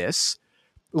of this,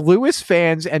 Lewis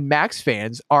fans and Max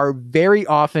fans are very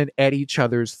often at each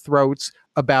other's throats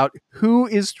about who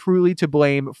is truly to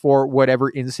blame for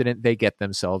whatever incident they get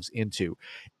themselves into.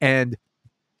 And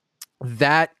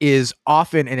that is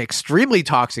often an extremely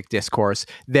toxic discourse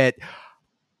that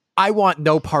I want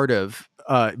no part of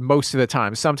most of the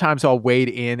time. Sometimes I'll wade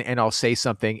in and I'll say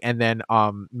something, and then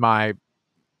my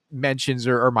mentions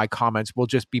or my comments will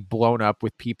just be blown up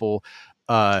with people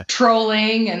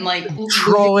trolling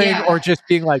or just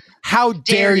being like, how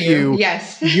dare you?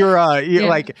 Yes. You're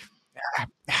like,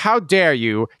 how dare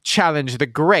you challenge the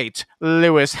great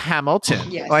Lewis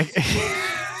Hamilton? Yes. Like,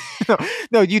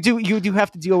 no, you do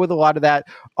have to deal with a lot of that.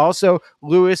 Also,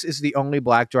 Lewis is the only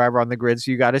black driver on the grid,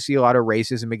 so you got to see a lot of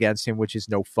racism against him, which is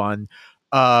no fun.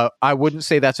 I wouldn't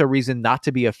say that's a reason not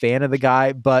to be a fan of the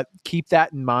guy, but keep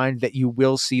that in mind that you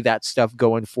will see that stuff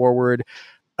going forward.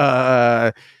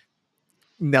 Nelson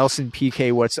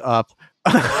PK, what's up?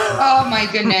 Oh my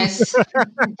goodness.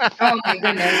 Oh my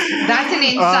goodness. That's an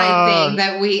inside thing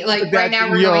that we like right now.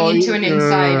 We're going into an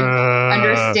inside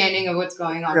understanding of what's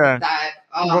going on with that.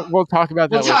 We'll talk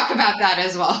about that. We'll talk about that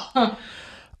as well.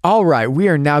 All right, we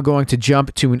are now going to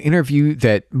jump to an interview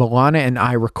that Milana and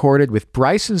I recorded with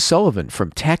Bryson Sullivan from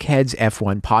Tech Head's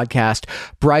F1 podcast.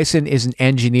 Bryson is an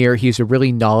engineer. He's a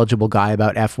really knowledgeable guy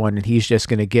about F1, and he's just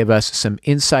going to give us some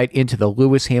insight into the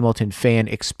Lewis Hamilton fan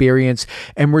experience,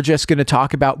 and we're just going to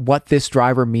talk about what this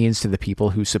driver means to the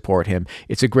people who support him.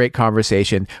 It's a great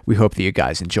conversation. We hope that you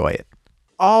guys enjoy it.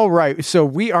 All right, so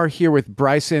we are here with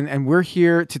Bryson, and we're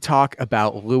here to talk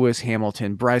about Lewis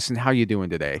Hamilton. Bryson, how you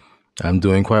doing today? I'm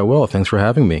doing quite well. Thanks for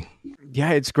having me.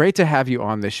 Yeah, it's great to have you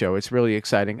on the show. It's really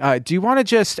exciting. Do you want to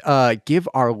just give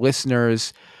our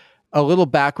listeners a little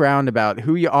background about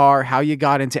who you are, how you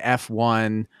got into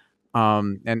F1,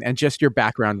 and just your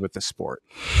background with the sport?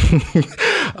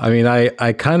 I mean,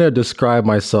 I kind of describe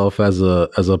myself as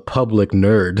a public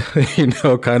nerd,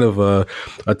 kind of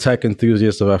a tech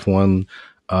enthusiast of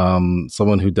F1,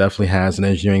 someone who definitely has an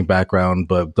engineering background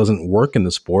but doesn't work in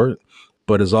the sport,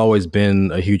 but has always been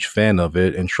a huge fan of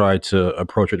it and tried to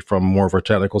approach it from more of a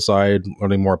technical side,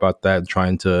 learning more about that, and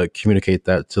trying to communicate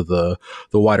that to the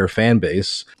wider fan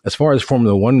base. As far as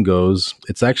Formula One goes,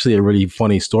 it's actually a really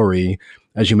funny story.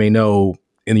 As you may know,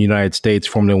 in the United States,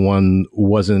 Formula One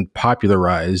wasn't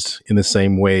popularized in the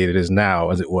same way it is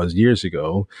now as it was years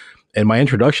ago. And my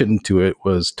introduction to it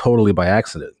was totally by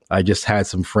accident. I just had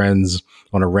some friends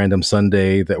on a random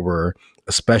Sunday that were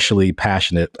especially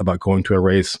passionate about going to a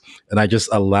race, and I just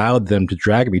allowed them to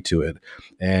drag me to it.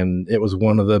 And it was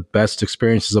one of the best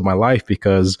experiences of my life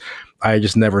because I had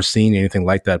just never seen anything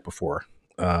like that before.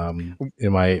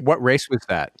 What race was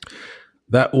that?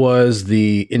 That was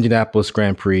the Indianapolis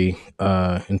Grand Prix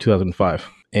in 2005.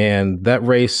 And that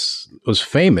race was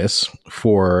famous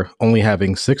for only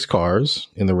having 6 cars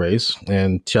in the race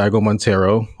and Thiago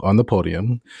Monteiro on the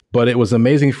podium. But it was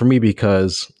amazing for me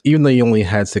because even though you only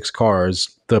had 6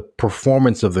 cars, the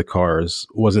performance of the cars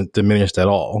wasn't diminished at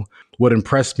all. What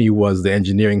impressed me was the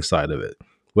engineering side of it.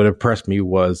 What impressed me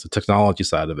was the technology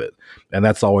side of it. And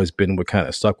that's always been what kind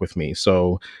of stuck with me.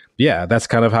 So yeah, that's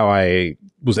kind of how I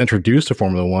was introduced to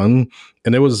Formula One.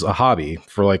 And it was a hobby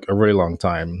for like a really long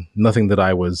time. Nothing that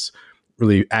I was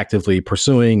really actively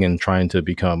pursuing and trying to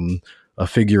become a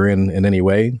figure in any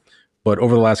way. But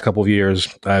over the last couple of years,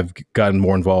 I've gotten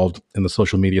more involved in the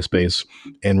social media space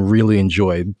and really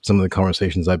enjoyed some of the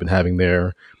conversations I've been having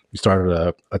there. We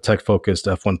started a tech-focused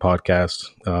F1 podcast.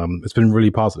 It's been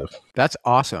really positive. That's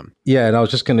awesome. Yeah, and I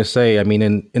was just going to say, I mean,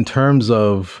 in terms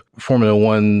of Formula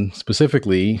One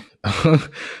specifically,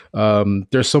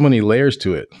 there's so many layers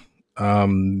to it.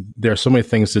 There are so many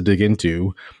things to dig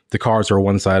into. The cars are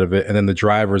one side of it, and then the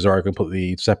drivers are a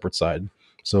completely separate side.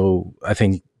 So I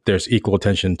think there's equal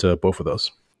attention to both of those.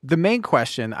 The main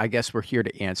question I guess we're here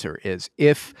to answer is,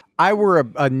 if I were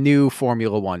a new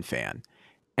Formula One fan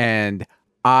and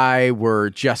I were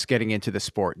just getting into the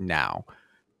sport now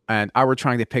and I were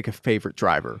trying to pick a favorite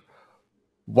driver,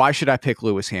 why should I pick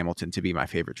Lewis Hamilton to be my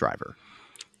favorite driver?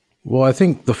 Well, I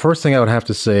think the first thing I would have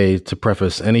to say to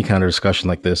preface any kind of discussion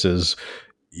like this is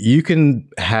you can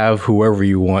have whoever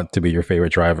you want to be your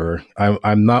favorite driver.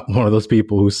 I'm not one of those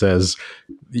people who says,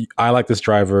 I like this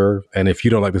driver, and if you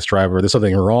don't like this driver, there's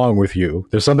something wrong with you.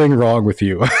 There's something wrong with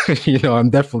you. I'm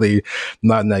definitely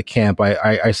not in that camp.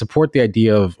 I support the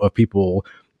idea of people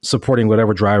supporting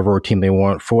whatever driver or team they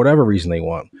want for whatever reason they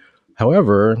want.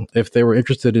 However, if they were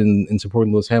interested in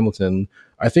supporting Lewis Hamilton,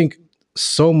 I think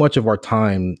so much of our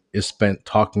time is spent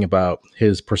talking about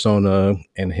his persona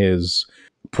and his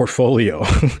portfolio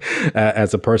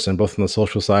as a person, both on the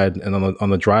social side and on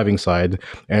the driving side.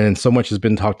 And so much has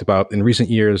been talked about in recent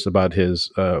years about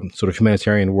his sort of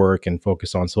humanitarian work and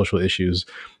focus on social issues.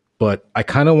 But I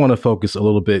kind of want to focus a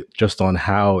little bit just on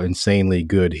how insanely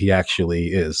good he actually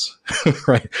is,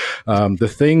 right?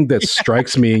 The thing that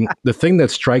strikes me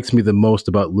the most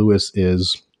about Lewis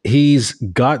is he's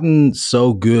gotten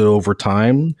so good over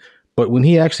time. But when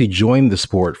he actually joined the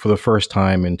sport for the first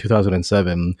time in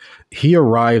 2007, he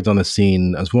arrived on the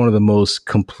scene as one of the most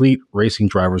complete racing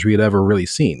drivers we had ever really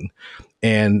seen.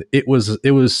 And it was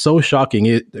so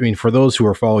shocking. For those who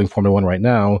are following Formula One right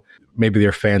now, maybe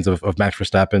they're fans of Max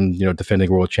Verstappen,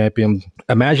 defending world champion.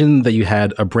 Imagine that you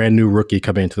had a brand new rookie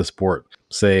coming into the sport,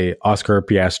 say Oscar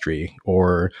Piastri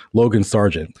or Logan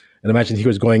Sargent. And imagine he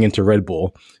was going into Red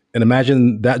Bull. And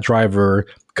imagine that driver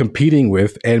competing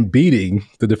with and beating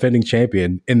the defending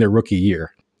champion in their rookie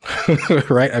year,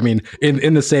 right? I mean,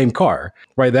 in the same car,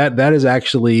 right? That is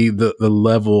actually the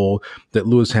level that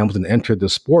Lewis Hamilton entered the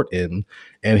sport in.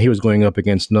 And he was going up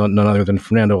against none other than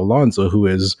Fernando Alonso, who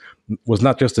was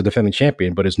not just a defending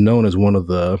champion, but is known as one of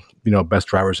the best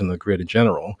drivers in the grid in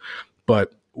general.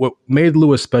 But what made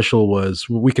Lewis special was,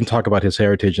 we can talk about his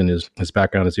heritage and his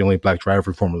background as the only black driver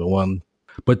for Formula One.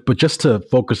 But just to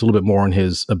focus a little bit more on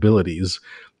his abilities,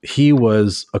 he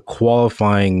was a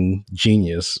qualifying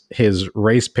genius. His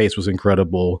race pace was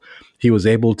incredible. He was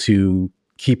able to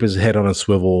keep his head on a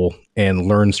swivel and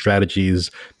learn strategies,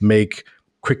 make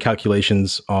quick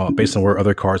calculations based on where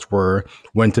other cars were,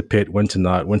 when to pit, when to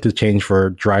not, when to change for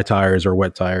dry tires or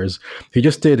wet tires. He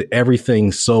just did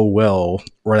everything so well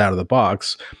right out of the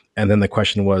box. And then the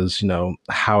question was,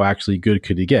 how actually good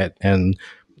could he get? And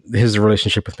his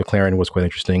relationship with McLaren was quite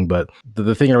interesting. But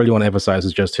the thing I really want to emphasize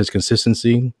is just his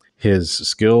consistency, his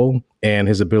skill, and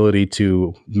his ability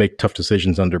to make tough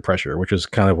decisions under pressure, which is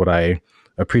kind of what I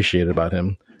appreciated about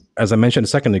him. As I mentioned a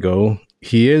second ago,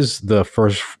 he is the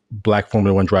first black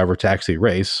Formula One driver to actually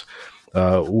race.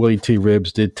 Willie T.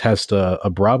 Ribbs did test a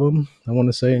Brabham, I want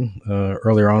to say,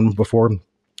 earlier on before.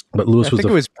 But Lewis I think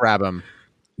it was Brabham.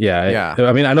 Yeah.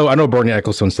 I mean, I know Bernie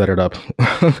Ecclestone set it up.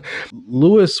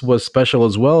 Lewis was special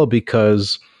as well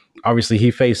because obviously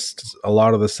he faced a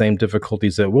lot of the same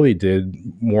difficulties that Willie did,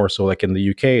 more so like in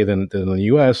the UK than in the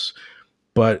US.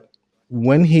 But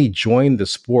when he joined the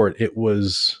sport, it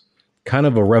was kind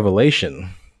of a revelation,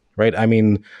 right? I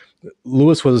mean,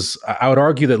 I would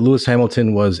argue that Lewis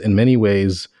Hamilton was in many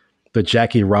ways the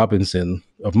Jackie Robinson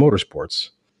of motorsports.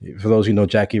 For those who know,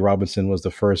 Jackie Robinson was the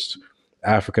first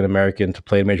African-American to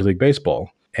play in Major League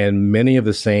Baseball. And many of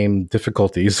the same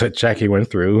difficulties that Jackie went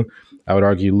through, I would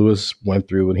argue Lewis went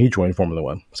through when he joined Formula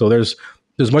One. So there's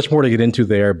much more to get into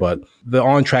there, but the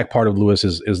on-track part of Lewis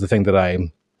is the thing that I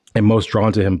am most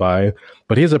drawn to him by.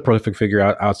 But he's a prolific figure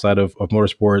outside of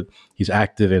motorsport. He's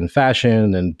active in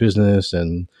fashion and business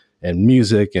and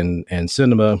music and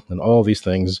cinema and all these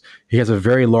things. He has a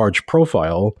very large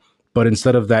profile, but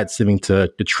instead of that seeming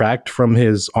to detract from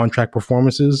his on-track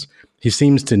performances, he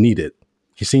seems to need it.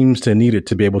 He seems to need it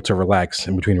to be able to relax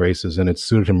in between races, and it's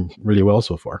suited him really well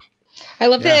so far. I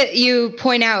love that you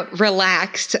point out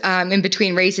relaxed in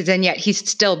between races, and yet he's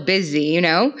still busy,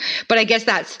 But I guess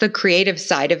that's the creative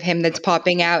side of him that's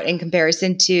popping out in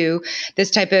comparison to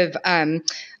this type of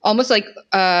almost like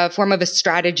a form of a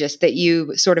strategist that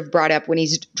you sort of brought up when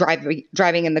he's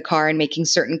driving in the car and making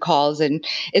certain calls. And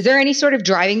is there any sort of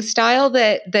driving style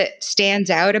that stands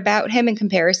out about him in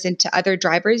comparison to other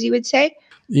drivers, you would say?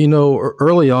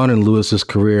 Early on in Lewis's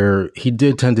career, he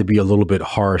did tend to be a little bit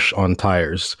harsh on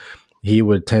tires. He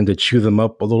would tend to chew them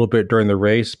up a little bit during the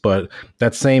race, but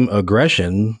that same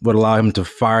aggression would allow him to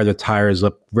fire the tires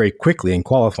up very quickly in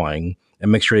qualifying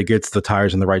and make sure he gets the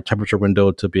tires in the right temperature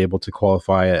window to be able to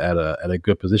qualify at a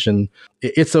good position.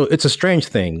 It's a strange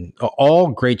thing. All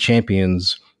great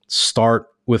champions start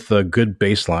with a good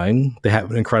baseline. They have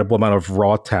an incredible amount of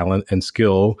raw talent and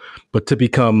skill, but to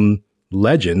become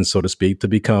legends, so to speak, to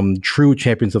become true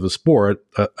champions of the sport,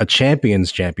 a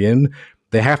champion's champion,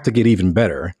 they have to get even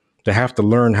better. They have to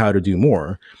learn how to do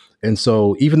more. And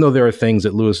so even though there are things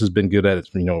that Lewis has been good at,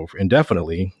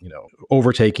 indefinitely,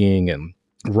 overtaking and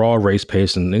raw race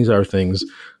pace and these other things,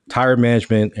 tire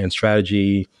management and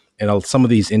strategy and some of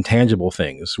these intangible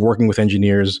things, working with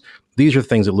engineers, these are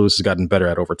things that Lewis has gotten better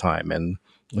at over time. And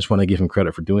I just want to give him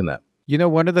credit for doing that.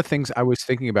 One of the things I was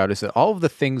thinking about is that all of the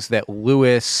things that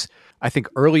Lewis, I think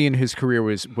early in his career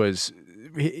was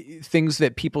things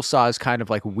that people saw as kind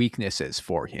of like weaknesses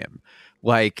for him.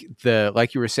 Like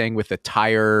you were saying with the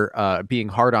tire, being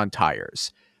hard on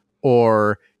tires,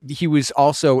 or he was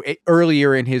also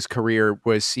earlier in his career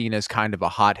was seen as kind of a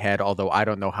hothead, although I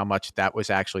don't know how much that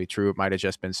was actually true. It might've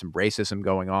just been some racism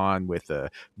going on with the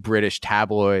British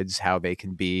tabloids, how they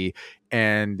can be.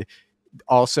 And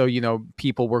also,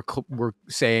 people were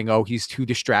saying, oh, he's too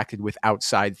distracted with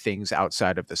outside things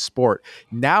outside of the sport.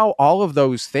 Now, all of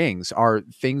those things are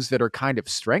things that are kind of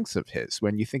strengths of his.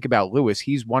 When you think about Lewis,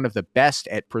 he's one of the best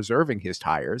at preserving his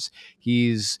tires.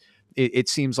 It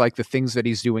seems like the things that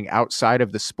he's doing outside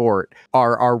of the sport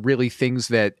are really things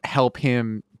that help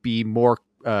him be more,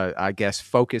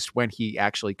 focused when he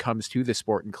actually comes to the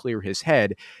sport and clear his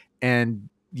head. And,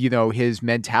 his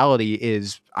mentality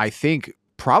is, I think,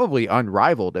 probably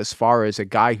unrivaled as far as a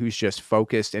guy who's just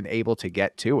focused and able to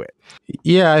get to it.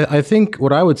 Yeah, I think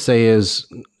what I would say is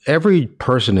every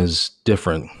person is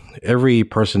different. Every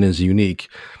person is unique.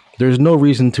 There's no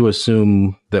reason to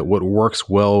assume that what works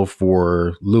well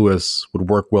for Lewis would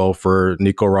work well for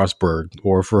Nico Rosberg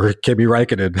or for Kimi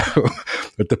Räikkönen,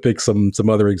 but to pick some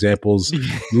other examples.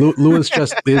 Lewis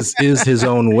just is his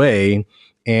own way.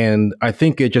 And I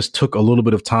think it just took a little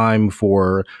bit of time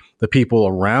for the people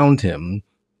around him,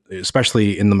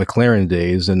 especially in the McLaren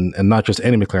days, and not just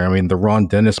any McLaren, I mean, the Ron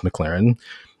Dennis McLaren.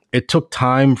 It took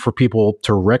time for people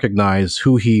to recognize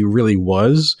who he really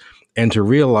was and to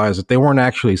realize that they weren't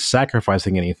actually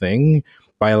sacrificing anything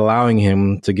by allowing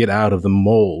him to get out of the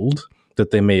mold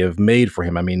that they may have made for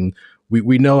him. I mean,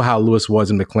 we know how Lewis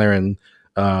was in McLaren,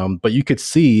 but you could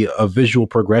see a visual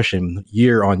progression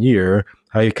year on year,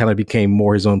 how he kind of became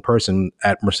more his own person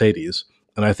at Mercedes.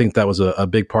 And I think that was a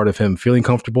big part of him feeling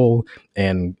comfortable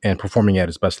and performing at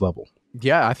his best level.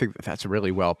 Yeah, I think that's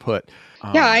really well put.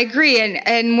 Yeah, I agree.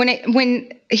 And when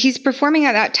he's performing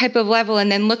at that type of level, and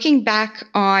then looking back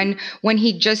on when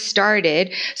he just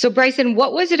started. So Bryson,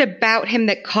 what was it about him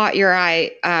that caught your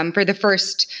eye for the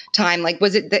first time? Like,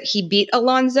 was it that he beat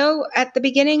Alonso at the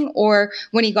beginning, or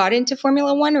when he got into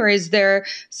Formula One, or is there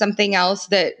something else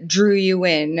that drew you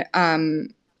in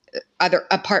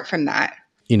apart from that?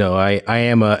 You know, I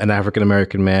am an African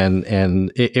American man,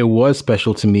 and it was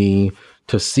special to me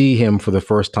to see him for the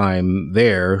first time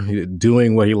there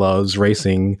doing what he loves,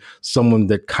 racing someone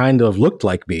that kind of looked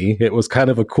like me. It was kind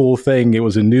of a cool thing. It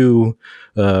was a new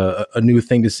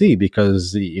thing to see,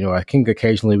 because, you know, I think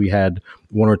occasionally we had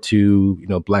one or two, you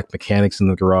know, black mechanics in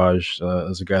the garage.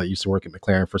 There's a guy that used to work at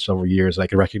McLaren for several years. I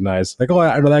could recognize, like, oh,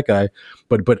 I know that guy,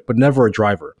 but never a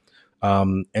driver.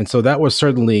 And so that was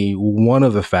certainly one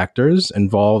of the factors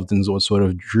involved in what sort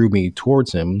of drew me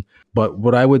towards him. But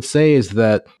what I would say is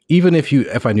that even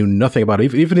if I knew nothing about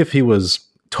it, even if he was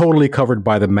totally covered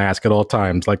by the mask at all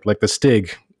times, like the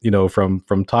Stig, you know, from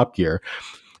Top Gear,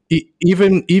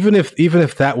 even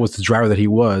if that was the driver that he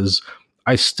was,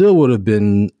 I still would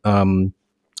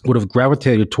have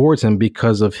gravitated towards him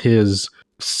because of his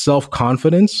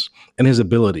self-confidence and his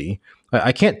ability.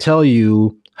 I can't tell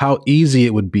you how easy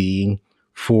it would be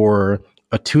for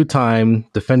a two-time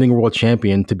defending world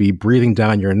champion to be breathing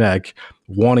down your neck,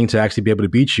 wanting to actually be able to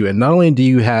beat you. And not only do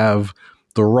you have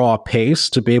the raw pace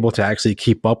to be able to actually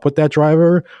keep up with that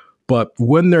driver, but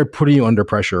when they're putting you under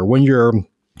pressure, when you're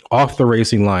off the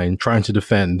racing line trying to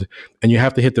defend and you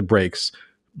have to hit the brakes,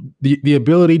 the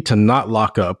ability to not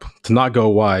lock up, to not go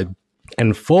wide,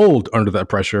 and fold under that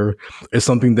pressure is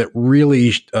something that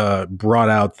really brought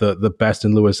out the best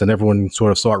in Lewis, and everyone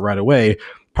sort of saw it right away.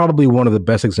 Probably one of the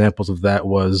best examples of that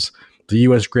was the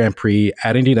U.S. Grand Prix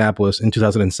at Indianapolis in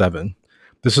 2007.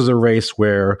 This is a race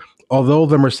where, although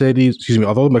the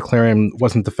McLaren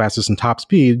wasn't the fastest in top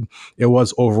speed, it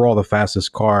was overall the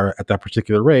fastest car at that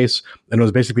particular race, and it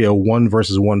was basically a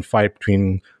 1-versus-1 fight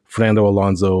between Fernando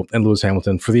Alonso and Lewis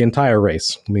Hamilton for the entire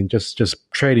race. I mean, just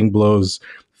trading blows,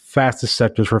 fastest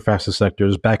sectors for fastest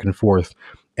sectors, back and forth.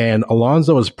 And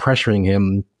Alonso was pressuring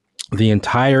him the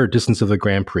entire distance of the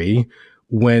Grand Prix.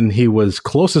 When he was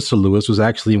closest to Lewis was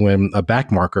actually when a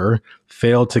back marker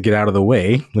failed to get out of the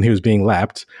way when he was being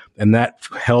lapped. And that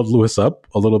held Lewis up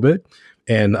a little bit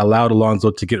and allowed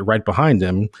Alonso to get right behind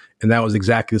him. And that was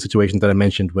exactly the situation that I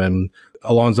mentioned when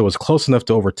Alonso was close enough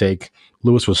to overtake.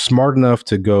 Lewis was smart enough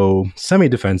to go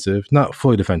semi-defensive, not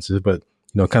fully defensive, but,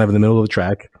 you know, kind of in the middle of the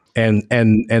track, and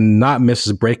not miss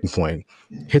his braking point,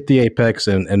 hit the apex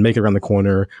and make it around the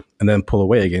corner and then pull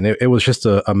away again. It was just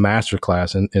a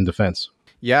masterclass in defense.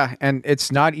 Yeah, and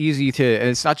it's not easy and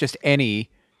it's not just any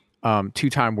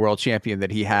two-time world champion that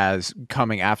he has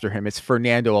coming after him. It's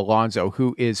Fernando Alonso,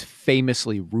 who is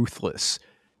famously ruthless.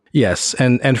 Yes,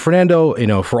 and Fernando, you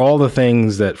know, for all the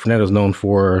things that Fernando's known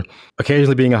for,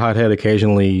 occasionally being a hothead,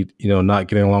 occasionally, you know, not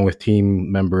getting along with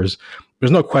team members,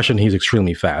 there's no question he's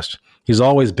extremely fast. He's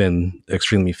always been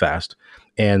extremely fast.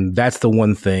 And that's the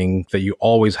one thing that you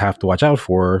always have to watch out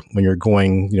for when you're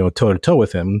going, you know, toe to toe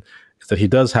with him, is that he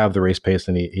does have the race pace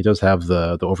and he does have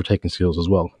the overtaking skills as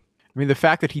well. I mean, the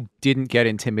fact that he didn't get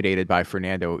intimidated by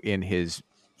Fernando in his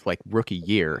rookie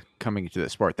year coming into the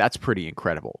sport, that's pretty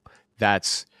incredible.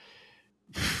 That's,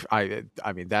 I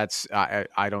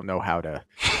don't know how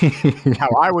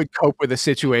I would cope with a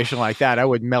situation like that. I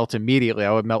would melt immediately.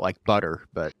 I would melt like butter,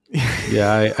 but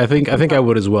yeah, I think I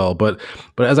would as well. But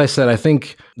as I said, I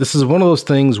think this is one of those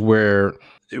things where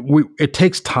it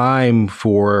takes time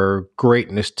for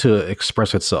greatness to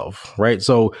express itself, right?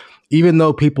 So even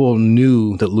though people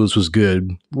knew that Lewis was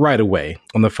good right away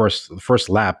on the first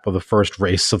lap of the first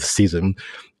race of the season,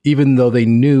 even though they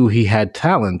knew he had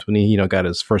talent when he, you know, got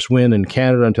his first win in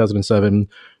Canada in 2007,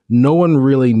 no one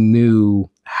really knew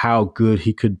how good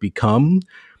he could become.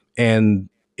 And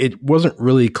it wasn't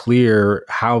really clear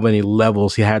how many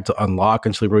levels he had to unlock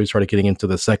until he really started getting into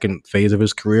the second phase of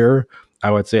his career,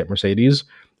 I would say, at Mercedes.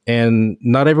 And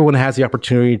not everyone has the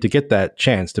opportunity to get that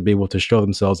chance to be able to show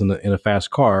themselves in a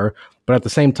fast car. But at the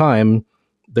same time,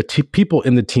 the people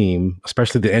in the team,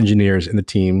 especially the engineers in the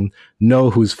team,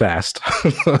 know who's fast.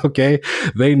 Okay.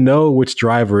 They know which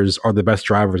drivers are the best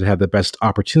drivers that have the best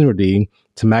opportunity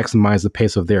to maximize the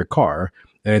pace of their car.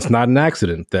 And it's not an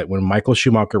accident that when Michael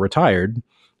Schumacher retired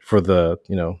for the,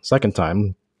 you know, second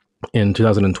time, in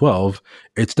 2012,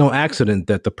 it's no accident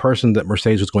that the person that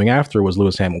Mercedes was going after was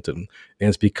Lewis Hamilton. And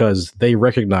it's because they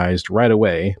recognized right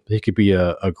away that he could be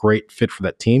a great fit for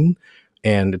that team.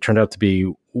 And it turned out to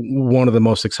be one of the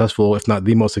most successful, if not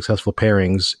the most successful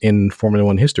pairings in Formula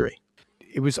One history.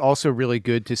 It was also really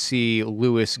good to see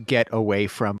Lewis get away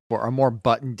from a more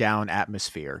buttoned down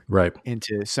atmosphere, right,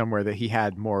 into somewhere that he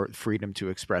had more freedom to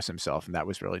express himself. And that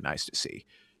was really nice to see.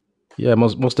 Yeah,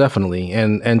 most definitely.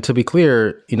 And to be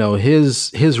clear,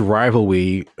 his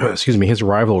rivalry, his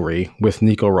rivalry with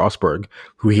Nico Rosberg,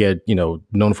 who he had,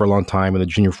 known for a long time in the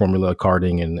junior formula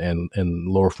karting and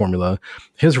lower formula,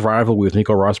 his rivalry with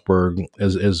Nico Rosberg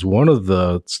is one of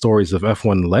the stories of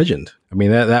F1 legend. I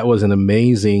mean, that was an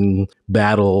amazing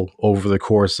battle over the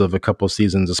course of a couple of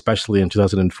seasons, especially in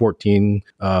 2014,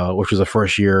 which was the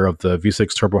first year of the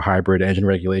V6 turbo hybrid engine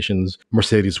regulations.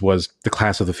 Mercedes was the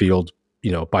class of the field,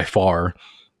 by far,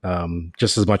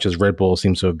 just as much as Red Bull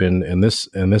seems to have been in this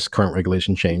current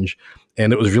regulation change.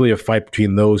 And it was really a fight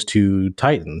between those two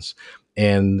titans.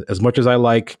 And as much as I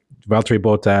like Valtteri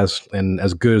Bottas and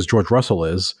as good as George Russell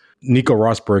is, Nico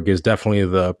Rosberg is definitely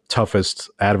the toughest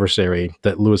adversary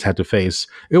that Lewis had to face.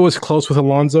 It was close with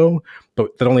Alonso,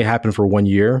 but that only happened for 1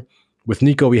 year. With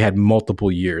Nico, we had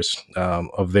multiple years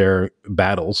of their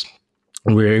battles.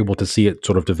 And we were able to see it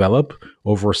sort of develop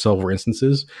over several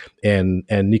instances. And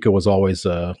Nico was always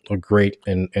a great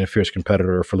and fierce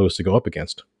competitor for Lewis to go up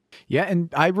against. Yeah,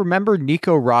 and I remember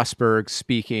Nico Rosberg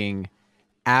speaking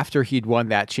after he'd won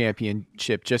that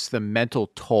championship, just the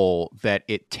mental toll that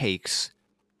it takes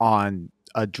on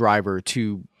a driver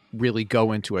to really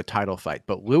go into a title fight.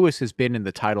 But Lewis has been in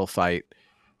the title fight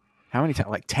how many times?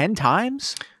 Like 10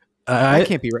 times? That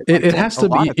can't be right. It has to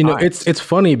be. It's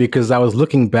funny because I was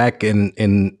looking back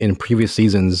in previous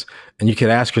seasons, and you could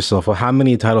ask yourself, well, how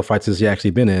many title fights has he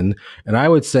actually been in? And I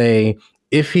would say,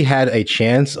 if he had a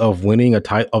chance of winning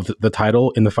the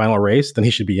title in the final race, then he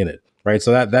should be in it, right?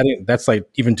 So that's like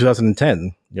even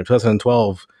 2010,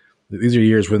 2012. These are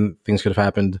years when things could have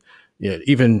happened.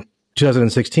 Even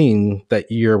 2016, that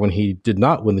year when he did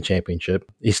not win the championship,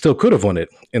 he still could have won it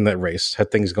in that race had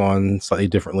things gone slightly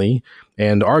differently.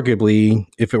 And arguably,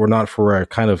 if it were not for a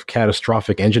kind of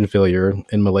catastrophic engine failure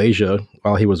in Malaysia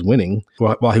while he was leading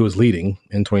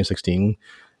in 2016,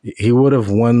 he would have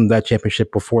won that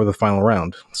championship before the final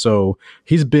round. So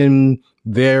he's been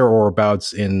there or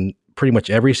abouts in pretty much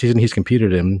every season he's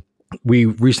competed in. We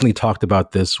recently talked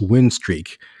about this win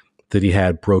streak that he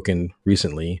had broken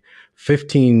recently.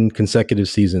 15 consecutive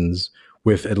seasons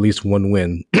with at least one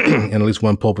win and at least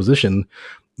one pole position.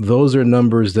 Those are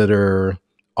numbers that are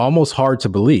almost hard to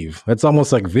believe. That's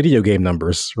almost like video game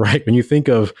numbers, right? When you think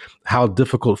of how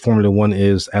difficult Formula One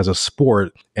is as a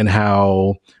sport and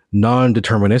how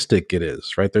non-deterministic it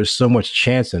is, right? There's so much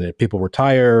chance in it. People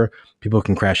retire, people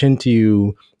can crash into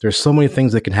you. There's so many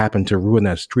things that can happen to ruin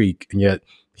that streak. And yet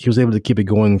he was able to keep it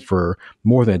going for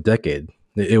more than a decade.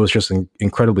 It was just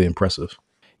incredibly impressive.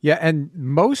 Yeah, and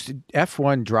most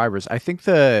F1 drivers, I think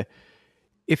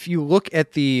if you look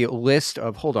at the list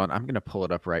of, hold on, I'm going to pull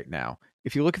it up right now.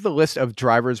 If you look at the list of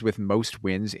drivers with most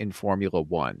wins in Formula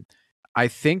One, I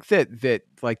think that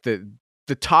like the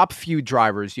top few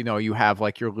drivers, you have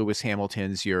like your Lewis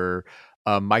Hamiltons, your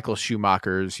Michael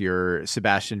Schumachers, your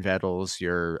Sebastian Vettels,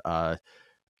 your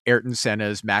Ayrton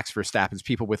Senna's, Max Verstappen's,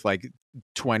 people with like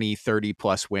 20, 30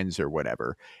 plus wins or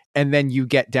whatever. And then you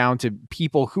get down to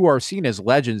people who are seen as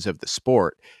legends of the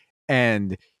sport.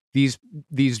 And these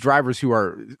drivers who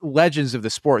are legends of the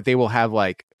sport, they will have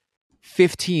like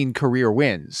 15 career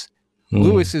wins.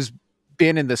 Lewis has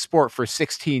been in the sport for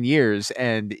 16 years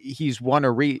and he's won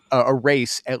a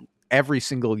race every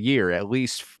single year, at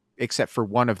least except for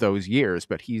one of those years.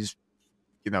 But he's,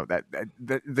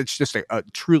 that's just a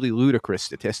truly ludicrous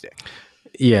statistic.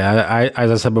 Yeah, as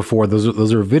I said before,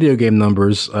 those are video game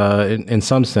numbers in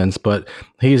some sense, but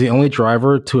he's the only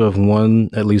driver to have won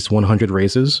at least 100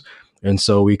 races, and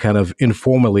so we kind of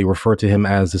informally refer to him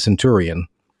as the Centurion,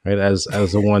 right? As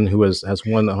the one who has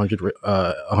won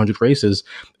 100 races,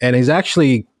 and he's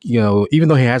actually, even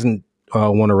though he hasn't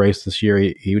won a race this year,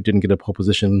 he didn't get a pole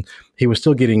position. He was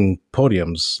still getting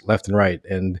podiums left and right,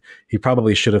 and he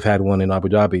probably should have had one in Abu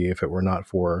Dhabi if it were not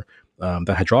for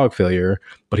that hydraulic failure.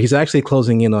 But he's actually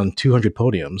closing in on 200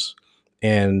 podiums.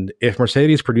 And if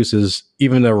Mercedes produces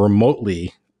even a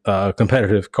remotely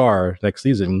competitive car next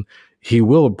season, he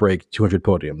will break 200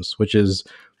 podiums, which is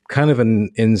kind of an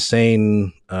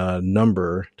insane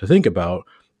number to think about.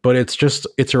 But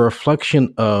it's a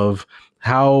reflection of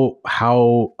how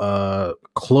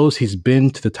close he's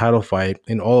been to the title fight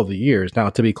in all of the years. Now,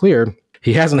 to be clear,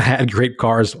 He hasn't had great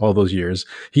cars all those years.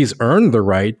 He's earned the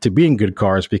right to be in good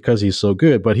cars because he's so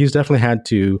good, but he's definitely had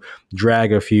to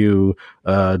drag a few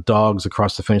dogs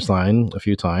across the finish line a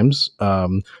few times.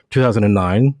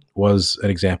 2009 was an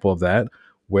example of that,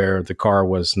 where the car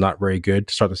was not very good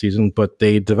to start the season, but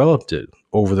they developed it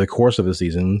over the course of the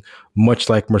season, much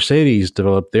like Mercedes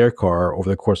developed their car over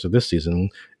the course of this season.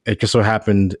 It just so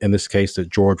happened in this case that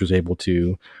George was able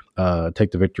to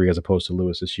take the victory as opposed to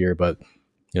Lewis this year. But,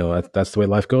 that's the way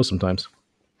life goes sometimes.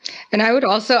 And I would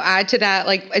also add to that,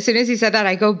 like, as soon as he said that,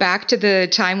 I go back to the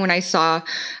time when I saw,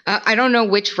 I don't know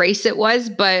which race it was,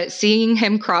 but seeing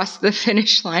him cross the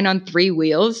finish line on 3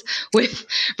 wheels with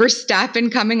Verstappen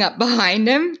coming up behind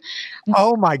him.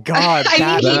 Oh my God. I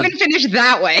think he even finished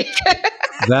that way.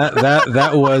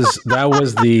 that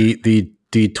was the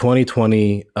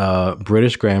 2020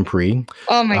 British Grand Prix.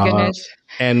 Oh my goodness.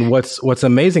 And what's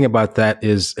amazing about that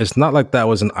is it's not like that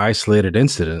was an isolated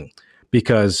incident,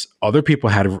 because other people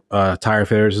had tire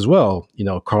failures as well.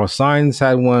 Carlos Sainz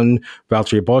had one,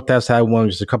 Valtteri Bottas had one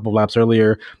just a couple of laps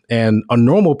earlier, and a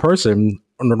normal person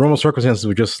under normal circumstances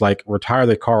would just like retire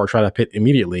the car or try to pit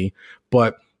immediately.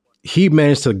 But he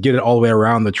managed to get it all the way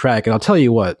around the track. And I'll tell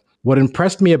you what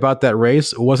impressed me about that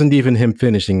race wasn't even him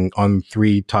finishing on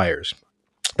 3 tires.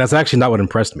 That's actually not what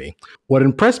impressed me. What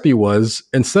impressed me was,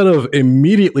 instead of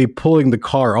immediately pulling the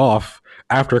car off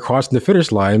after crossing the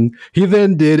finish line, he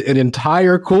then did an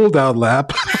entire cool down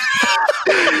lap.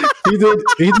 He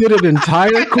did an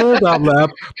entire cool down lap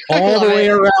all the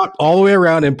way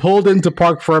around, and pulled into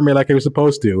Parc Fermé like he was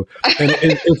supposed to. And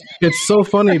it's so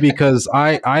funny because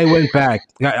I went back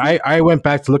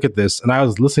to look at this, and I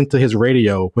was listening to his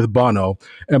radio with Bono,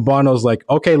 and Bono's like,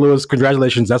 "Okay, Lewis,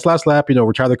 congratulations, that's last lap.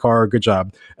 Retire the car, good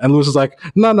job." And Lewis is like,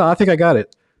 "No, I think I got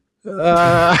it.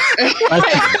 I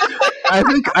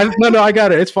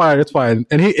got it. It's fine.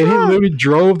 And he literally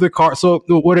drove the car. So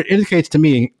what it indicates to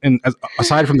me, and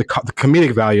aside from the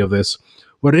comedic value of this,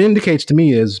 what it indicates to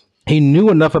me is he knew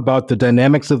enough about the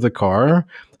dynamics of the car,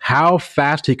 how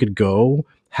fast he could go,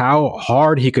 how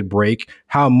hard he could brake,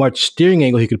 how much steering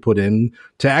angle he could put in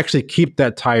to actually keep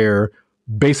that tire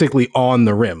basically on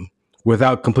the rim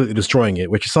without completely destroying it,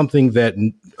 which is something that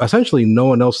essentially no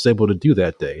one else was able to do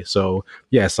that day. So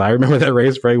yes, I remember that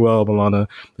race very well, Milana.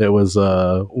 It was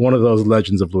one of those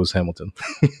legends of Lewis Hamilton.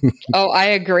 Oh, I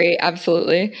agree.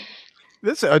 Absolutely.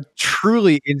 This is a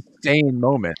truly insane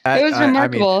moment. It was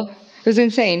remarkable. It was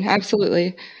insane.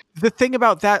 Absolutely. The thing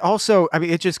about that also,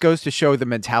 it just goes to show the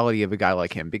mentality of a guy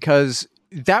like him, because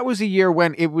that was a year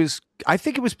when I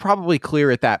think it was probably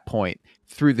clear at that point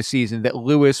through the season that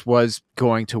Lewis was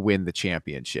going to win the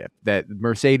championship, that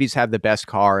Mercedes had the best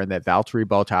car, and that Valtteri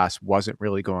Bottas wasn't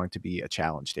really going to be a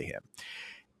challenge to him.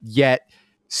 Yet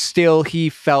still he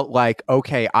felt like,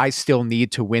 okay, I still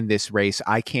need to win this race.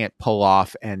 I can't pull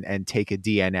off and take a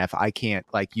DNF. I can't,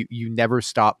 like, you never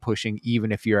stop pushing,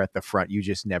 even if you're at the front, you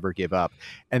just never give up.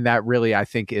 And that really, I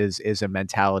think, is a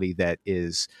mentality that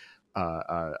is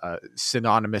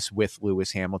synonymous with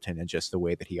Lewis Hamilton and just the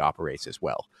way that he operates as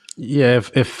well. Yeah,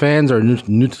 if fans are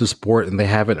new to the sport and they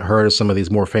haven't heard of some of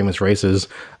these more famous races,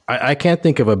 I can't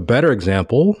think of a better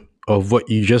example of what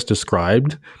you just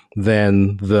described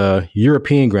than the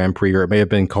European Grand Prix, or it may have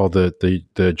been called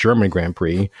the German Grand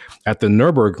Prix at the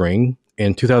Nürburgring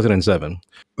in 2007.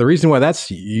 The reason why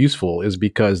that's useful is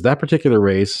because that particular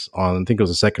race, on I think it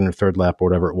was the second or third lap or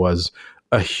whatever it was,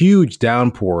 a huge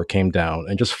downpour came down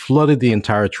and just flooded the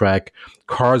entire track.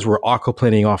 Cars were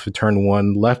aquaplaning off of turn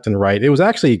 1 left and right. It was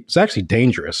actually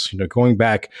dangerous. Going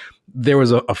back, there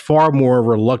was a far more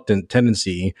reluctant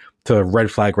tendency to red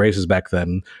flag races back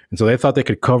then. And so they thought they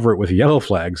could cover it with yellow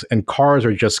flags, and cars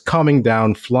are just coming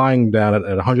down, flying down at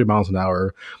 100 miles an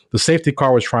hour. The safety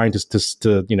car was trying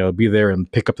to be there and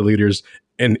pick up the leaders,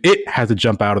 and it had to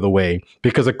jump out of the way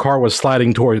because the car was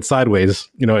sliding toward it sideways.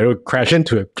 It would crash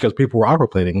into it because people were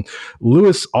aquaplaning.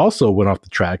 Lewis also went off the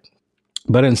track,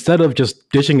 but instead of just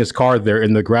ditching his car there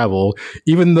in the gravel,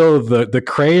 even though the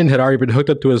crane had already been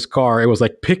hooked up to his car, it was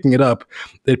like picking it up.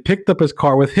 It picked up his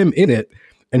car with him in it,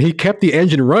 and he kept the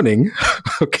engine running.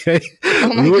 Okay.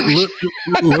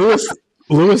 Oh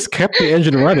Lewis kept the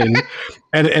engine running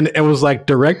and was like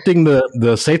directing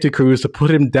the safety crews to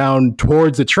put him down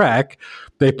towards the track.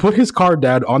 They put his car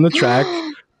down on the track,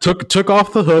 took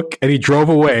off the hook, and he drove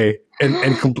away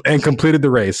and completed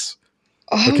the race.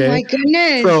 Oh my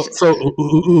goodness. So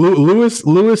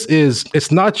Lewis is,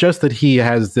 it's not just that he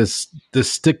has this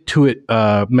stick to it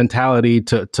mentality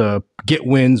to get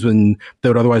wins when they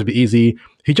would otherwise be easy.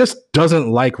 He just doesn't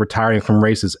like retiring from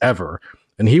races ever.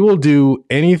 And he will do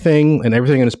anything and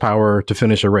everything in his power to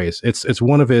finish a race. It's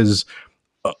one of his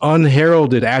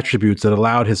unheralded attributes that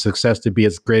allowed his success to be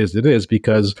as great as it is,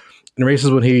 because in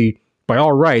races when he, by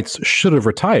all rights, should have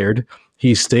retired,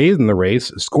 he stayed in the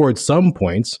race, scored some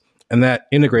points, and that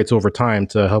integrates over time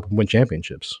to help him win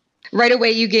championships. Right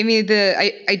away, you gave me the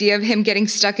idea of him getting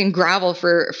stuck in gravel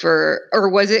or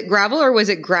was it gravel or was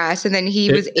it grass? And then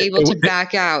he was able to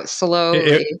back out slowly.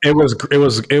 It was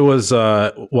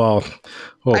well,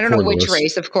 I don't know which Lewis.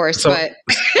 race, of course, So, but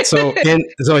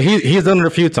so he's done it a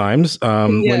few times.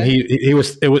 When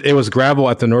it was gravel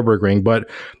at the Nürburgring, but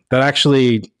that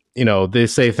actually, they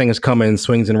say things come in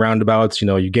swings and roundabouts.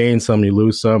 You gain some, you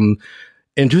lose some.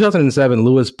 In 2007,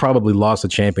 Lewis probably lost the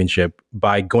championship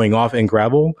by going off in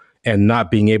gravel and not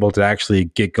being able to actually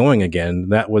get going again.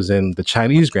 That was in the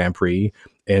Chinese Grand Prix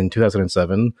in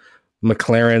 2007.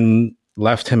 McLaren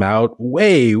left him out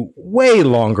way, way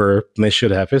longer than they should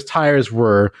have. His tires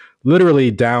were literally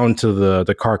down to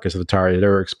the carcass of the tire. They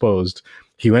were exposed.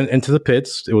 He went into the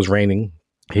pits. It was raining.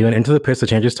 He went into the pits to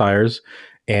change his tires,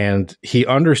 and he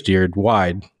understeered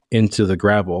wide into the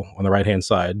gravel on the right-hand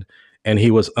side, and he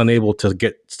was unable to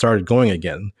get started going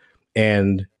again.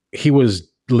 And he was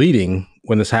leading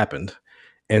when this happened.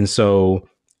 And so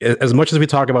as much as we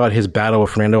talk about his battle with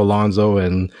Fernando Alonso,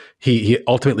 and he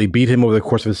ultimately beat him over the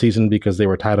course of the season because they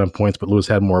were tied on points, but Lewis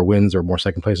had more wins or more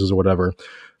second places or whatever,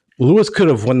 Lewis could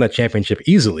have won that championship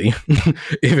easily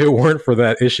if it weren't for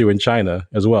that issue in China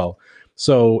as well.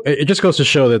 So it just goes to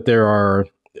show that there are,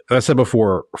 as I said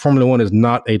before, Formula One is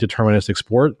not a deterministic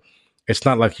sport. It's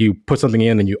not like you put something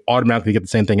in and you automatically get the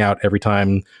same thing out every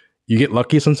time. You get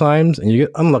lucky sometimes and you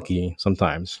get unlucky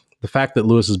sometimes. The fact that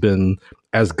Lewis has been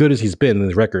as good as he's been in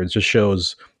his records just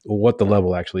shows what the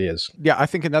level actually is. Yeah, I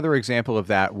think another example of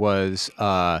that was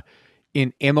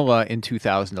in Imola in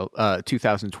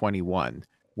 2021,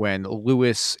 when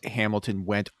Lewis Hamilton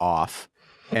went off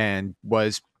and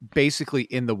was basically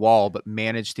in the wall, but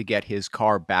managed to get his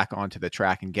car back onto the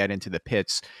track and get into the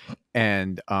pits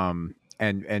and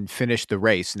finish the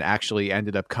race, and actually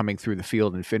ended up coming through the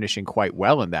field and finishing quite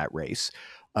well in that race.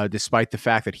 Despite the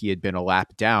fact that he had been a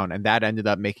lap down, and that ended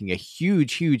up making a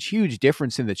huge, huge, huge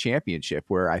difference in the championship,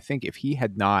 where I think if he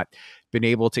had not been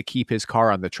able to keep his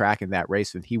car on the track in that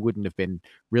race, then he wouldn't have been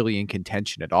really in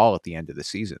contention at all at the end of the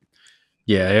season.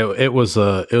 Yeah, it was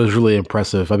really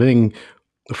impressive. I think,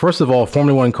 first of all,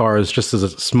 Formula One cars, just as a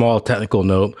small technical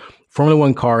note, Formula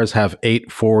One cars have 8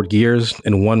 forward gears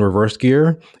and 1 reverse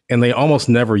gear, and they almost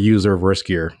never use the reverse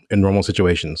gear in normal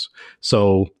situations.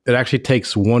 So it actually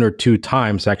takes 1 or 2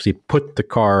 times to actually put the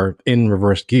car in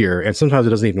reverse gear, and sometimes it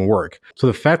doesn't even work. So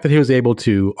the fact that he was able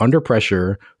to, under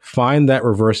pressure, find that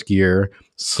reverse gear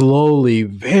slowly,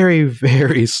 very,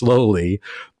 very slowly,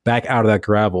 back out of that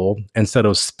gravel, instead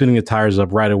of spinning the tires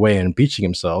up right away and beaching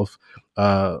himself,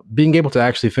 being able to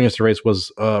actually finish the race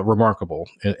was remarkable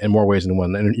in more ways than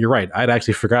one. And you're right, I'd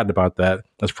actually forgotten about that.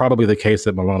 That's probably the case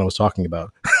that Milano was talking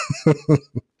about.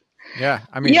 Yeah,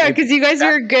 I mean, because you guys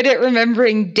are good at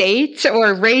remembering dates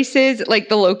or races, like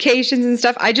the locations and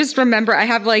stuff. I just remember I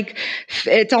have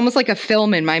it's almost like a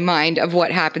film in my mind of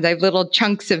what happens. I have little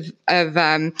chunks of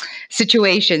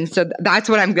situations, so that's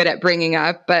what I'm good at bringing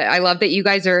up. But I love that you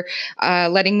guys are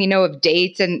letting me know of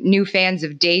dates and new fans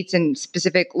of dates and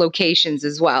specific locations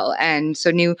as well. And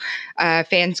so new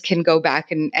fans can go back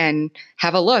and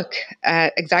have a look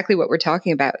at exactly what we're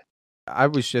talking about. I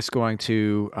was just going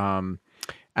to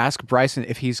ask Bryson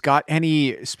if he's got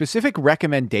any specific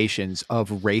recommendations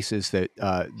of races that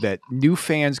that new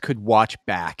fans could watch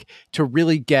back to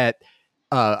really get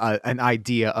an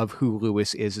idea of who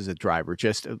Lewis is as a driver.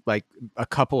 Just like a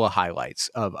couple of highlights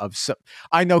of some.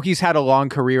 I know he's had a long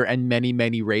career and many,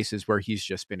 many races where he's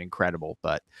just been incredible,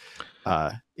 but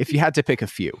if you had to pick a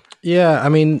few. Yeah, I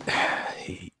mean,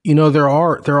 there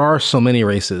are so many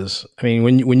races. I mean,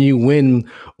 when you win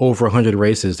over 100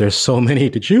 races, there's so many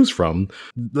to choose from.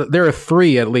 There are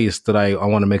 3 at least that I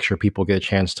want to make sure people get a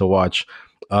chance to watch.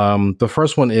 The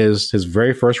first one is his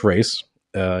very first race,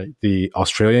 the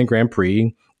Australian Grand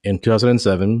Prix in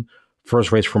 2007.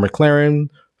 First race for McLaren,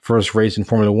 first race in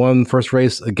Formula One, first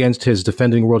race against his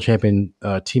defending world champion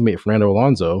teammate Fernando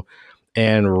Alonso.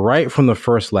 And right from the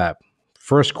first lap,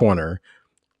 first corner,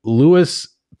 Lewis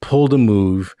pulled a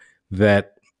move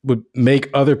that would make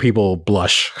other people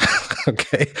blush.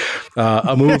 Okay,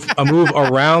 a move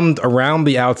around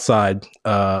the outside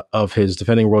of his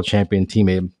defending world champion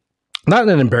teammate. Not in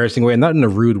an embarrassing way, not in a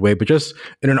rude way, but just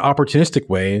in an opportunistic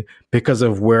way because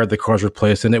of where the cars were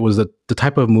placed. And it was the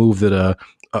type of move that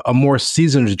a more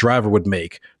seasoned driver would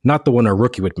make, not the one a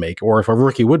rookie would make. Or if a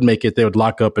rookie would make it, they would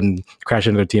lock up and crash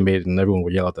into their teammate and everyone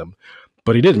would yell at them.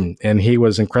 But he didn't. And he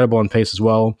was incredible on pace as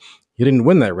well. He didn't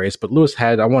win that race, but Lewis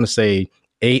had, I want to say,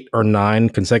 8 or 9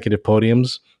 consecutive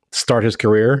podiums to start his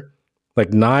career.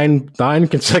 Like nine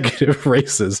consecutive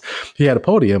races, he had a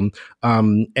podium.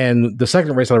 And the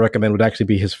second race I recommend would actually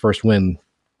be his first win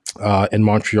in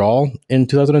Montreal in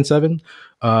 2007.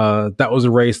 That was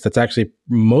a race that's actually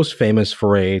most famous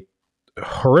for a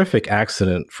horrific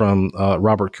accident from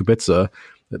Robert Kubica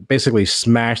that basically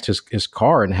smashed his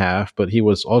car in half, but he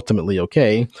was ultimately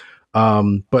okay.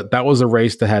 But that was a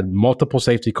race that had multiple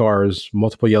safety cars,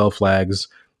 multiple yellow flags,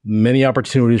 many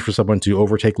opportunities for someone to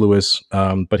overtake Lewis,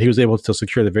 but he was able to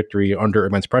secure the victory under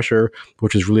immense pressure,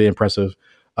 which is really impressive.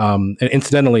 And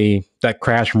incidentally, that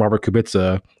crash from Robert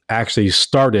Kubica actually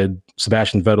started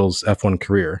Sebastian Vettel's F1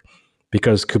 career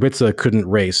because Kubica couldn't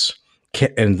race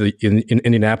in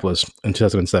Indianapolis in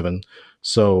 2007.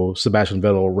 So Sebastian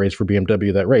Vettel raced for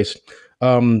BMW that race.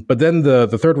 But then the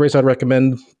third race I'd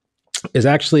recommend is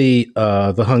actually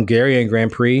the Hungarian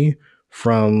Grand Prix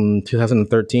from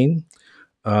 2013.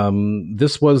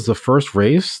 This was the first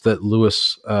race that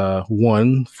Lewis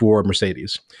won for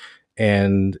Mercedes.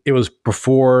 And it was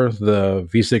before the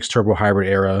V6 turbo hybrid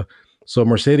era. So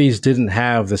Mercedes didn't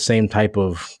have the same type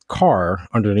of car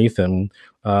underneath them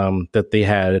that they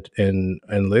had in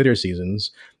later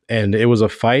seasons. And it was a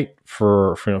fight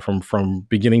from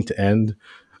beginning to end.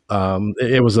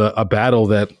 It was a battle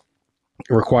that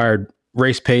required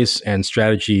race pace and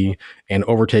strategy and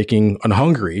overtaking on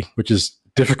Hungary, which is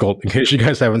difficult in case you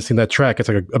guys haven't seen that track. It's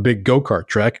like a big go-kart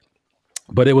track.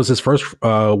 But it was his first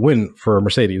win for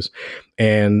Mercedes,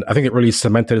 and I think it really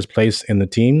cemented his place in the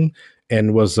team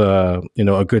and was a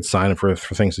good sign for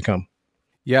things to come.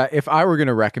 Yeah, if I were going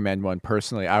to recommend one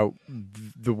personally,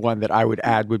 the one that I would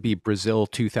add would be Brazil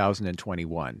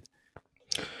 2021,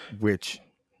 which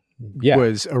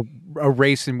was a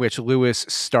race in which Lewis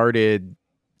started.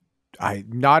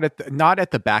 Not at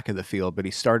the back of the field, but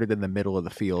he started in the middle of the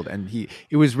field, and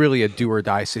it was really a do or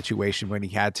die situation when he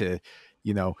had to,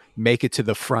 make it to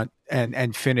the front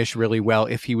and finish really well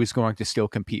if he was going to still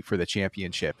compete for the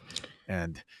championship.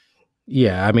 And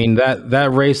yeah, I mean that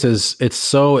race it's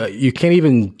so you can't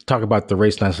even talk about the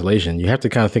race in isolation. You have to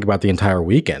kind of think about the entire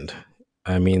weekend.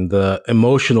 I mean, the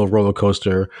emotional roller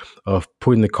coaster of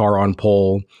putting the car on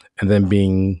pole and then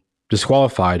being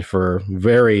disqualified for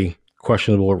very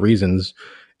questionable reasons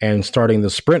and starting the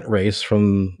sprint race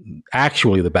from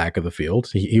actually the back of the field.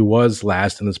 He was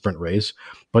last in the sprint race,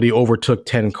 but he overtook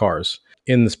 10 cars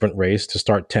in the sprint race to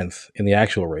start 10th in the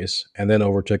actual race and then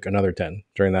overtook another 10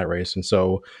 during that race. And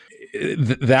so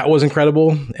that was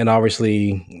incredible. And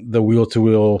obviously the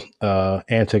wheel-to-wheel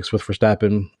antics with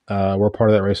Verstappen were part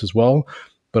of that race as well.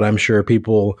 But I'm sure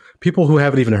people who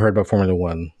haven't even heard about Formula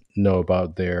One know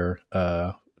about their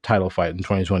title fight in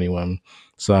 2021.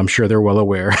 So I'm sure they're well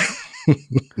aware.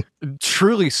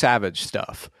 Truly savage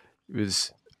stuff. It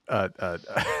was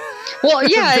well,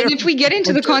 yeah, and if we get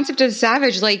into the concept of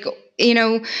savage,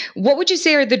 what would you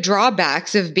say are the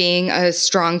drawbacks of being a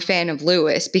strong fan of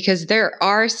Lewis? Because there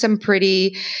are some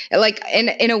pretty,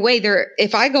 in a way,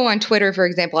 if I go on Twitter, for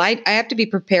example, I have to be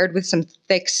prepared with some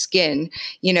thick skin,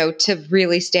 to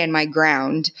really stand my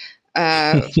ground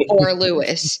for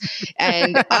Lewis,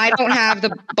 and I don't have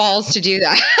the balls to do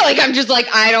that. I'm just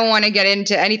I don't want to get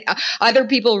into any. Other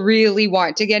people really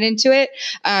want to get into it.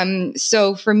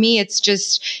 So for me, it's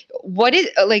just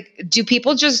do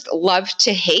people just love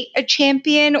to hate a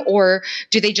champion, or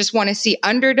do they just want to see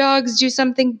underdogs do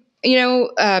something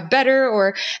better,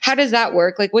 or how does that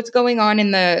work? What's going on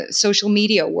in the social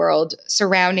media world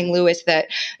surrounding Lewis, that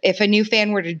if a new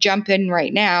fan were to jump in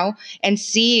right now and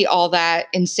see all that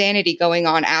insanity going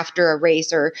on after a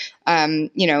race, or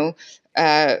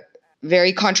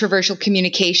very controversial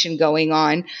communication going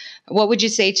on, what would you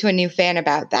say to a new fan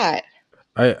about that?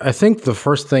 I think the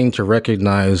first thing to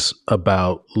recognize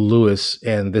about Lewis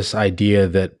and this idea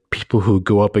that people who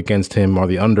go up against him are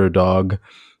the underdog,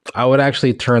 I would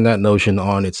actually turn that notion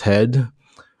on its head.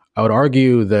 I would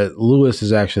argue that Lewis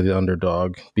is actually the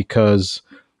underdog because,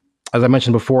 as I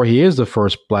mentioned before, he is the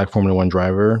first Black Formula One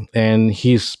driver, and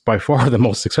he's by far the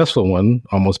most successful one,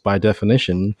 almost by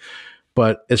definition.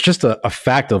 But it's just a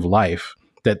fact of life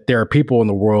that there are people in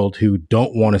the world who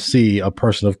don't want to see a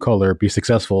person of color be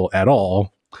successful at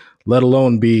all, let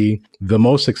alone be the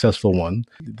most successful one.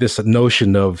 This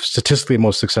notion of statistically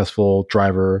most successful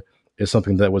driver is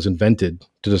something that was invented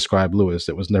to describe Lewis.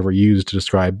 It was never used to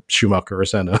describe Schumacher or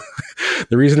Senna.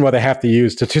 The reason why they have to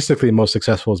use statistically most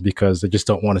successful is because they just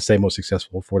don't want to say most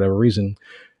successful for whatever reason.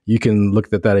 You can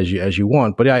look at that as you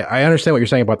want, but I understand what you're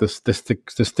saying about this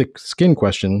thick skin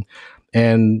question.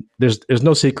 And there's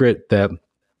no secret that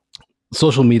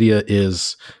social media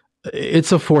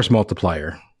it's a force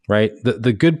multiplier, right?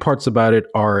 The good parts about it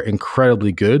are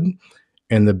incredibly good,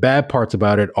 and the bad parts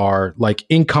about it are like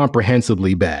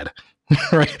incomprehensibly bad.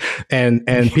 Right. And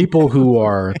people who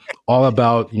are all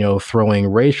about, throwing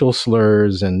racial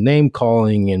slurs and name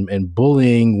calling and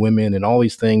bullying women and all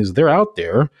these things, they're out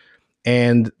there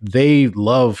and they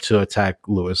love to attack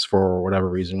Lewis for whatever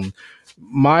reason.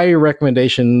 My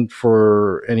recommendation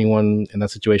for anyone in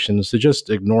that situation is to just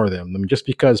ignore them. I mean, just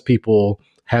because people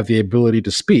have the ability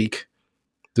to speak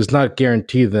does not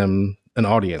guarantee them an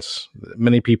audience.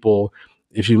 Many people,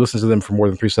 if you listen to them for more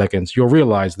than 3 seconds, you'll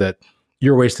realize that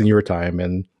you're wasting your time,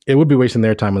 and it would be wasting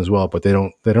their time as well, but they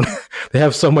don't, they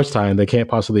have so much time, they can't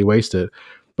possibly waste it.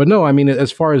 But no, I mean,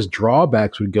 as far as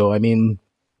drawbacks would go, I mean,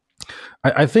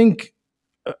 I think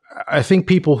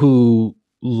people who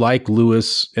like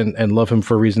Lewis and love him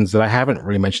for reasons that I haven't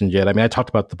really mentioned yet. I mean, I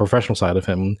talked about the professional side of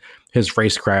him, his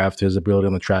racecraft, his ability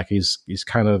on the track. He's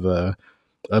kind of a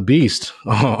beast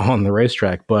on the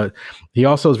racetrack, but he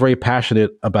also is very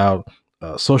passionate about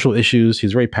social issues.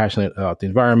 He's very passionate about the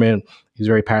environment. He's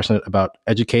very passionate about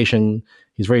education.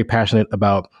 He's very passionate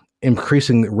about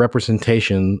increasing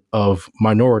representation of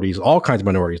minorities, all kinds of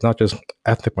minorities, not just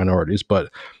ethnic minorities,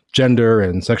 but gender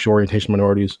and sexual orientation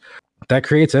minorities. That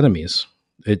creates enemies.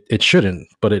 It shouldn't,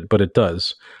 but it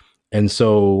does. And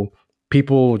so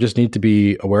people just need to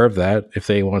be aware of that if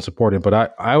they want to support him.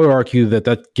 But I would argue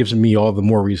that gives me all the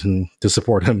more reason to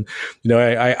support him.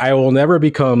 I will never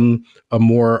become a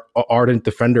more ardent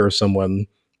defender of someone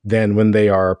than when they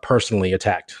are personally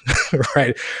attacked,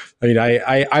 right? I mean,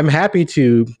 I'm happy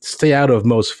to stay out of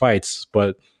most fights,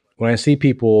 but when I see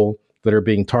people that are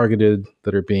being targeted,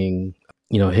 that are being,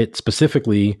 hit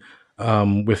specifically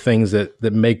with things that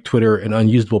make Twitter an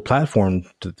unusable platform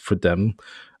for them,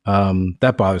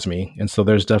 that bothers me. And so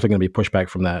there's definitely going to be pushback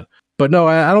from that. But no,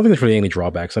 I don't think there's really any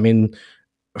drawbacks. I mean,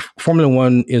 Formula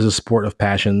One is a sport of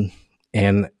passion.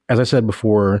 And as I said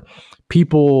before,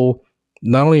 people,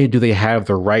 not only do they have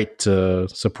the right to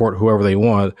support whoever they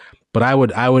want, but I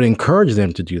would encourage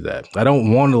them to do that. I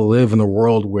don't want to live in a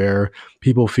world where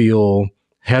people feel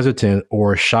hesitant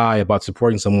or shy about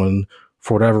supporting someone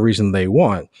for whatever reason they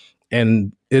want.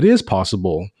 And it is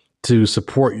possible to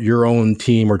support your own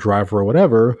team or driver or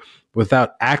whatever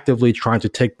without actively trying to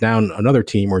take down another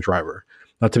team or driver.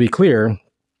 Now, to be clear,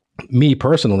 me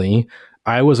personally,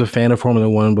 I was a fan of Formula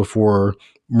One before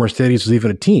Mercedes was even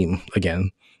a team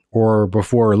again, or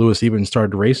before Lewis even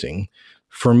started racing.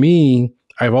 For me,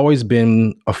 I've always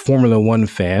been a Formula One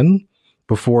fan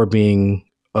before being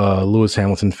a Lewis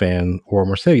Hamilton fan or a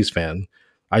Mercedes fan.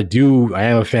 I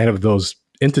am a fan of those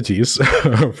entities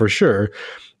for sure,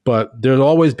 but there'll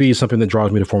always be something that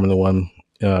draws me to Formula One,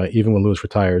 even when Lewis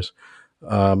retires.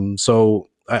 So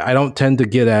I don't tend to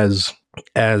get as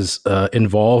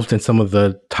involved in some of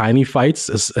the tiny fights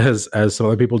as some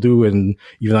other people do, and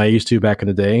even I used to back in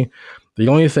the day. The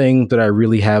only thing that I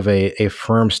really have a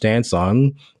firm stance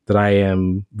on that I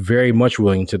am very much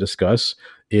willing to discuss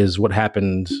is what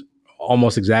happened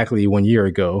almost exactly 1 year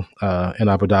ago in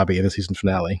Abu Dhabi in the season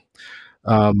finale.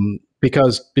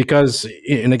 Because,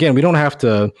 and again, we don't have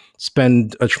to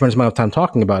spend a tremendous amount of time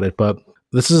talking about it, but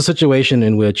this is a situation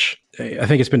in which I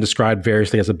think it's been described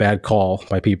variously as a bad call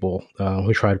by people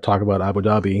who try to talk about Abu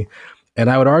Dhabi. And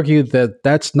I would argue that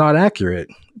that's not accurate,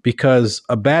 because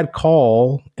a bad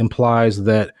call implies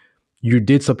that you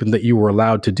did something that you were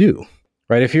allowed to do,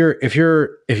 right? If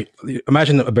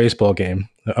imagine a baseball game,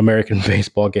 American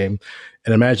baseball game,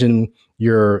 and imagine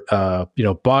you're,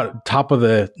 top of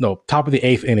the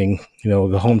eighth inning,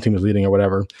 the home team is leading or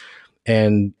whatever,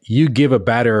 and you give a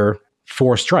batter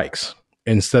 4 strikes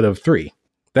instead of 3.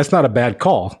 That's not a bad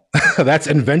call. That's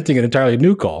inventing an entirely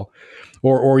new call.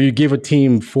 Or you give a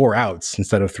team 4 outs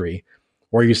instead of 3.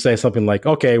 Or you say something like,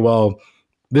 okay, well,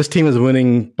 this team is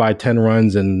winning by 10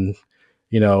 runs and,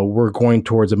 we're going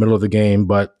towards the middle of the game,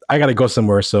 but I got to go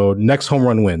somewhere. So next home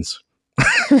run wins.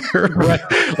 Right?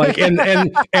 Like, and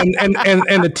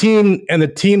the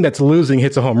team that's losing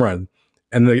hits a home run,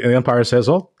 and the umpire says,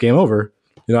 "Oh, game over."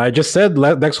 I just said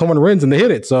next home run wins, and they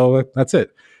hit it, so that's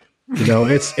it.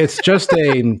 It's just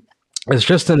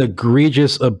an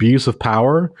egregious abuse of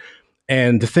power.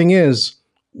 And the thing is,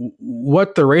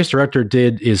 what the race director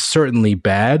did is certainly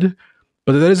bad,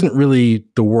 but that isn't really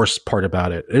the worst part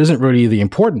about it. It isn't really the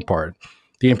important part.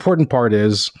 The important part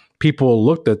is people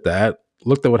looked at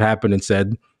what happened and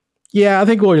said, yeah, I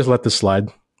think we'll just let this slide.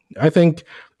 I think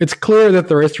it's clear that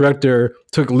the race director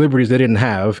took liberties they didn't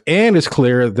have, and it's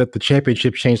clear that the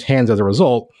championship changed hands as a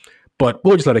result, but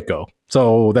we'll just let it go.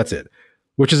 So that's it,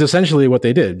 which is essentially what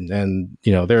they did. And,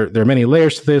 there are many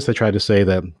layers to this. They tried to say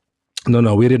that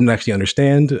no, we didn't actually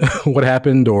understand what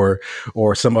happened, or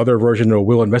some other version, or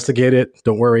we'll investigate it.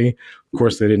 Don't worry. Of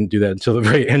course, they didn't do that until the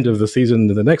very end of the season,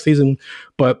 the next season.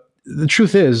 But the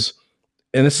truth is,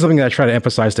 and this is something that I try to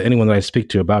emphasize to anyone that I speak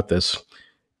to about this,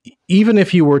 even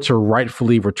if you were to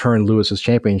rightfully return Lewis's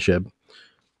championship,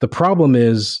 the problem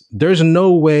is there's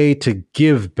no way to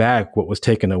give back what was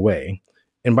taken away.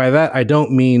 And by that, I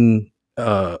don't mean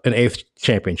an eighth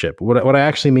championship. What I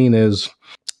actually mean is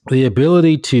the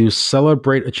ability to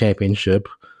celebrate a championship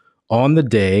on the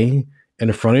day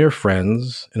in front of your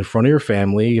friends, in front of your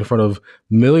family, in front of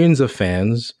millions of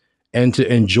fans, and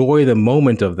to enjoy the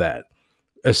moment of that.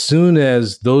 As soon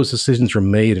as those decisions were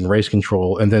made in race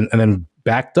control and then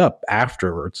backed up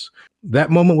afterwards, that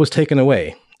moment was taken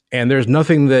away. And there's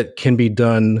nothing that can be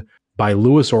done by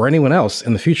Lewis or anyone else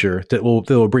in the future that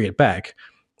will bring it back.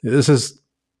 This is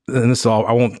all,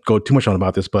 I won't go too much on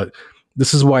about this, but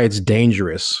this is why it's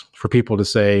dangerous for people to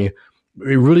say,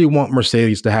 we really want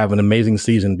Mercedes to have an amazing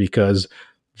season because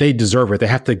they deserve it. They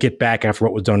have to get back after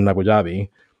what was done in Abu Dhabi.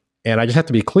 And I just have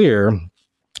to be clear,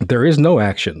 there is no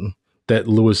action that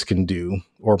Lewis can do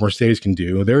or Mercedes can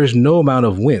do. There is no amount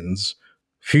of wins,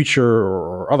 future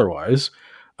or otherwise,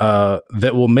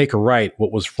 that will make right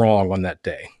what was wrong on that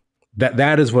day.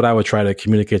 That is what I would try to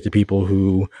communicate to people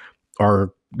who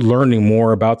are learning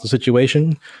more about the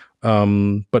situation.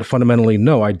 But fundamentally,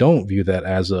 no, I don't view that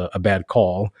as a bad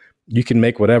call. You can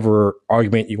make whatever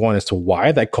argument you want as to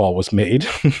why that call was made.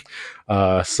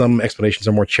 Some explanations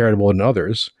are more charitable than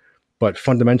others, but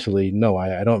fundamentally, no,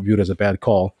 I don't view it as a bad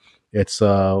call. It's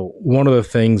one of the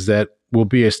things that will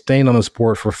be a stain on the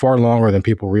sport for far longer than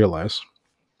people realize.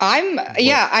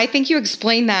 I think you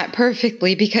explained that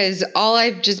perfectly, because all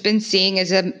I've just been seeing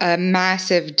is a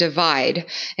massive divide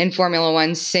in Formula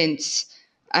One since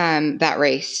that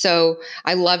race. So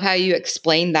I love how you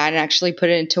explained that and actually put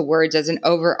it into words as an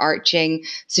overarching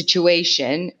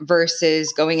situation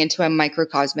versus going into a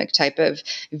microcosmic type of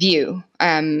view,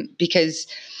 because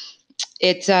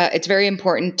it's very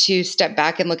important to step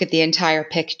back and look at the entire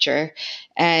picture.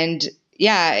 And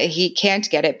yeah, he can't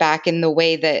get it back in the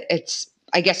way that it's,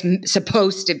 I guess,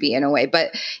 supposed to be in a way,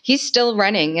 but he's still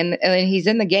running and he's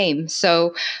in the game.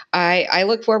 So I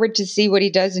look forward to see what he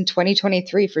does in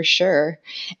 2023 for sure.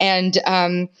 And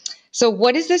so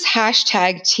what is this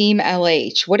hashtag Team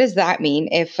LH? What does that mean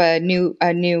if a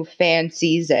new fan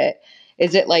sees it?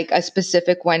 Is it like a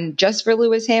specific one just for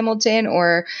Lewis Hamilton,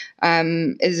 or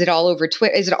is it all over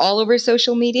Twitter? Is it all over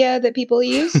social media that people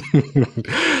use?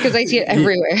 Because I see it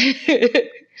everywhere.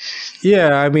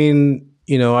 Yeah, I mean,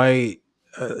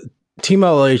 Team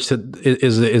LH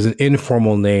is an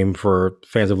informal name for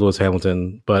fans of Lewis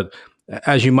Hamilton, but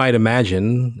as you might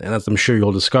imagine, and as I'm sure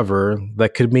you'll discover,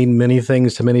 that could mean many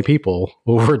things to many people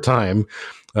over time.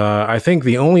 I think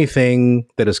the only thing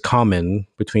that is common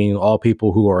between all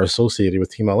people who are associated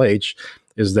with Team LH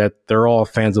is that they're all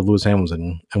fans of Lewis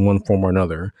Hamilton in one form or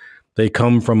another. They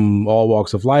come from all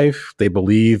walks of life. They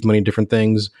believe many different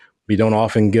things. We don't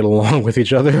often get along with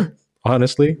each other,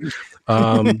 honestly.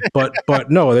 But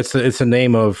no, it's a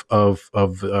name of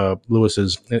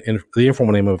Lewis's, the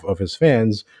informal name of his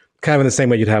fans, kind of in the same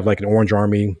way you'd have like an Orange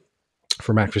Army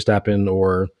for Max Verstappen,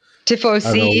 or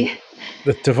Tifosi.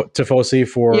 The Tifosi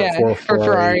for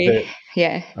Ferrari.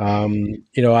 Yeah.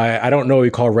 I don't know what we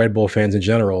call Red Bull fans in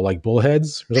general, like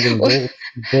bullheads or something.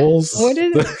 Bulls. What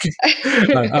is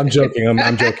I'm joking.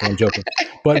 I'm joking.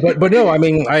 But no, I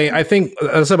mean, I think,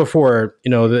 as I said before,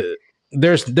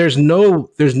 there's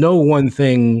no one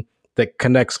thing that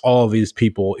connects all of these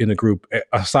people in a group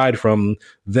aside from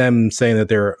them saying that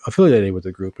they're affiliated with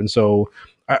the group. And so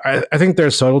I think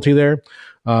there's subtlety there.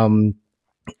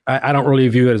 I don't really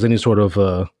view it as any sort of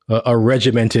a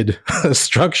regimented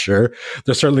structure.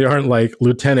 There certainly aren't like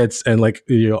lieutenants and like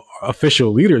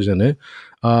official leaders in it.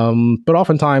 But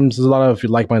oftentimes there's a lot of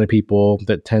like-minded people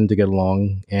that tend to get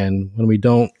along, and when we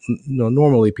don't,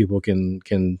 normally people can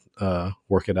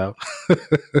work it out.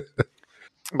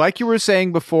 Like you were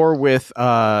saying before, with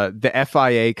the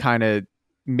FIA kind of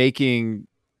making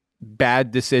bad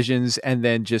decisions and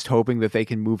then just hoping that they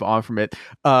can move on from it.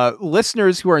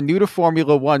 Listeners who are new to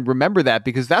Formula One, remember that,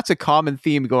 because that's a common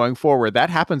theme going forward. That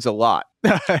happens a lot.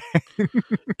 I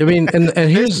mean, and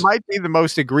here's, this might be the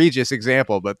most egregious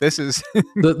example, but this is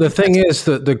the thing is,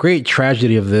 the great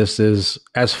tragedy of this is,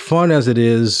 as fun as it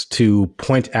is to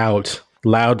point out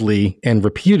loudly and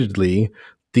repeatedly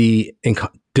the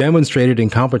demonstrated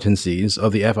incompetencies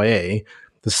of the FIA,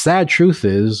 the sad truth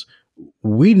is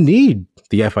we need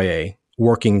the FIA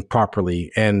working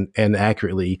properly and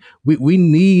accurately. We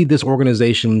need this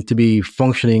organization to be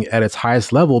functioning at its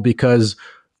highest level, because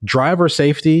driver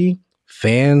safety,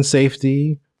 fan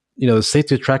safety, the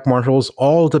safety of track marshals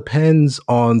all depends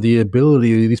on the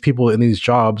ability of these people in these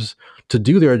jobs to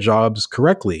do their jobs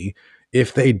correctly.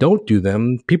 If they don't do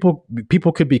them, people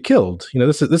could be killed.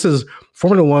 This is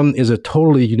Formula One is a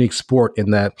totally unique sport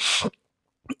in that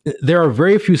there are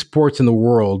very few sports in the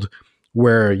world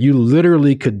where you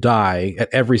literally could die at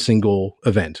every single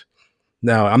event.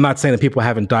 Now, I'm not saying that people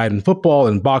haven't died in football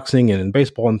and boxing and in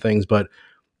baseball and things, but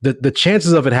the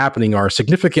chances of it happening are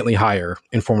significantly higher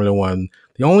in Formula One.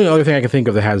 The only other thing I can think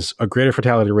of that has a greater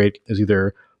fatality rate is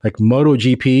either like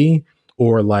MotoGP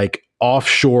or like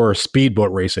offshore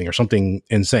speedboat racing or something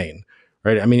insane,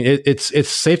 right? I mean, it's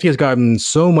safety has gotten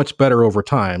so much better over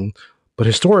time, but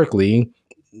historically,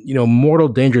 mortal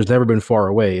danger has never been far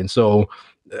away. And so,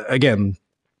 again,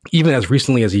 even as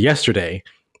recently as yesterday,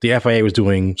 the FIA was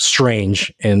doing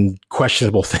strange and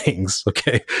questionable things.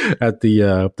 Okay, at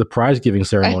the prize giving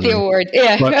ceremony. At the award,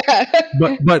 yeah.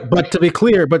 But to be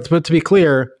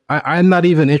clear, I'm not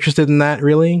even interested in that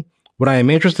really. What I am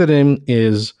interested in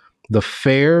is the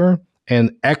fair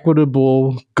and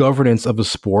equitable governance of a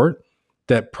sport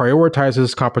that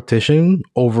prioritizes competition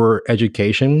over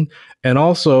education, and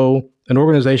also an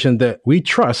organization that we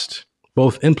trust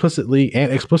both implicitly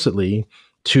and explicitly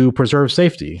to preserve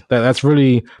safety. That's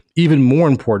really even more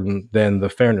important than the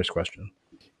fairness question.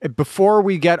 Before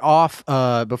we get off,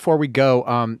 before we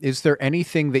go, is there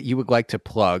anything that you would like to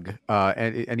plug?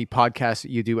 Any podcasts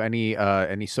that you do?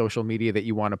 Any social media that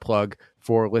you want to plug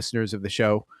for listeners of the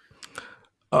show?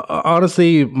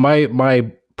 Honestly,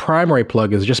 my primary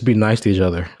plug is just be nice to each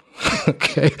other.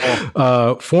 Okay.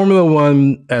 Formula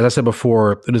One, as I said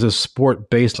before, it is a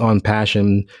sport based on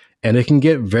passion, and it can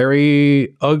get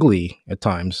very ugly at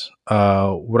times.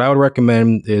 What I would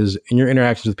recommend is in your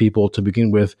interactions with people, to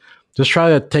begin with, just try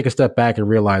to take a step back and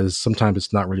realize sometimes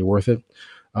it's not really worth it.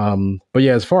 But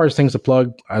yeah, as far as things to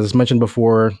plug, as mentioned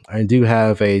before, I do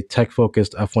have a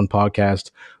tech-focused F1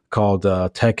 podcast called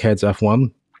Tech Heads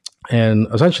F1. And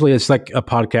essentially, it's like a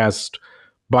podcast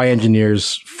by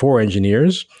engineers for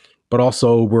engineers, but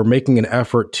also we're making an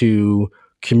effort to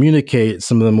communicate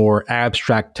some of the more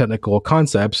abstract technical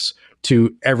concepts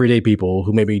to everyday people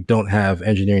who maybe don't have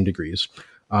engineering degrees.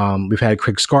 We've had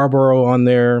Craig Scarborough on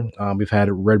there. We've had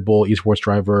Red Bull esports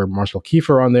driver Marcel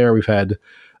Kiefer on there. We've had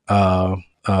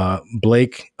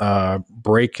Blake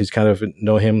Brake, who's kind of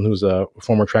know him, who's a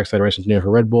former trackside race engineer for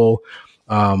Red Bull.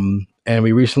 And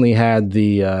we recently had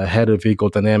the head of vehicle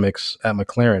dynamics at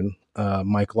McLaren,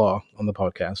 Mike Law, on the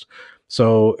podcast.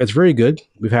 So it's very good.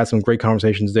 We've had some great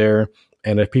conversations there.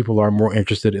 And if people are more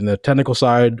interested in the technical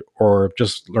side or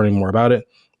just learning more about it,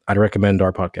 I'd recommend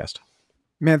our podcast.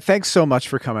 Man, thanks so much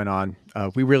for coming on.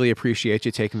 We really appreciate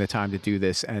you taking the time to do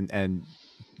this, and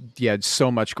yeah,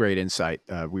 so much great insight.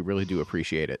 We really do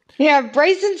appreciate it. Yeah,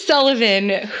 Bryson Sullivan,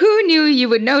 who knew you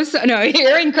would know so? No,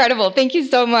 you're incredible. Thank you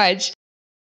so much.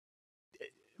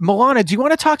 Milana, do you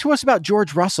want to talk to us about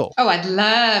George Russell? Oh, I'd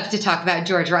love to talk about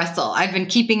George Russell. I've been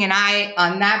keeping an eye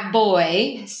on that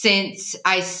boy since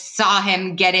I saw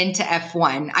him get into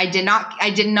F1. I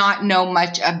did not know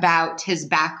much about his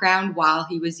background while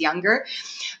he was younger,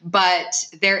 but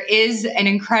there is an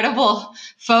incredible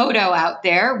photo out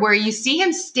there where you see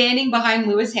him standing behind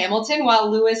Lewis Hamilton while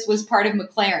Lewis was part of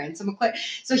McLaren. So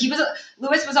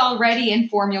Lewis was already in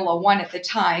Formula One at the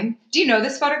time. Do you know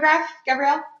this photograph,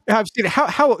 Gabrielle? I've seen it.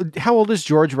 How old is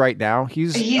George right now?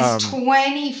 He's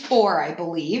 24, I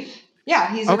believe.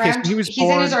 Yeah, he's okay, around. So he's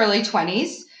in his early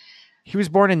 20s. He was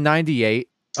born in 98.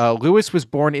 Lewis was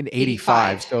born in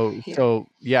 85. So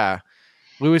yeah,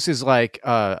 Lewis is like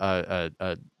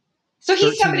so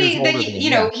he's somebody that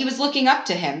he was looking up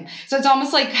to him. So it's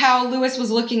almost like how Lewis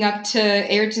was looking up to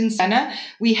Ayrton Senna.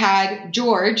 We had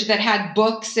George that had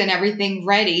books and everything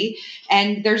ready.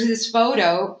 And there's this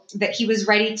photo that he was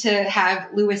ready to have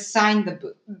Lewis sign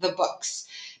the books.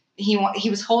 He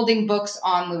was holding books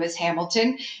on Lewis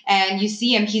Hamilton, and you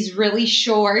see him, he's really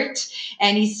short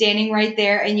and he's standing right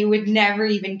there, and you would never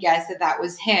even guess that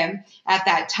was him at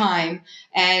that time.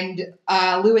 And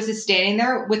Lewis is standing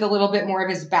there with a little bit more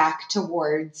of his back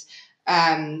towards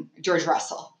George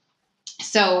Russell.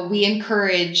 So we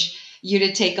encourage you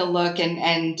to take a look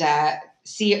and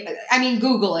see. I mean,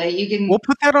 Google it. You can. We'll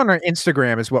put that on our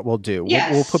Instagram. Is what we'll do.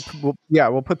 Yes.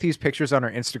 We'll put these pictures on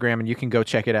our Instagram, and you can go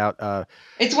check it out.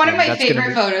 It's one of my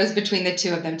favorite photos between the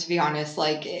two of them. To be honest,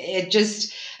 like it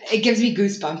gives me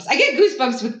goosebumps. I get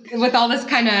goosebumps with all this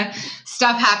kind of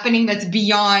stuff happening that's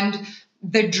beyond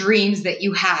the dreams that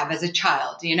you have as a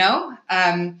child. You know.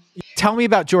 Tell me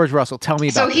about George Russell. Tell me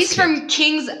about So this he's kid. from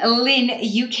Kings Lynn,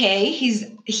 UK.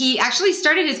 He actually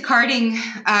started his karting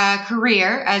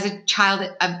career as a child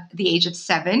of the age of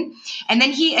 7, and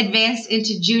then he advanced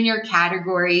into junior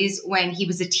categories when he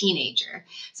was a teenager.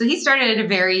 So he started at a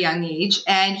very young age,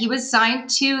 and he was signed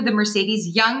to the Mercedes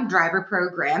Young Driver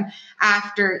Program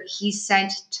after he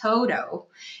sent Toto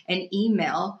an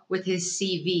email with his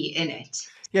CV in it.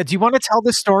 Yeah. Do you want to tell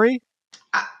this story?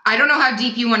 I don't know how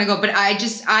deep you want to go, but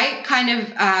I kind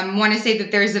of want to say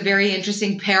that there's a very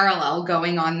interesting parallel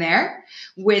going on there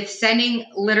with sending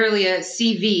literally a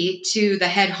CV to the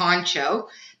head honcho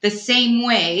the same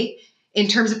way in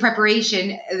terms of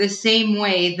preparation, the same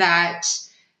way that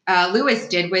Lewis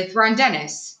did with Ron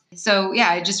Dennis. So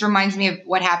yeah, it just reminds me of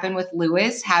what happened with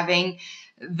Lewis having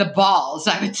the balls.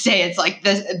 I would say it's like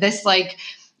this like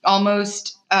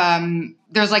almost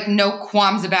there's like no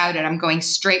qualms about it. I'm going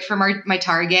straight for my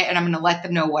target, and I'm going to let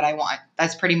them know what I want.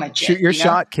 That's pretty much Shoot your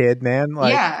shot, kid, man.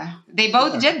 Like, yeah, they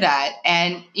both did that,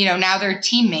 and now they're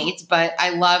teammates. But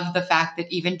I love the fact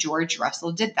that even George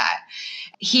Russell did that.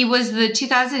 He was the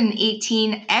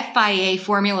 2018 FIA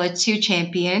Formula 2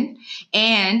 champion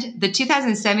and the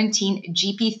 2017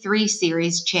 GP3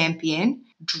 Series champion,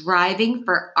 driving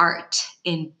for art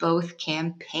in both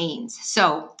campaigns.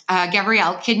 So,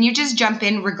 Gabrielle, can you just jump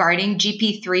in regarding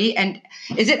GP3? And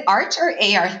is it art or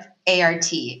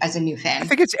ART as a new fan? I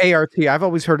think it's ART. I've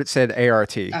always heard it said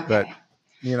ART, Okay. but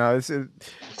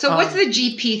So what's the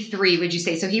GP3, would you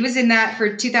say? So he was in that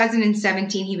for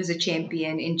 2017. He was a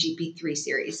champion in GP3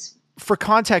 series. For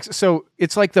context, so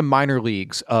it's like the minor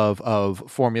leagues of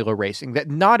Formula racing, that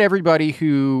not everybody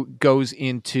who goes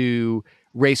into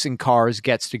racing cars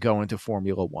gets to go into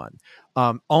Formula One.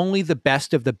 Only the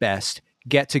best of the best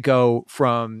get to go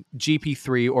from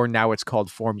GP3, or now it's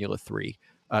called Formula 3,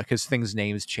 because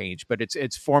names change. But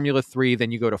it's Formula 3,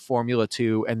 then you go to Formula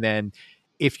 2, and then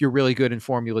if you're really good in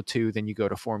Formula 2, then you go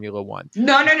to Formula 1.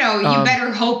 No. You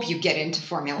better hope you get into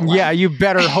Formula 1. Yeah, you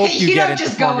better hope you get into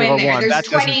Formula 1. You don't just go in there. There's That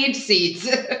 28 seats.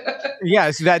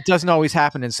 Yes, that doesn't always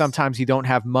happen. And sometimes you don't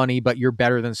have money, but you're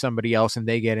better than somebody else and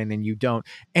they get in and you don't.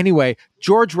 Anyway,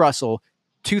 George Russell,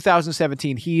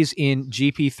 2017, he's in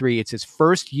GP3. It's his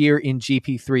first year in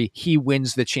GP3. He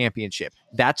wins the championship.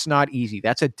 That's not easy.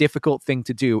 That's a difficult thing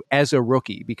to do as a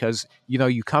rookie because,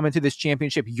 you come into this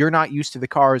championship, you're not used to the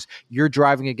cars. You're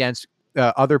driving against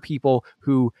other people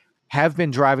who have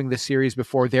been driving the series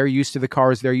before. They're used to the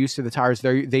cars. They're used to the tires.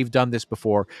 They've done this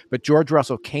before. But George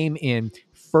Russell came in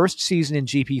first season in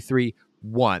GP3,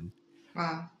 won.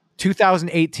 Wow.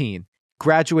 2018,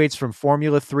 graduates from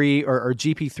Formula 3 or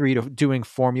GP3 to doing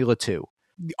Formula 2.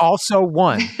 Also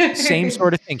won. Same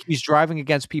sort of thing. He's driving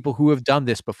against people who have done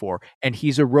this before, and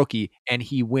he's a rookie, and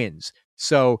he wins.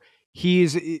 So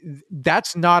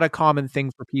that's not a common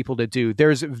thing for people to do.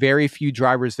 There's very few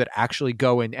drivers that actually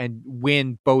go and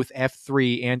win both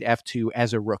F3 and F2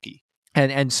 as a rookie.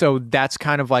 And so that's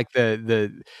kind of like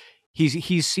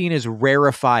he's seen as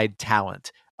rarefied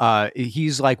talent.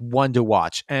 He's like one to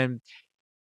watch. And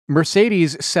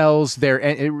Mercedes sells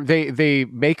they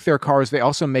make their cars. They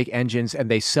also make engines,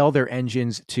 and they sell their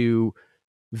engines to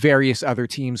various other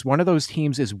teams. One of those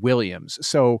teams is Williams.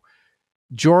 So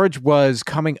George was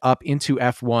coming up into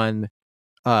F1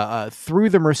 through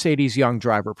the Mercedes Young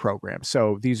Driver Program.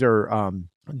 So these are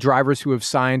drivers who have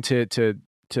signed to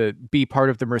be part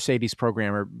of the Mercedes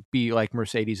program or be like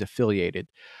Mercedes affiliated.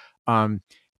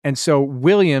 And so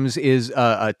Williams is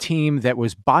a team that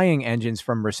was buying engines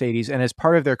from Mercedes, and as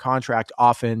part of their contract,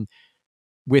 often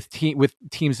with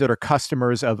teams that are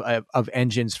customers of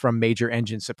engines from major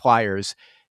engine suppliers,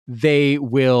 they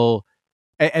will,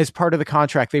 as part of the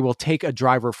contract, they will take a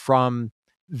driver from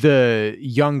the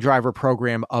young driver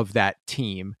program of that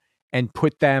team and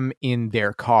put them in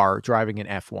their car driving an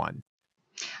F1.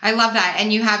 I love that.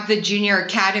 And you have the junior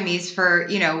academies for,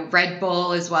 Red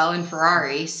Bull as well and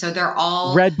Ferrari. So they're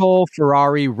all Red Bull,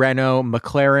 Ferrari, Renault,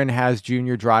 McLaren has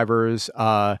junior drivers.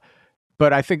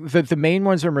 But I think that the main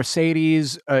ones are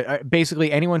Mercedes.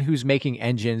 Basically, anyone who's making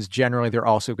engines, generally, they're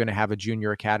also going to have a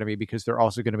junior academy because they're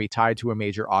also going to be tied to a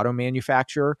major auto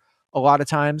manufacturer a lot of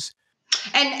times.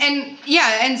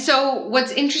 And so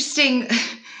what's interesting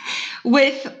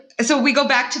so we go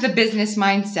back to the business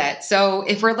mindset. So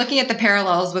if we're looking at the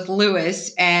parallels with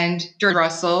Lewis and George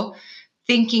Russell,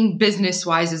 thinking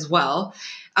business-wise as well,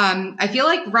 I feel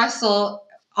like Russell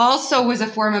also was a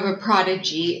form of a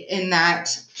prodigy in that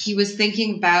he was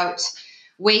thinking about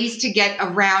ways to get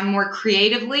around more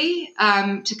creatively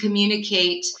to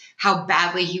communicate how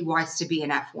badly he wants to be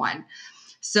in F1.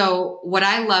 So what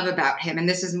I love about him, and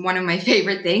this is one of my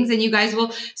favorite things, and you guys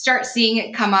will start seeing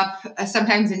it come up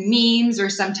sometimes in memes or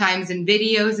sometimes in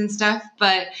videos and stuff,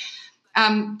 but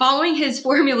following his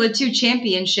Formula 2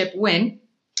 championship win,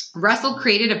 Russell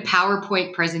created a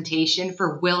PowerPoint presentation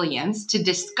for Williams to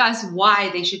discuss why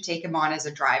they should take him on as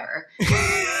a driver. A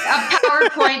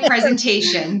PowerPoint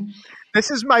presentation.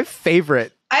 This is my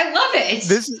favorite. I love it.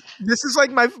 This is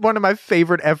like one of my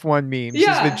favorite F1 memes.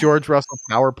 Yeah. Is the George Russell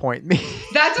PowerPoint meme.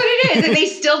 That's what it is. And they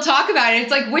still talk about it.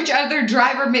 It's like, which other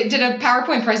driver did a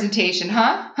PowerPoint presentation?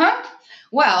 Huh?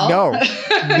 Well,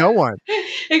 no one.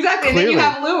 Exactly. Clearly. And then you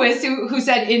have Lewis who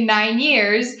said, in 9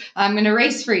 years, I'm going to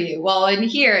race for you. Well, in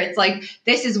here, it's like,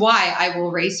 this is why I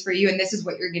will race for you. And this is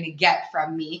what you're going to get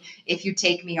from me if you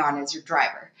take me on as your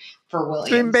driver for Williams.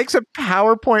 So he makes a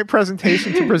PowerPoint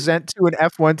presentation to present to an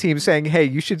F1 team saying, hey,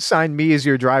 you should sign me as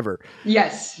your driver.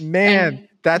 Yes. Man,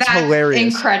 that's hilarious.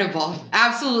 Incredible.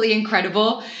 Absolutely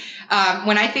incredible.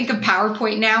 When I think of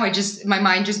PowerPoint now, my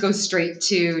mind just goes straight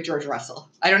to George Russell.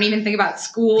 I don't even think about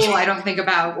school. I don't think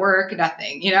about work,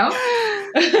 nothing,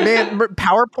 Man,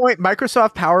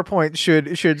 Microsoft PowerPoint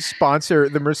should sponsor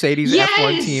the Mercedes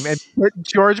F1 team and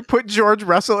put George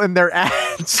Russell in their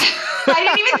ads. I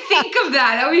didn't even think of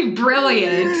that. That would be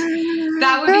brilliant.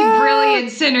 That would be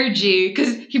brilliant synergy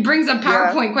because he brings up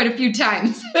PowerPoint quite a few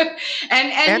times.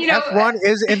 and F1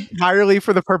 is entirely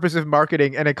for the purpose of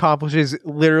marketing and accomplishes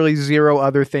literally zero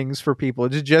other things for people.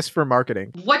 It's just for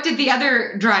marketing. What did the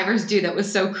other drivers do that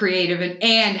was so creative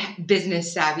and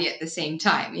business savvy at the same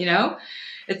time?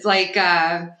 It's like,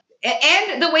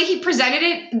 and the way he presented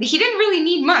it, he didn't really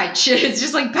need much. It's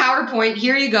just like PowerPoint.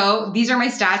 Here you go. These are my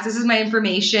stats. This is my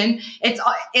information.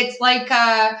 It's like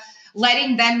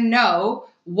letting them know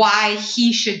why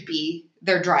he should be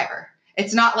their driver.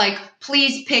 It's not like,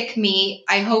 please pick me.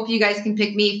 I hope you guys can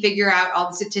pick me, figure out all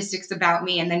the statistics about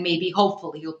me, and then maybe,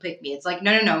 hopefully, you'll pick me. It's like,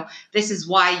 no. This is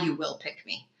why you will pick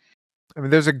me. I mean,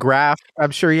 there's a graph.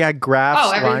 I'm sure he had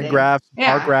graphs, line graphs,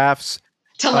 bar graphs.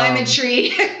 Telemetry,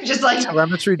 just like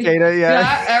telemetry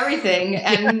data, everything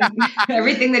and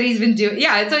everything that he's been doing.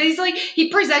 Yeah, so he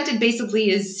presented basically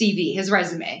his CV, his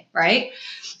resume, right?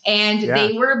 And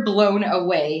they were blown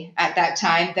away at that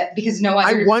time because no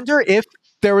other. I wonder if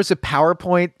there was a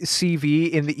PowerPoint CV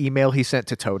in the email he sent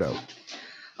to Toto.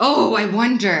 Oh, I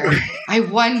wonder.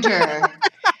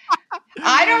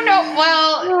 I don't know.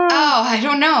 Well, I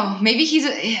don't know. Maybe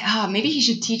maybe he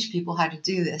should teach people how to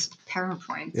do this with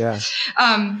PowerPoint. Yeah.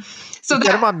 So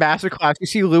get him on Masterclass. You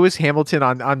see Lewis Hamilton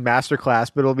on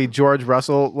Masterclass, but it'll be George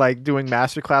Russell doing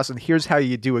Masterclass. And here's how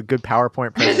you do a good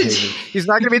PowerPoint presentation. He's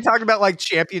not going to be talking about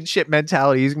championship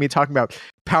mentality. He's going to be talking about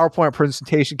PowerPoint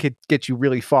presentation can get you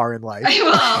really far in life.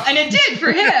 Well, and it did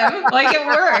for him. It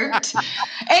worked.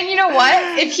 And you know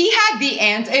what? If he had the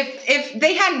answer, if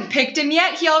they hadn't picked him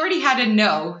yet, he already had a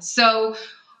no. So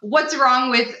what's wrong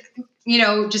with,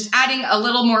 just adding a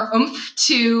little more oomph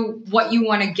to what you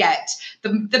want to get?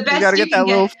 The best you got to get that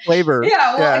little flavor.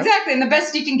 Yeah, exactly. And the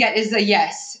best you can get is a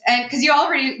yes. And because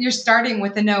you're starting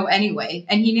with a no anyway.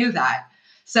 And he knew that.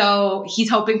 So he's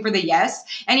hoping for the yes,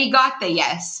 and he got the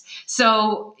yes.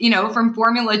 So, from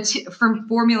Formula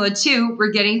 2,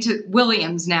 we're getting to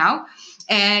Williams now,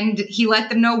 and he let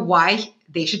them know why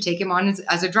they should take him on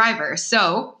as a driver.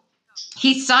 So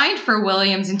he signed for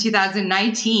Williams in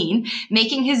 2019,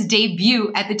 making his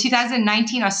debut at the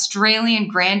 2019 Australian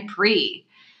Grand Prix.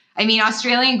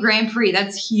 Australian Grand Prix,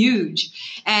 that's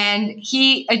huge. And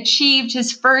he achieved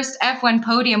his first F1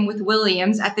 podium with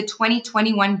Williams at the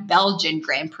 2021 Belgian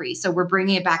Grand Prix. So we're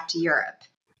bringing it back to Europe.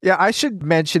 Yeah, I should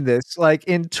mention this.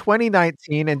 In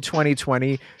 2019 and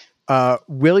 2020,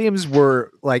 Williams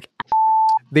were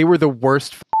they were the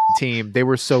worst team. They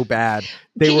were so bad.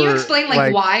 Can you explain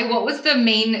why? What was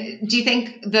do you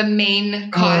think the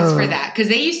main cause for that? Because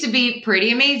they used to be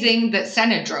pretty amazing that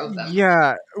Senna drove them.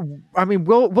 Yeah.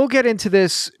 We'll get into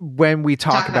this when we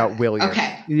talk about Williams.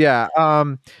 Okay. Yeah.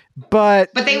 But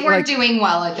they weren't doing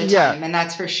well at the time, and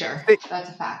that's for sure. That's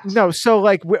a fact. No, so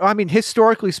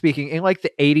historically speaking, in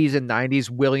the 80s and 90s,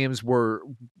 Williams were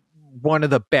one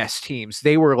of the best teams.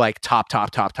 They were top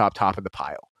of the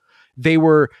pile. They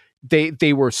were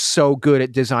so good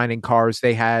at designing cars.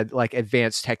 They had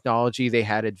advanced technology. They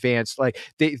had advanced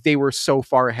they were so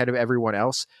far ahead of everyone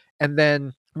else. And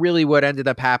then really what ended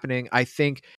up happening, I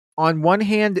think, on one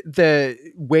hand, the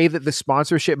way that the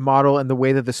sponsorship model and the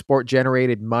way that the sport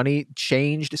generated money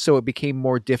changed, so it became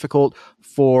more difficult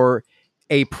for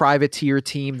a privateer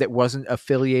team that wasn't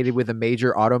affiliated with a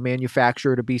major auto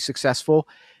manufacturer to be successful.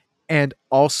 And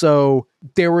also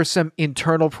there were some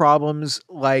internal problems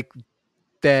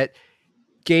that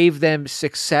gave them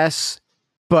success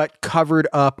but covered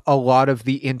up a lot of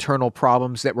the internal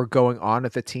problems that were going on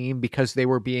at the team because they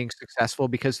were being successful,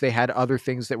 because they had other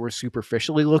things that were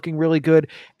superficially looking really good,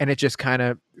 and it just kind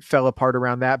of fell apart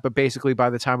around that. But basically, by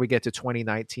the time we get to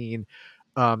 2019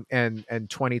 and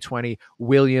 2020,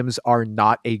 Williams are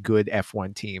not a good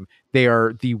F1 team. They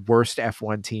are the worst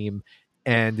F1 team,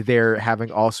 and they're having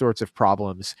all sorts of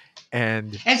problems.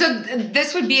 And so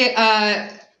this would be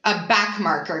a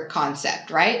backmarker concept,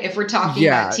 right? If we're talking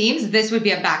about teams, this would be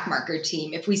a backmarker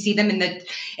team. If we see them in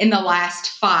the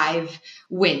last 5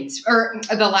 wins, or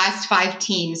the last 5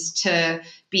 teams to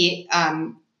be,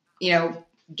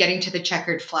 getting to the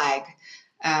checkered flag.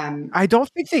 I don't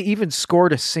think they even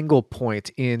scored a single point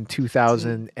in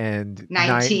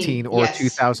 2019 or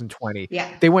 2020.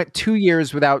 Yeah. They went 2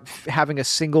 years without having a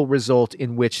single result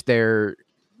in which they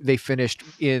finished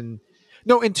in.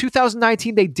 No, in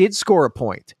 2019 they did score a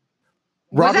point.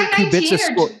 Was that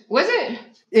 19 or was it?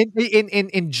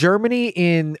 In Germany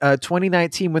in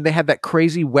 2019 when they had that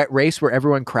crazy wet race where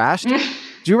everyone crashed. Do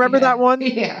you remember that one?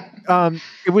 Yeah.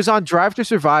 It was on Drive to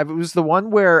Survive. It was the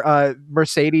one where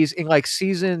Mercedes in like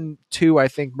season 2, I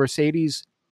think Mercedes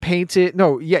painted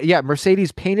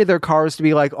their cars to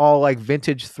be like all like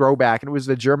vintage throwback, and it was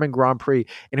the German Grand Prix,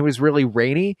 and it was really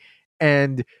rainy,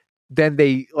 and then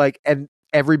and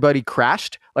everybody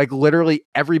crashed, like literally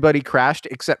everybody crashed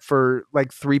except for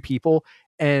like 3 people,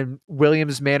 and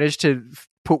Williams managed to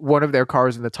put one of their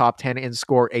cars in the top 10 and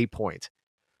score a point.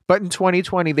 But in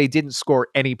 2020 they didn't score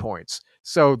any points,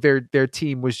 so their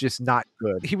team was just not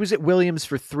good. He was at Williams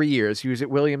for 3 years. He was at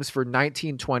Williams for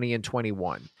 19, 20, and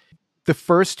 21. The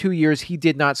first 2 years he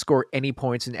did not score any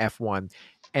points in F1,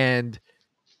 and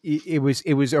it was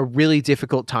a really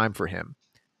difficult time for him,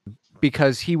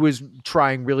 because he was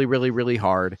trying really, really, really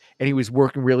hard, and he was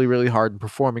working really, really hard and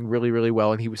performing really, really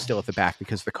well, and he was still at the back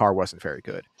because the car wasn't very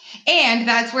good. And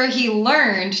that's where he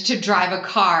learned to drive a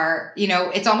car.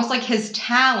 It's almost like his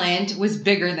talent was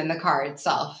bigger than the car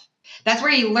itself. That's where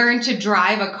he learned to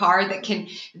drive a car that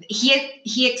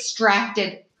he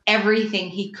extracted everything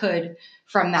he could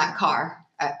from that car,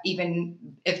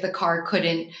 even if the car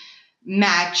couldn't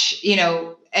match,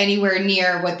 anywhere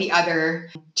near what the other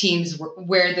teams were,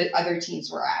 where the other teams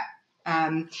were at.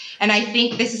 And I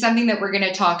think this is something that we're going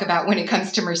to talk about when it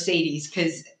comes to Mercedes,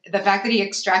 because the fact that he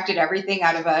extracted everything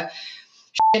out of a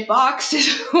shit box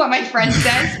is what my friend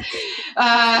says.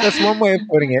 That's one way of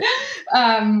putting it.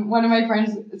 One of my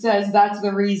friends says that's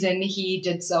the reason he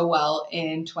did so well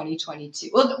in 2022.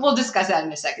 We'll discuss that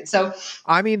in a second. So,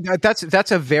 I mean,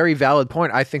 that's a very valid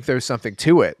point. I think there's something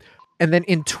to it. And then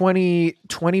in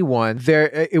 2021,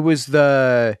 it was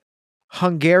the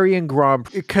Hungarian Grand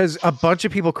Prix, because a bunch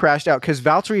of people crashed out because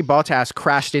Valtteri Bottas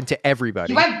crashed into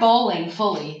everybody. He went bowling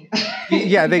fully.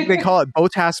 Yeah, they call it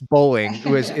Bottas bowling,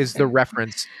 is the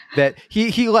reference, that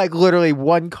he like literally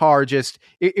one car just,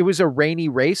 it was a rainy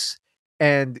race,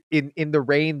 and in the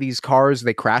rain, these cars,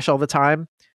 they crash all the time.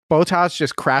 Bottas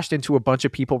just crashed into a bunch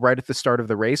of people right at the start of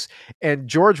the race. And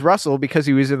George Russell, because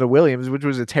he was in the Williams, which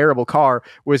was a terrible car,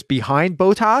 was behind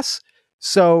Bottas.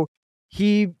 So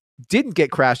he didn't get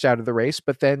crashed out of the race,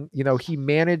 but then, he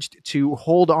managed to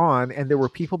hold on, and there were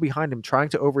people behind him trying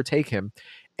to overtake him.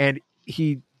 And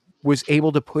he was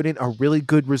able to put in a really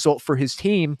good result for his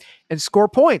team and score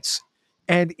points.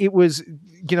 And it was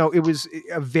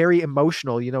a very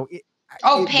emotional,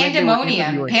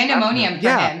 pandemonium for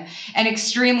him, and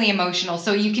extremely emotional.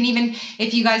 So you can even,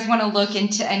 if you guys want to look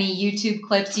into any YouTube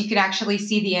clips, you could actually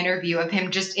see the interview of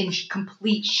him just in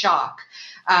complete shock,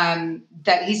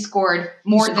 that he scored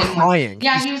more than crying.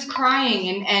 Yeah, he was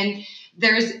crying. And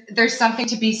there's something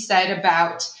to be said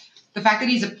about the fact that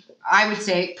he's I would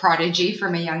say, prodigy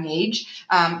from a young age.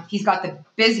 He's got the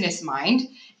business mind.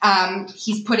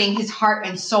 He's putting his heart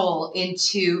and soul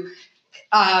into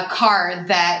a car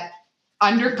that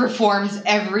underperforms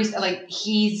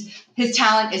his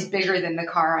talent is bigger than the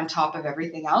car on top of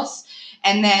everything else.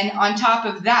 And then on top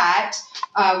of that,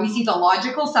 we see the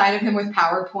logical side of him with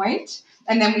PowerPoint,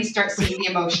 and then we start seeing the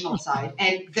emotional side.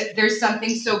 And there's something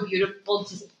so beautiful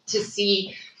to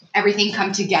see everything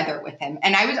come together with him.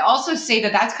 And I would also say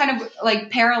that that's kind of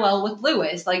like parallel with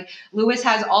Lewis. Like Lewis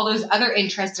has all those other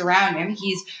interests around him.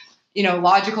 He's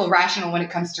logical, rational when it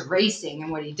comes to racing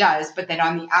and what he does. But then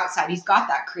on the outside, he's got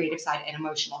that creative side and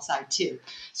emotional side too.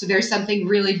 So there's something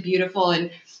really beautiful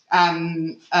and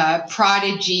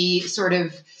prodigy sort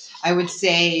of, I would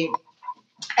say,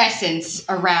 essence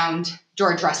around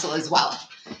George Russell as well.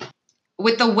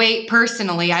 With the weight,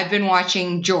 personally, I've been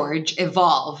watching George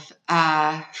evolve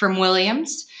from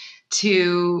Williams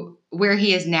to where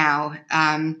he is now.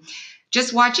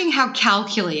 Just watching how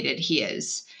calculated he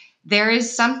is. there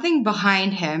is something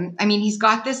behind him. I mean, he's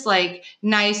got this like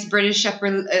nice British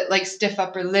like stiff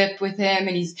upper lip with him,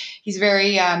 and he's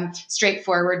very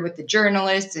straightforward with the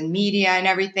journalists and media and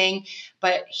everything.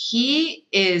 But he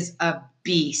is a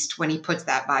beast when he puts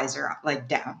that visor like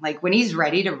down. Like when he's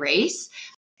ready to race,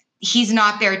 he's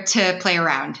not there to play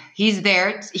around. He's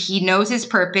there. He knows his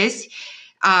purpose.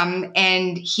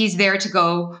 And he's there to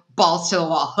go balls to the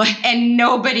wall, and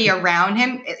nobody around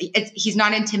him. He's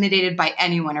not intimidated by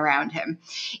anyone around him,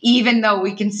 even though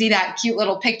we can see that cute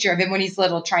little picture of him when he's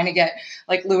little trying to get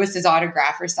like Lewis's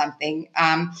autograph or something.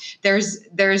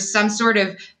 There's some sort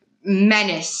of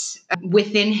menace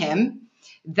within him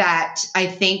that I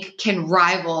think can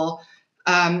rival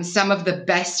some of the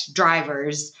best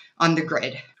drivers on the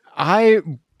grid. I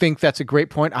think that's a great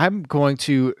point. I'm going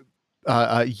to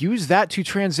use that to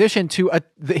transition to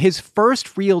his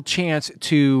first real chance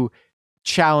to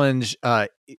challenge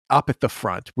up at the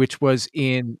front, which was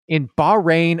in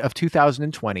Bahrain of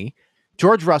 2020.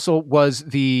 George Russell was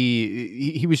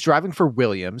he was driving for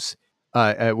Williams,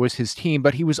 was his team,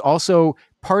 but he was also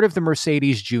part of the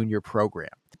Mercedes Junior program.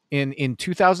 In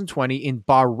 2020 in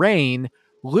Bahrain,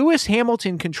 Lewis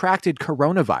Hamilton contracted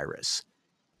coronavirus,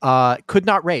 could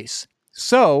not race.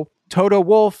 So Toto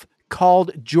Wolff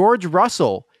called George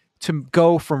Russell to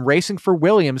go from racing for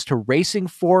Williams to racing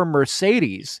for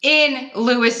Mercedes. In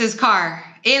Lewis's car.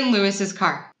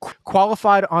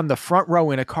 Qualified on the front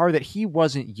row in a car that he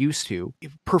wasn't used to.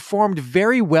 Performed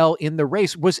very well in the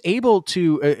race. Was able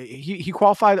to, he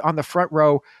qualified on the front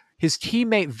row. His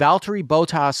teammate Valtteri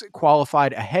Bottas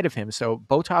qualified ahead of him. So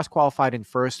Bottas qualified in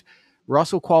first.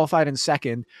 Russell qualified in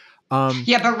second.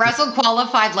 But Russell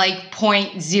qualified like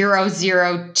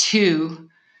 0.002.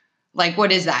 Like,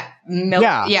 what is that?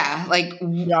 Right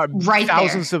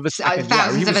thousands there. Of a second.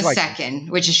 Thousands of a second,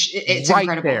 which is it's right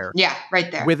incredible. There, yeah, right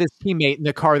there. With his teammate in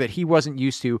a car that he wasn't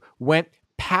used to, went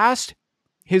past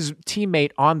his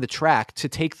teammate on the track to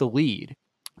take the lead.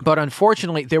 But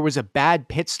unfortunately, there was a bad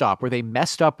pit stop where they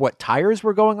messed up what tires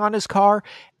were going on his car,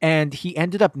 and he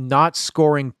ended up not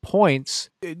scoring points.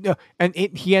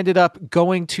 He ended up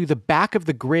going to the back of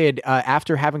the grid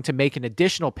after having to make an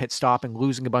additional pit stop and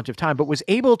losing a bunch of time, but was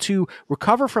able to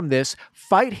recover from this,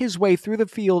 fight his way through the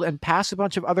field and pass a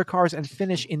bunch of other cars and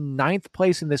finish in 9th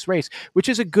place in this race, which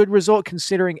is a good result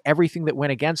considering everything that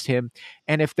went against him.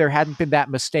 And if there hadn't been that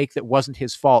mistake that wasn't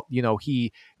his fault,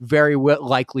 he very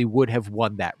likely would have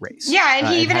won that race. Yeah, and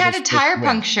he even had a tire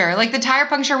puncture. Like the tire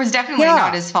puncture was definitely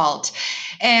not his fault.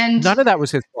 And none of that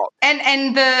was his fault.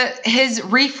 And his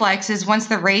reflexes once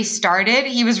the race started,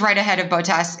 he was right ahead of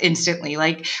Bottas instantly.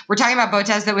 Like we're talking about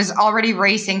Bottas that was already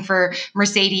racing for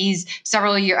Mercedes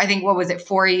several years. I think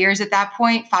 4 years at that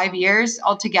point, 5 years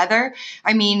altogether.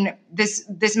 I mean,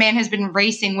 this man has been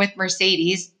racing with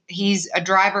Mercedes. He's a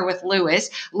driver with Lewis.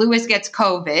 Lewis gets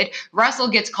COVID. Russell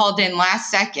gets called in last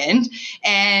second,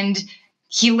 and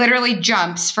he literally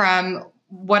jumps from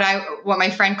what my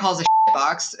friend calls a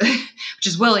box, which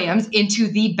is Williams, into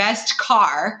the best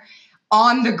car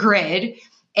on the grid,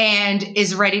 and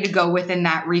is ready to go within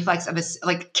that reflex of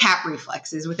cat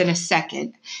reflexes within a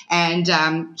second. And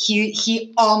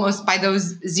he almost, by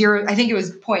those I think it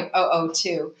was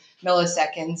 0.002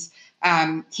 milliseconds,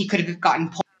 he could have gotten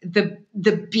pulled.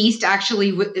 The beast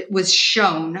actually was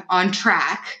shown on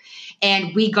track,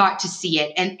 and we got to see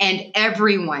it, and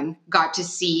everyone got to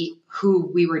see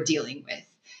who we were dealing with.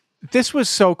 This was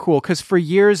so cool because for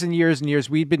years and years and years,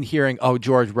 we'd been hearing, oh,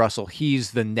 George Russell,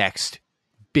 he's the next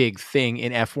big thing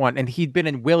in F1. And he'd been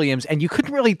in Williams, and you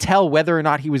couldn't really tell whether or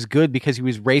not he was good because he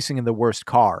was racing in the worst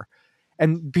car.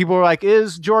 And people were like,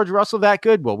 is George Russell that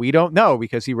good? Well, we don't know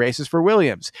because he races for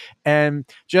Williams. And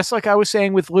just like I was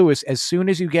saying with Lewis, as soon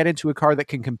as you get into a car that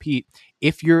can compete,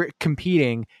 if you're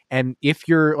competing and if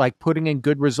you're like putting in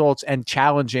good results and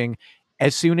challenging,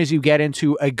 as soon as you get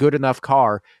into a good enough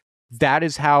car, that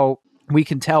is how we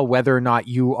can tell whether or not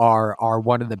you are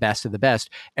one of the best.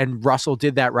 And Russell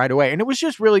did that right away. And it was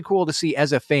just really cool to see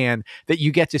as a fan that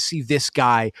you get to see this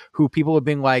guy who people have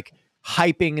been like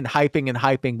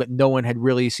hyping, but no one had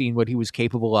really seen what he was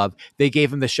capable of. They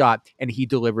gave him the shot and he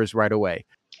delivers right away.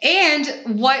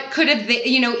 And what could have,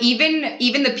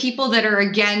 even the people that are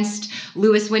against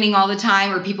Lewis winning all the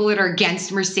time, or people that are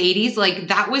against Mercedes, like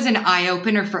that was an eye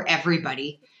opener for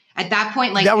everybody. At that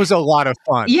point, like that was a lot of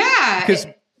fun. Yeah. Because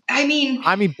I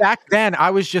mean, back then I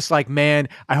was just like, man,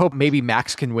 I hope maybe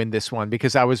Max can win this one,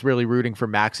 because I was really rooting for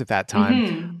Max at that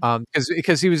time.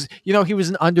 Because he was, he was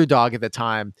an underdog at the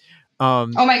time.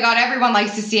 Oh my God, everyone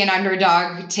likes to see an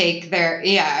underdog take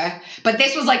but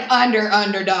this was like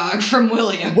underdog from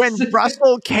Williams. When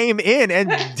Russell came in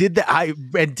and did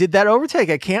that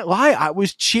overtake, I can't lie, I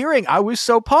was cheering. I was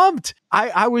so pumped.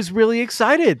 I was really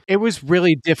excited. It was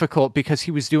really difficult because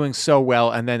he was doing so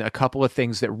well, and then a couple of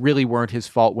things that really weren't his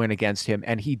fault went against him,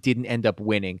 and he didn't end up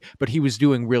winning, but he was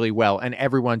doing really well, and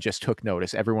everyone just took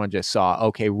notice. Everyone just saw,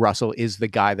 okay, Russell is the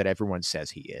guy that everyone says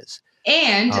he is.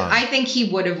 And I think he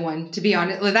would have won, to be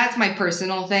honest. That's my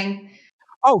personal thing.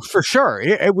 Oh, for sure.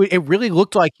 It really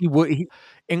looked like he would,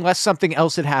 unless something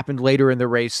else had happened later in the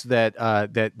race that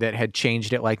had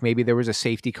changed it. Like maybe there was a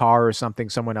safety car or something.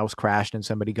 Someone else crashed and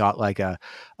somebody got like a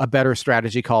better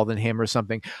strategy call than him or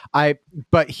something.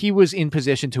 But he was in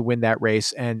position to win that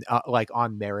race and like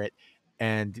on merit,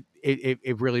 and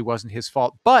it really wasn't his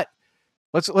fault. But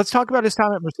let's talk about his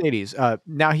time at Mercedes.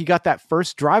 Now he got that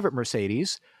first drive at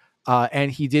Mercedes,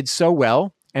 and he did so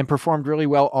well and performed really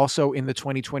well also in the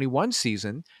 2021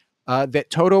 season that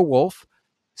Toto Wolff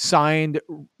signed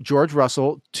George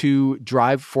Russell to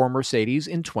drive for Mercedes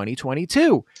in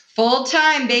 2022. Full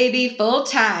time, baby, full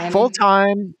time. Full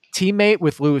time teammate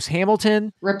with Lewis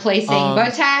Hamilton. Replacing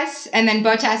Bottas, and then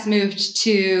Bottas moved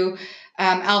to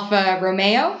Alfa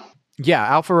Romeo. Yeah,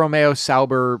 Alfa Romeo,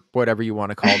 Sauber, whatever you want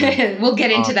to call them. We'll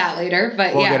get into that later,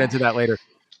 but we'll get into that later.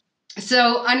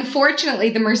 So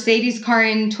unfortunately, the Mercedes car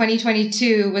in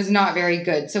 2022 was not very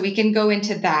good. So we can go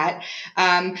into that.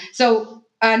 So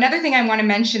another thing I want to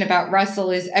mention about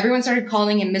Russell is everyone started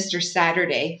calling him Mr.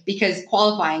 Saturday because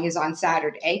qualifying is on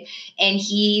Saturday, and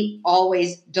he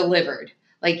always delivered.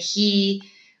 Like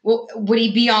would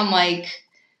he be on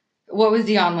what was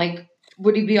he on? Like,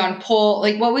 would he be on pole?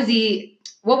 Like, what was the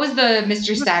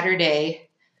Mr. Saturday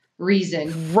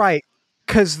reason? Right.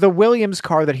 Because the Williams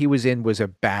car that he was in was a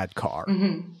bad car.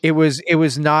 Mm-hmm. It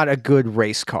was not a good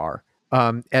race car.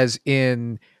 As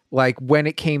in, like, when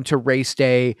it came to race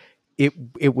day,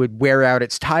 it would wear out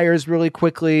its tires really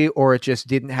quickly, or it just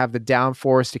didn't have the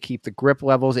downforce to keep the grip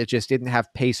levels. It just didn't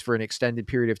have pace for an extended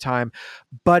period of time.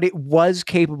 But it was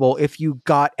capable, if you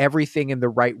got everything in the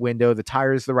right window, the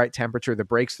tires the right temperature, the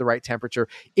brakes the right temperature,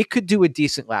 it could do a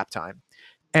decent lap time.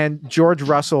 And George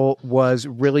Russell was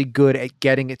really good at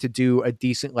getting it to do a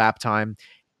decent lap time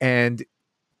and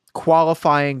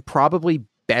qualifying probably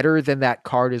better than that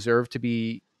car deserved to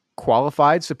be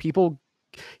qualified. So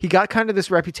he got kind of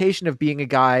this reputation of being a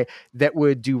guy that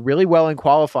would do really well in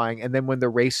qualifying, and then when the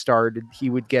race started, he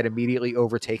would get immediately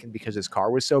overtaken because his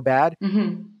car was so bad.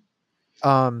 Mm-hmm.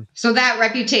 So that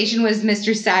reputation was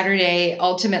Mr. Saturday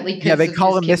ultimately. Yeah, they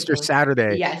call him Mr.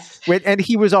 Saturday. Yes. And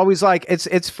he was always like,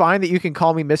 it's fine that you can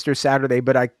call me Mr. Saturday,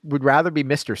 but I would rather be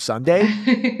Mr. Sunday,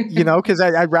 because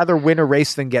I'd rather win a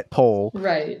race than get pole.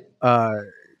 Right.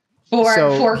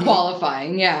 For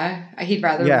qualifying. Yeah. He'd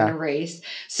rather win a race.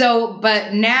 So,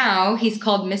 but now he's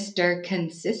called Mr.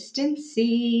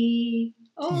 Consistency.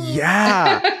 Oh.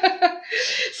 Yeah.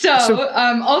 So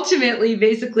ultimately,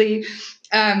 basically,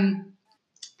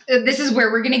 this is where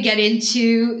we're going to get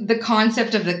into the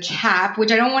concept of the cap,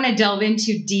 which I don't want to delve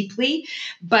into deeply,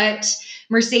 but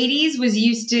Mercedes was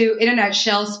used to, in a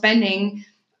nutshell, spending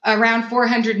around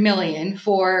 $400 million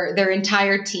for their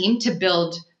entire team to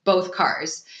build both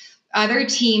cars. Other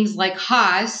teams like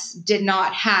Haas did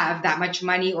not have that much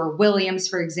money, or Williams,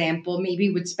 for example,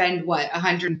 maybe would spend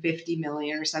 $150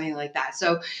 million or something like that.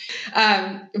 So,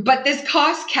 but this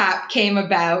cost cap came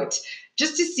about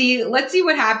just to let's see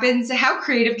what happens. How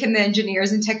creative can the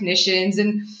engineers and technicians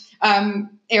and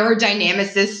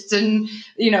aerodynamicists and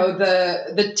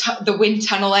the wind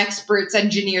tunnel experts,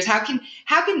 engineers, how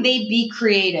can they be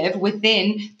creative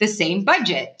within the same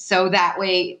budget? So that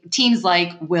way teams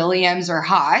like Williams or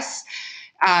Haas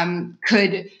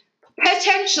could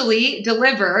potentially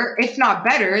deliver, if not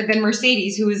better, than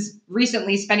Mercedes, who was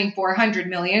recently spending $400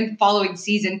 million. The following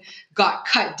season got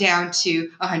cut down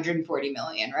to $140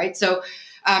 million, right? So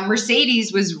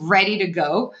Mercedes was ready to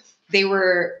go. They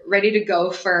were ready to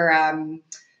go for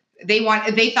they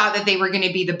thought that they were going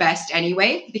to be the best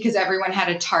anyway, because everyone had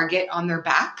a target on their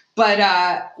back.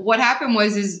 But what happened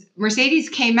was Mercedes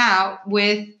came out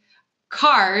with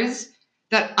cars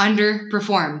that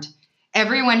underperformed.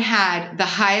 Everyone had the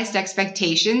highest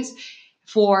expectations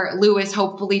for Lewis,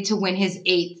 hopefully to win his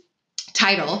 8th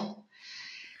title.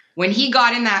 When he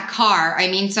got in that car, I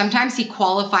mean, sometimes he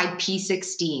qualified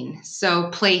P16, so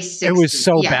place 16. It was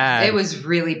so bad. It was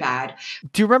really bad.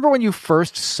 Do you remember when you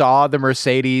first saw the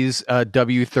Mercedes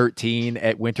W13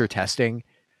 at winter testing?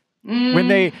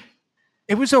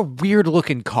 It was a weird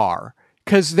looking car.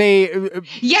 because they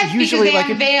Yes, usually because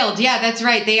they unveiled. Yeah, that's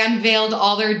right. They unveiled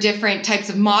all their different types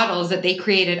of models that they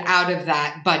created out of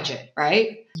that budget,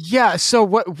 right? Yeah. So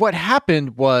what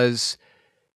happened was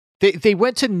they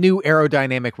went to new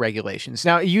aerodynamic regulations.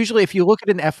 Now, usually, if you look at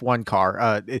an F1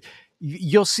 car,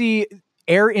 you'll see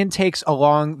air intakes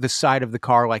along the side of the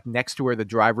car, like next to where the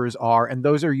drivers are, and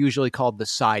those are usually called the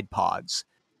side pods.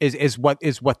 Is what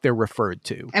they're referred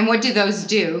to. And what do those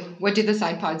do? What do the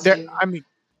side pods They're, do? I mean,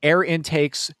 air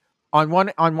intakes on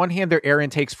one hand, they're air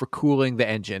intakes for cooling the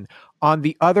engine. On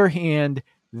the other hand,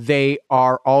 they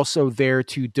are also there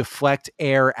to deflect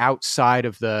air outside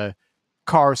of the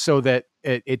car so that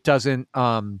it doesn't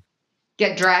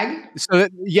Get drag? so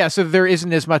there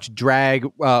isn't as much drag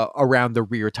around the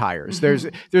rear tires. There's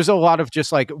a lot of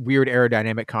just like weird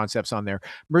aerodynamic concepts on there.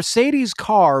 Mercedes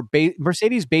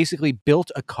basically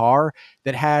built a car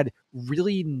that had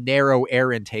really narrow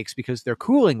air intakes because their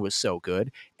cooling was so good,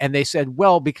 and they said,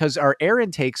 well, because our air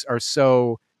intakes are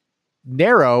so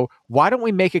narrow, why don't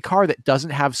we make a car that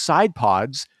doesn't have side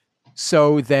pods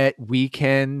so that we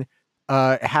can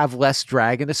have less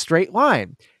drag in a straight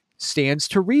line? Stands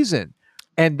to reason.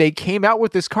 And they came out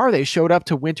with this car. They showed up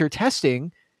to winter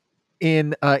testing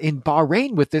in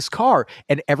Bahrain with this car,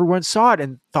 and everyone saw it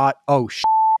and thought, "Oh,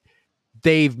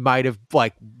 they might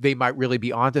really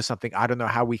be onto something. I don't know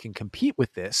how we can compete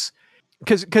with this."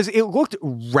 Because it looked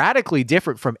radically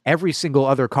different from every single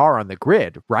other car on the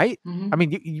grid, right? Mm-hmm. I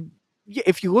mean,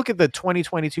 if you look at the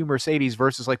 2022 Mercedes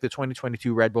versus like the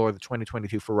 2022 Red Bull or the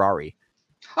 2022 Ferrari.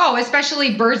 Oh,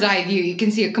 especially bird's eye view, you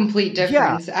can see a complete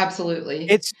difference. Yeah. Absolutely.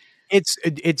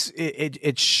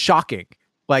 It's shocking,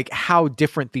 like how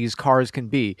different these cars can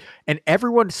be. And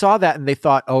everyone saw that and they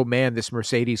thought, oh man, this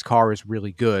Mercedes car is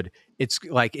really good. It's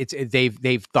like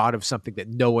they've thought of something that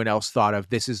no one else thought of.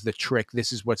 This is the trick.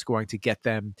 This is what's going to get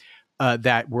them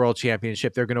that world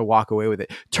championship. They're going to walk away with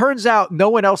it. Turns out no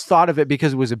one else thought of it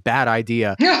because it was a bad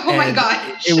idea. Oh my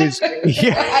gosh. It was,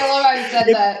 yeah. I love how you said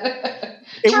that.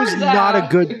 It was not a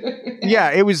good,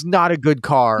 it was not a good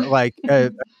car. Like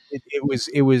it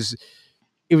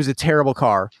was a terrible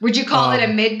car. Would you call it a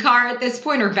mid car at this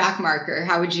point or back marker?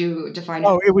 How would you define it?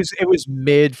 Oh, it was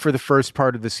mid for the first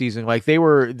part of the season. Like they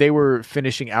were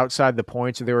finishing outside the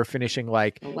points, or they were finishing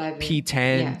like 11.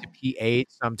 P10 to P8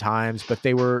 sometimes, but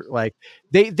they were like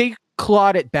they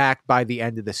clawed it back by the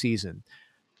end of the season.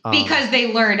 Because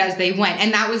they learned as they went.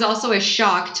 And that was also a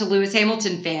shock to Lewis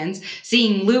Hamilton fans,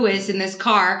 seeing Lewis in this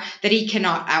car that he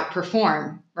cannot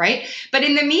outperform, right? But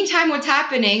in the meantime, what's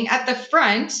happening at the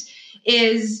front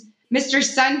is Mr.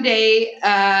 Sunday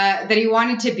that he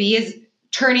wanted to be is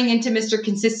turning into Mr.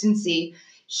 Consistency.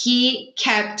 He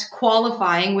kept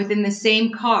qualifying within the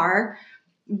same car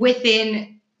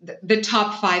within the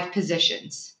top 5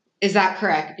 positions. Is that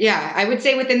correct? Yeah, I would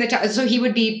say within the top. So he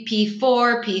would be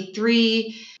P4,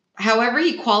 P3. However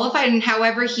he qualified and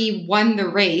however he won the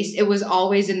race, it was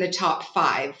always in the top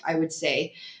 5, I would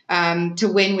say. To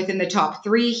win within the top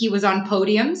 3, he was on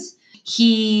podiums.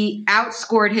 He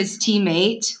outscored his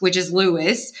teammate, which is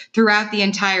Lewis, throughout the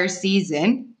entire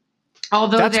season.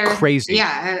 Although that's crazy.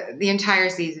 Yeah, the entire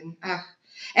season.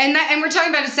 And we're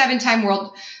talking about a 7-time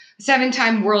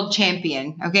world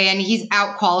champion, okay? And he's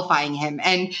out qualifying him.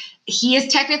 And he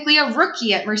is technically a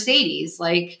rookie at Mercedes.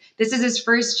 Like, this is his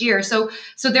first year. So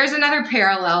there's another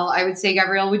parallel, I would say,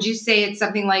 Gabrielle. Would you say it's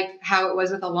something like how it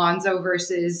was with Alonso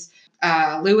versus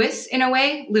Lewis in a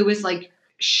way? Lewis,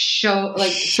 sure,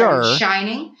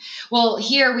 shining. Well,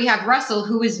 here we have Russell,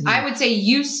 who is, I would say,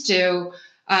 used to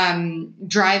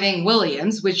driving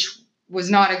Williams, which was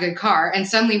not a good car. And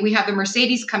suddenly we have the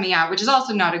Mercedes coming out, which is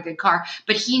also not a good car,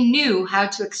 but he knew how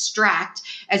to extract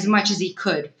as much as he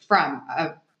could from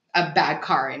a bad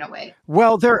car in a way.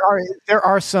 Well, there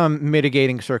are some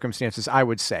mitigating circumstances, I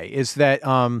would say, is that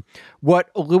what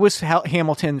Lewis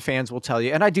Hamilton fans will tell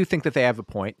you, and I do think that they have a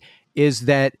point, is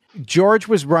that George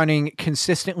was running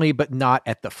consistently, but not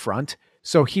at the front.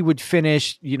 So he would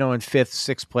finish, in 5th,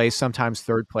 6th place, sometimes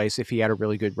 3rd place if he had a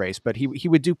really good race, but he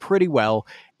would do pretty well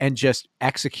and just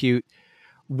execute.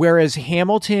 Whereas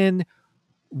Hamilton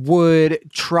would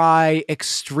try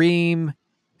extreme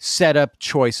setup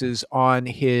choices on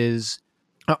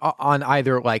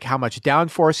either like how much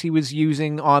downforce he was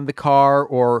using on the car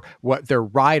or what their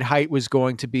ride height was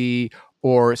going to be,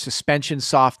 or suspension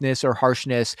softness or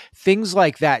harshness, things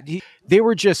like that. They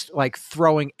were just like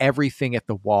throwing everything at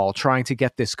the wall, trying to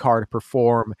get this car to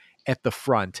perform at the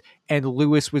front. And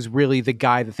Lewis was really the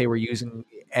guy that they were using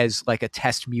as like a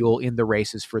test mule in the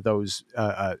races for those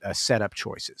setup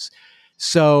choices.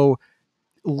 So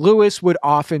Lewis would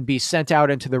often be sent out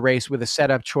into the race with a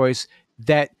setup choice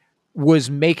that was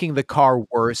making the car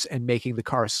worse and making the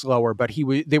car slower, but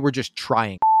they were just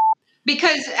trying.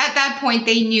 Because at that point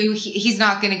they knew he's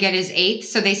not going to get his eighth.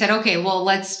 So they said, okay, well,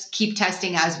 let's keep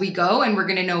testing as we go. And we're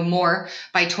going to know more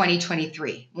by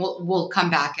 2023. We'll come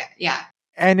back. Yeah.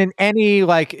 And in any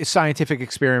like scientific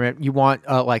experiment, you want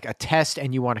like a test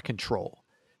and you want a control.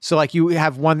 So like you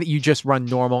have one that you just run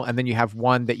normal, and then you have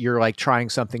one that you're like trying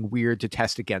something weird to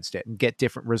test against it and get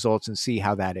different results and see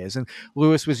how that is. And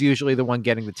Lewis was usually the one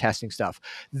getting the testing stuff.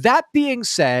 That being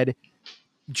said,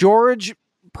 George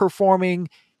performing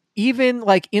even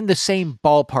like in the same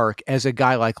ballpark as a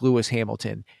guy like Lewis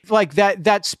Hamilton, like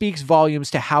that speaks volumes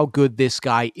to how good this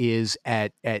guy is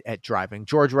at driving.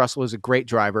 George Russell is a great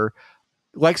driver.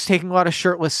 Likes taking a lot of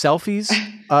shirtless selfies.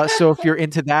 So if you're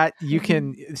into that, you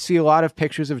can see a lot of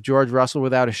pictures of George Russell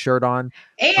without a shirt on.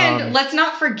 And let's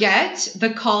not forget the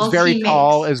calls very he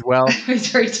tall makes. As well. He's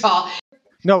very tall.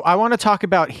 No, I want to talk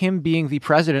about him being the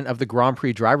president of the Grand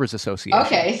Prix Drivers Association.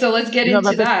 Okay, so let's get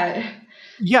into that.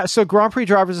 Yeah, so Grand Prix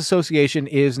Drivers Association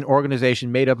is an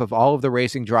organization made up of all of the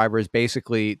racing drivers,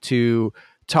 basically to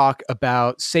talk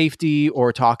about safety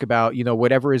or talk about,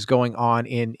 whatever is going on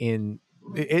in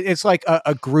it's like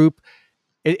a group.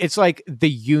 It's like the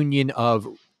union of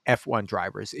F1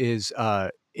 drivers is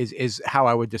how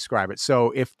I would describe it.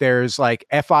 So if there's like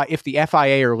if the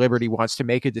FIA or Liberty wants to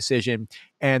make a decision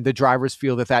and the drivers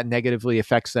feel that negatively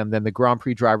affects them, then the Grand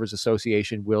Prix Drivers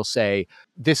Association will say,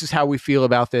 this is how we feel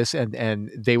about this,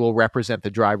 and they will represent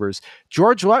the drivers.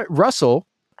 George Russell,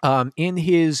 in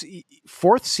his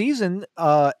fourth season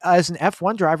as an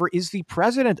F1 driver, is the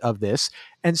president of this.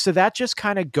 And so that just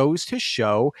kind of goes to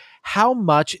show how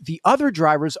much the other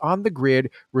drivers on the grid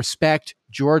respect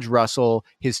George Russell,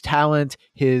 his talent,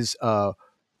 his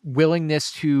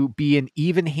willingness to be an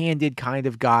even-handed kind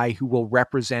of guy who will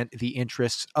represent the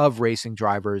interests of racing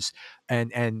drivers,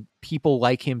 and people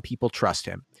like him, people trust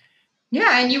him.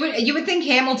 Yeah, and you would think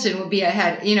Hamilton would be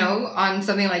ahead, on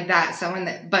something like that.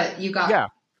 But you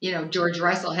got George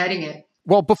Russell heading it.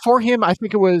 Well, before him, I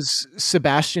think it was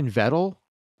Sebastian Vettel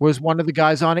was one of the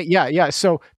guys on it. Yeah.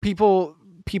 So people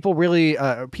really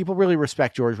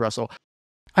respect George Russell.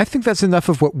 I think that's enough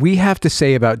of what we have to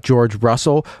say about George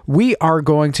Russell. We are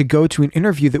going to go to an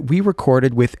interview that we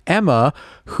recorded with Emma,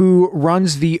 who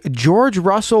runs the George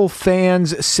Russell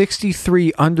Fans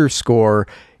 63_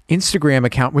 Instagram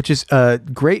account, which is a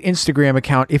great Instagram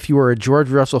account. If you are a George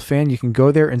Russell fan, you can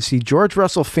go there and see George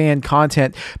Russell fan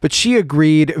content. But she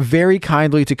agreed very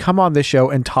kindly to come on the show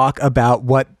and talk about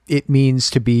what it means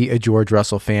to be a George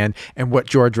Russell fan and what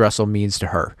George Russell means to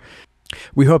her.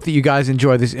 We hope that you guys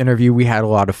enjoy this interview. We had a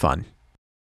lot of fun.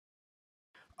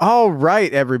 All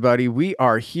right, everybody. We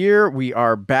are here. We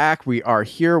are back. We are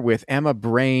here with Emma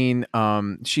Brain.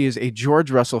 She is a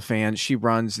George Russell fan. She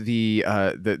runs the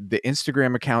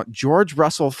Instagram account George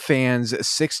Russell Fans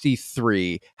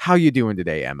 63. How you doing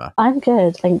today, Emma? I'm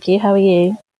good, thank you. How are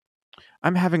you?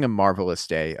 I'm having a marvelous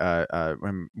day.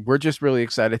 We're just really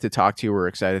excited to talk to you. We're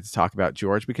excited to talk about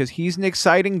George because he's an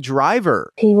exciting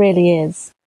driver. He really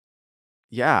is.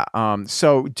 Yeah.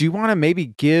 So do you want to maybe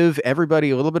give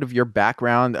everybody a little bit of your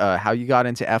background, how you got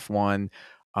into F1,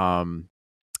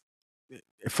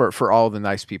 for all the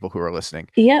nice people who are listening?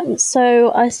 Yeah.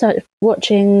 So I started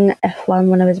watching F1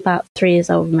 when I was about 3 years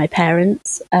old with my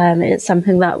parents. It's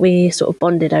something that we sort of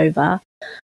bonded over.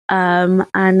 And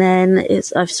then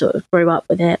I've sort of grew up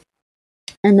with it.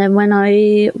 And then when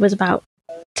I was about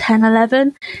 10,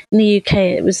 11, in the UK,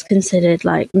 it was considered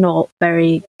like not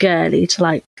very girly to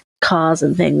like cars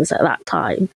and things at that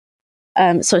time.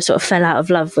 So I sort of fell out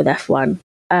of love with F1.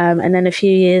 And then a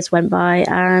few years went by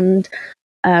and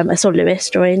I saw Lewis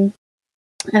join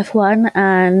F1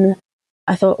 and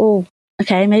I thought, oh,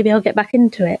 okay, maybe I'll get back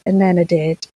into it. And then I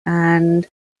did. And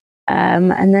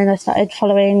then I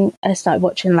started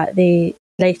watching like the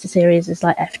later series, is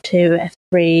like F2,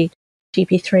 F3,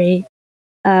 GP3.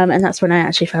 And that's when I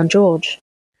actually found George.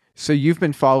 So you've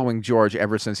been following George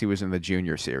ever since he was in the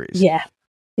junior series? Yeah.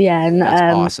 Yeah, and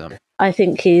that's awesome. I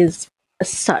think he's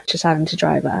such a talented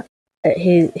driver.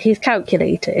 He's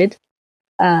calculated,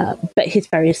 but he's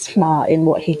very smart in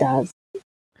what he does.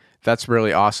 That's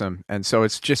really awesome. And so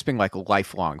it's just been like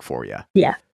lifelong for you.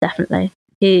 Yeah, definitely.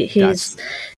 He's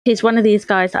one of these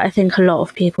guys that I think a lot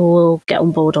of people will get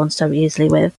on board on so easily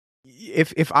with.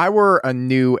 If I were a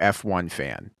new F1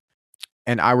 fan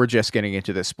and I were just getting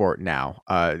into the sport now,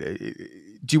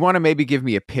 do you want to maybe give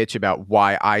me a pitch about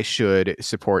why I should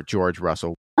support George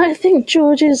Russell? I think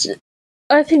George is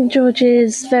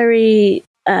very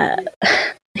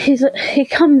he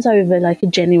comes over like a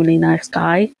genuinely nice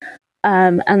guy.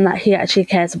 and that he actually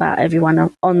cares about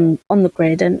everyone on the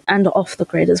grid and off the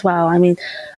grid as well. I mean,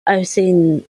 I've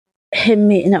seen him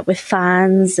meeting up with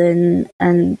fans and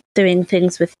doing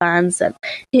things with fans that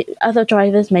other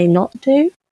drivers may not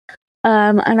do.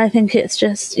 And I think it's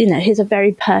just, he's a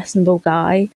very personable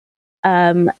guy.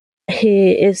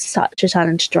 He is such a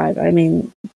talented driver. I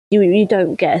mean, you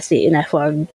don't get a seat in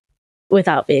F1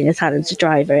 without being a talented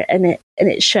driver, and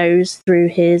it shows through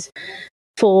his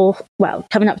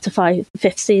coming up to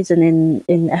fifth season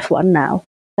in F1 now,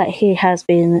 that he has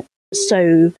been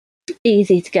so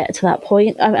easy to get to that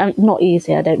point. Not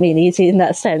easy, I don't mean easy in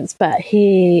that sense, but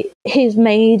he's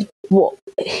made what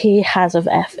he has of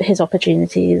his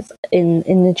opportunities in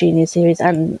the junior series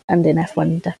and in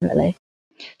F1, definitely.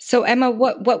 So Emma,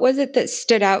 what was it that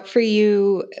stood out for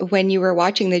you when you were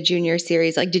watching the junior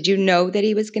series? Like, did you know that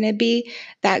he was going to be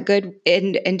that good,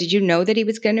 and did you know that he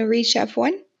was going to reach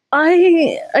F1?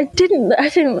 I didn't. I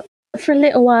think for a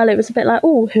little while it was a bit like,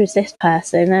 oh, who's this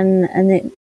person? And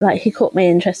it, like, he caught my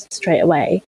interest straight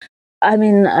away. I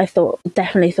mean,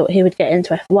 definitely thought he would get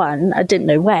into F1. I didn't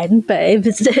know when, but it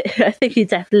was. I think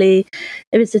it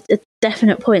was a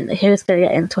definite point that he was going to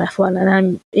get into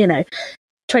F1. And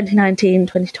 2019,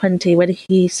 2020, when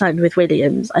he signed with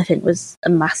Williams, I think was a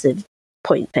massive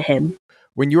point for him.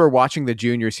 When you were watching the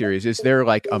junior series, is there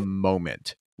like a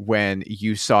moment when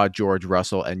you saw George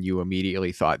Russell and you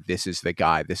immediately thought, this is the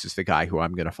guy who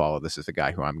I'm going to follow, this is the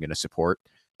guy who I'm going to support?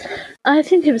 I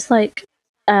think it was like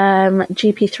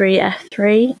GP3,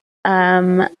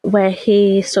 F3, where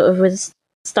he sort of was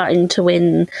starting to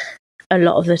win a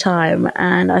lot of the time.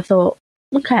 And I thought,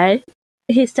 okay,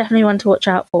 he's definitely one to watch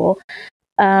out for.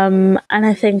 And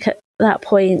I think at that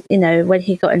point, when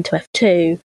he got into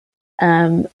F2,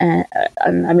 and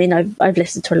I mean, I've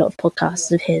listened to a lot of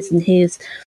podcasts of his, and he's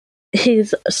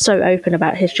so open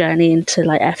about his journey into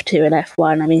like F2 and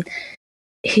F1. I mean,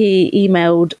 he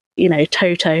emailed,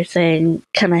 Toto saying,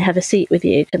 "Can I have a seat with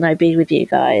you? Can I be with you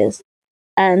guys?"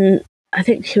 And I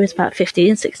think he was about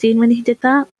 15, 16 when he did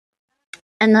that.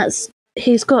 And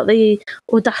he's got the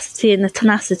audacity and the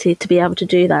tenacity to be able to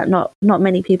do that. Not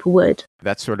many people would.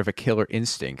 That's sort of a killer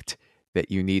instinct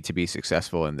that you need to be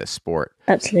successful in this sport.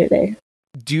 Absolutely.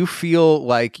 Do you feel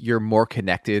like you're more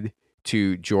connected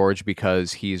to George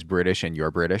because he's British and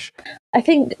you're British? I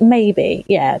think maybe,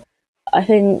 yeah. I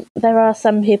think there are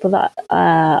some people that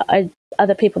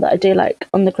other people that I do like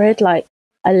on the grid. Like,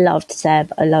 I loved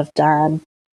Seb, I loved Dan,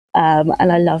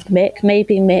 and I loved Mick.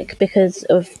 Maybe Mick because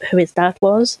of who his dad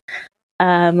was.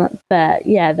 But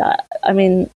yeah,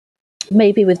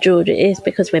 maybe with George it is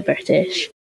because we're British.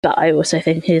 But I also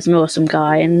think he's an awesome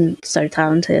guy and so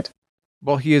talented.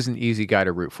 Well, he is an easy guy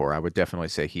to root for. I would definitely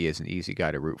say he is an easy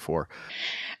guy to root for.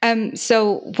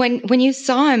 So when you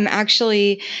saw him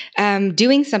actually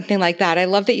doing something like that, I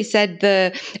love that you said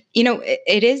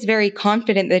it is very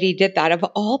confident that he did that, of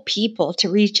all people, to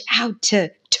reach out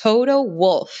to Toto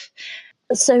Wolff.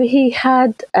 So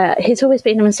he's always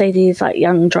been a Mercedes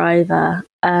young driver,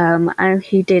 and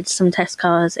he did some test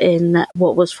cars in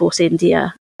what was Force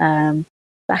India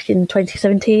back in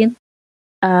 2017.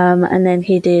 And then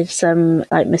he did some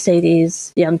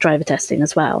Mercedes young driver testing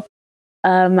as well.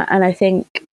 And I think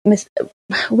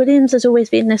Williams has always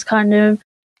been this kind of,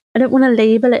 I don't want to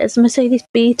label it as a Mercedes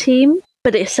B team,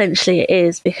 but essentially it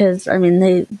is, because I mean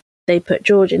they put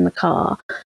George in the car.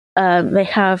 They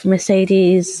have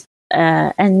Mercedes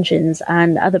engines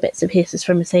and other bits and pieces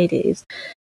from Mercedes.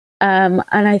 And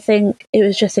I think it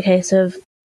was just a case of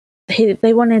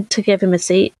they wanted to give him a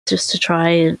seat just to try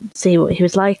and see what he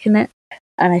was like in it.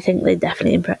 And I think they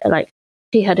definitely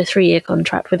he had a 3-year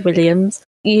contract with Williams.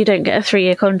 You don't get a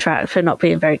 3-year contract for not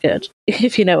being very good,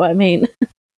 if you know what I mean.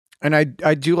 And I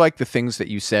do like the things that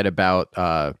you said about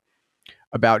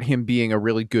him being a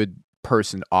really good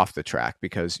person off the track,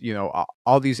 because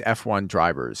all these F1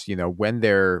 drivers, when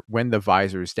the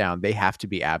visor's down, they have to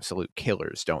be absolute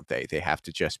killers, don't they? They have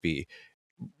to just be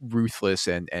ruthless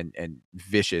and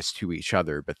vicious to each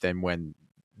other. But then when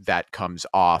that comes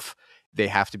off, they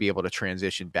have to be able to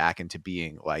transition back into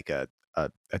being like a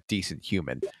decent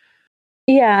human.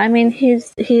 Yeah, I mean,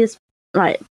 he's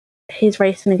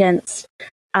racing against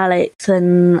Alex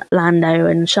and Lando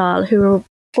and Charles, who are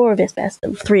 3 of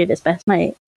his best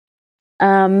mates.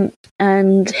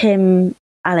 And him,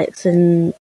 Alex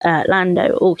and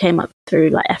Lando all came up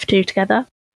through F2 together.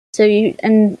 So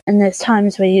and there's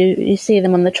times where you see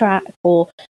them on the track or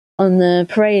on the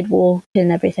parade walk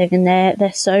and everything, and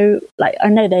they're so I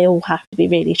know they all have to be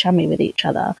really chummy with each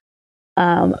other.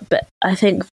 But I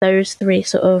think those 3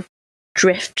 sort of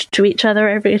drift to each other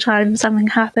every time something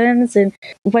happens, and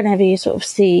whenever you sort of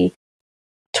see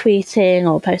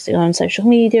tweeting or posting on social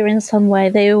media in some way.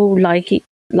 They all like it.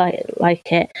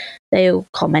 They all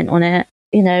comment on it.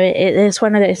 It's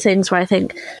one of those things where I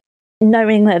think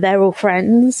knowing that they're all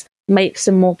friends makes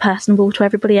them more personable to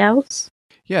everybody else.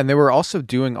 Yeah, and they were also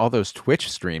doing all those Twitch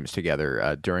streams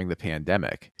together during the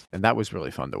pandemic, and that was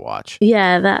really fun to watch.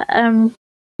 Yeah,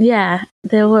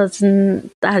 there was,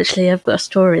 and actually I've got a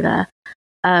story there.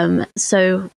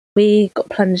 So we got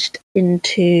plunged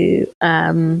into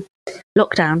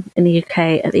lockdown in the UK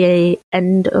at the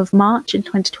end of March in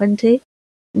 2020.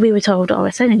 We were told,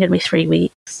 it's only going to be 3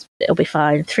 weeks. It'll be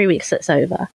fine. 3 weeks, it's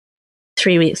over.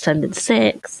 3 weeks turned into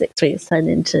 6. 6 weeks turned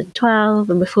into 12.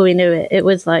 And before we knew it, it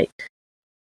was like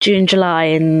June, July,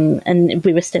 and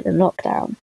we were still in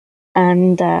lockdown.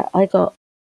 And I got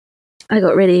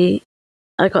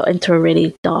into a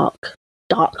really dark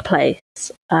place.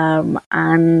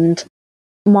 And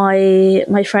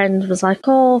my friend was like,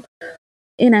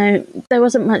 there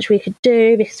wasn't much we could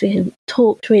do because we couldn't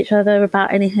talk to each other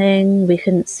about anything. We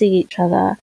couldn't see each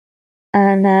other.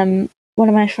 And one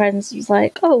of my friends was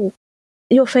like,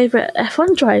 your favourite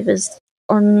F1 driver's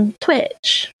on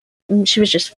Twitch. And she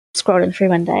was just scrolling through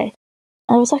one day.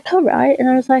 I was like, all right. And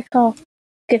I was like,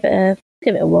 give it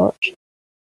a watch.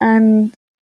 And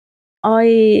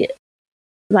every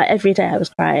day I was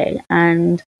crying.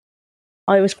 And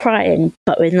I was crying,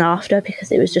 but with laughter,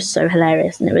 because it was just so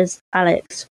hilarious. And it was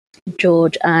Alex,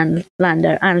 George, and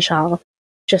Lando, and Charles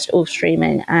just all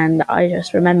streaming. And I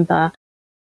just remember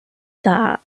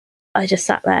that I just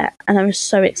sat there and I was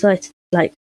so excited.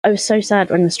 Like, I was so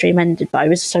sad when the stream ended, but I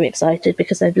was so excited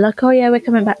because they'd be like, we're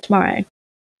coming back tomorrow.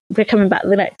 We're coming back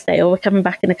the next day, or we're coming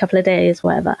back in a couple of days,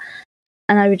 whatever.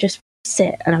 And I would just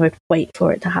sit and I would wait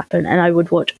for it to happen. And I would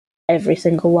watch every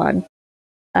single one.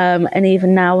 And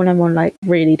even now, when I'm on like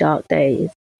really dark days,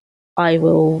 I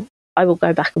will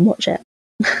go back and watch it.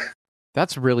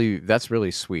 That's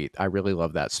really sweet. I really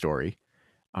love that story.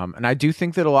 And I do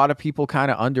think that a lot of people kind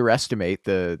of underestimate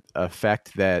the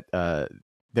effect that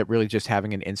really just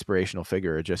having an inspirational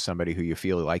figure, or just somebody who you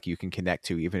feel like you can connect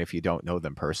to, even if you don't know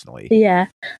them personally. Yeah,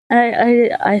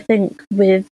 I think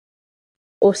with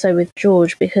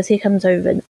George, because he comes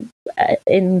over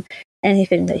in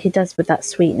anything that he does with that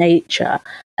sweet nature,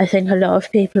 I think a lot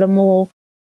of people are more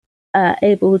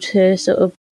able to sort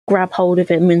of grab hold of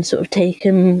him and sort of take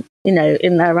him, in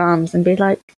their arms and be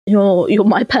like, you're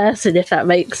my person, if that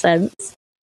makes sense.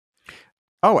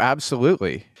 Oh,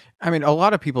 absolutely. I mean, a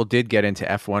lot of people did get into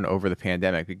F1 over the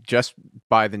pandemic just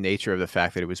by the nature of the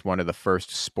fact that it was one of the first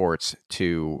sports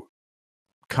to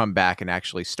come back and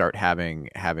actually start having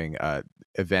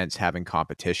events, having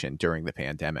competition during the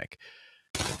pandemic.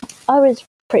 I was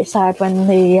pretty sad when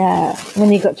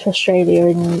you got to Australia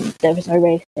and there was no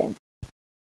racing,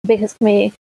 because for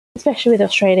me, especially with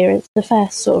Australia, it's the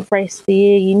first sort of race of the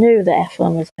year. You knew that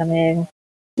F1 was coming.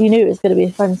 You knew it was going to be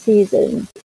a fun season.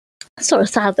 It's sort of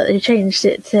sad that they changed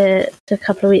it to a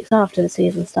couple of weeks after the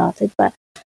season started, but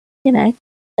we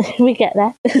get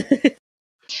there.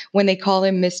 When they call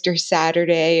him Mr.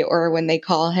 Saturday, or when they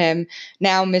call him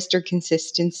now Mr.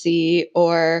 Consistency,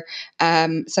 or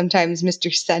sometimes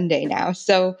Mr. Sunday now.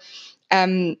 So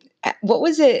what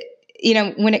was it,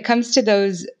 when it comes to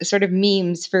those sort of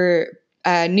memes for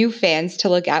new fans to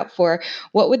look out for,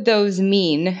 what would those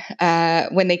mean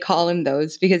when they call him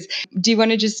those? Because do you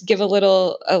want to just give a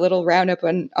little roundup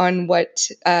on what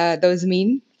those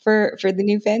mean for the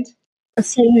new fans?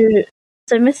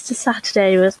 So Mr.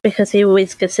 Saturday was because he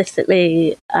always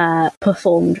consistently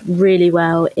performed really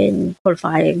well in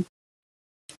qualifying.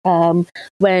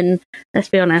 When, let's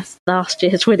be honest, last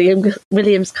year's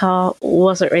Williams car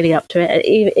wasn't really up to it.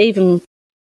 Even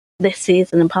this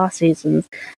season and past seasons,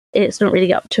 it's not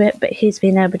really up to it, but he's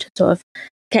been able to sort of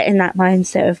get in that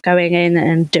mindset of going in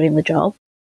and doing the job.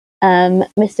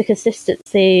 Mr.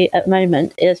 Consistency at the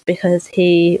moment is because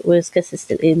he was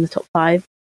consistently in the top 5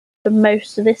 for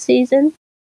most of this season.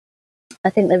 I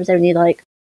think there was only like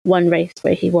one race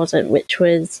where he wasn't, which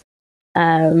was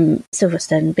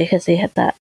Silverstone, because he had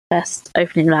that first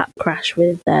opening lap crash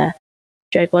with Zhou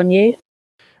Guan Yu.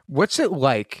 What's it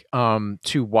like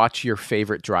to watch your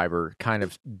favorite driver kind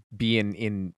of be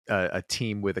in a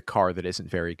team with a car that isn't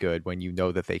very good when you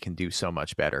know that they can do so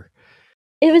much better?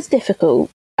 It was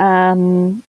difficult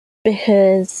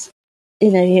because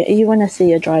you want to see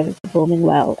your driver performing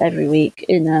well every week,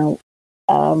 and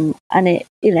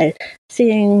it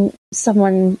seeing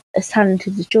someone as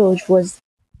talented as George was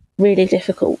really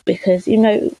difficult, because you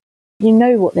know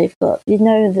what they've got,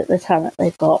 that the talent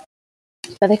they've got,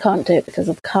 but they can't do it because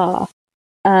of the car.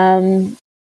 One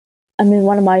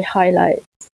of my highlights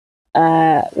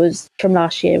was from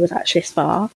last year was actually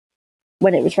Spa,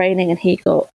 when it was raining, and he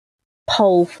got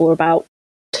pole for about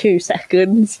 2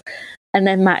 seconds, and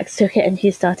then Max took it and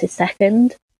he started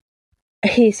second.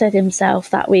 He said himself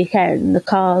that weekend the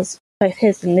cars, both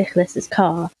his and Nicholas's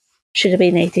car, should have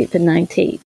been 18th and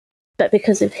 19th, but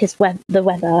because of the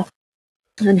weather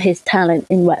and his talent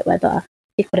in wet weather,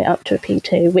 he got it up to a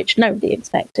P2, which nobody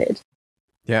expected.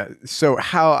 Yeah. So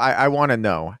I want to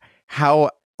know,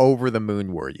 how over the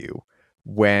moon were you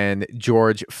when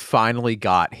George finally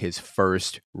got his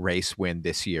first race win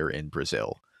this year in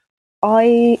Brazil?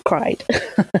 I cried.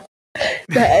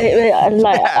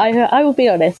 I will be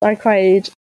honest, I cried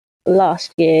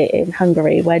last year in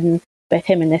Hungary when both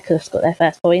him and Nicholas got their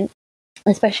first point,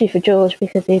 especially for George,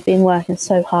 because he'd been working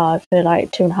so hard for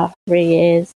like 2.5, 3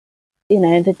 years. You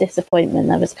know, the disappointment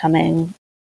that was coming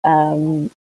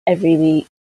every week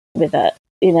with it,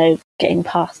 you know, getting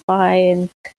passed by and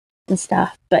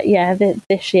stuff. But yeah,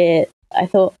 this year I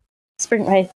thought sprint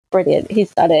race, brilliant.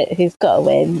 He's done it. He's got a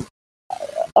win.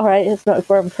 All right, it's not a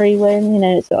Grand Prix win, you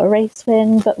know, it's not a race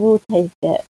win, but we'll take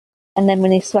it. And then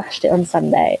when he smashed it on the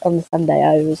Sunday,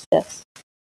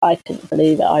 I couldn't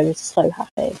believe it. I was so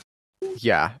happy.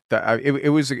 Yeah,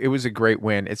 it was a great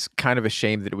win. It's kind of a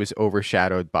shame that it was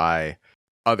overshadowed by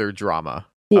other drama.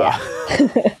 Yeah.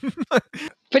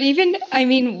 But even, I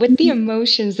mean, with the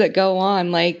emotions that go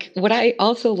on, like what I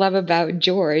also love about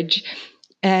George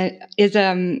is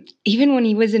even when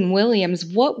he was in Williams,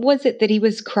 what was it that he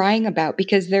was crying about?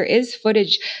 Because there is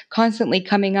footage constantly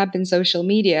coming up in social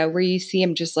media where you see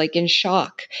him just like in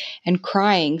shock and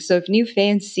crying. So if new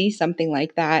fans see something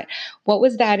like that, what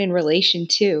was that in relation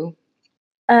to?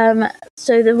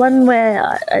 So the one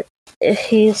where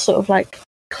he's sort of like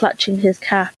clutching his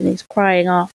calf and he's crying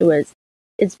afterwards,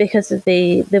 it's because of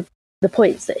the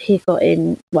points that he got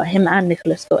in, well, him and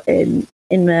Nicholas got in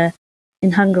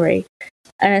Hungary.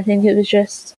 And I think it was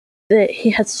just that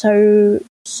he had so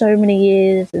many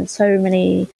years and so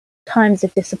many times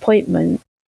of disappointment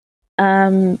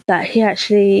that he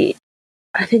actually,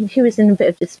 I think he was in a bit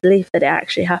of disbelief that it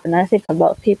actually happened. I think a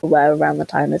lot of people were around the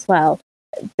time as well.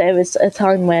 There was a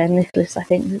time where Nicholas, I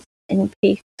think, was in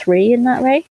P3 in that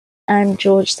race, and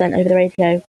George sent over the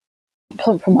radio,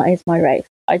 "Compromise my race.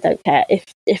 I don't care.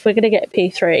 If we're going to get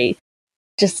P3,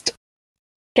 just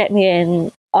get me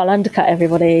in. I'll undercut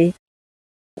everybody.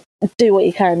 Do what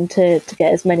you can to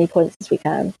get as many points as we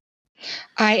can."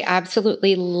 I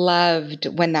absolutely loved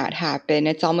when that happened.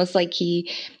 It's almost like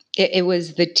it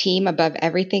was the team above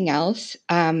everything else.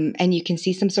 And you can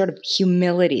see some sort of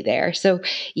humility there. So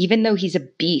even though he's a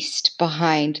beast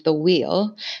behind the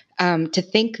wheel, to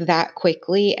think that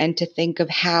quickly and to think of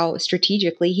how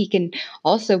strategically he can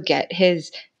also get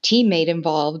his teammate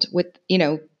involved with, you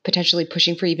know, potentially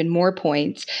pushing for even more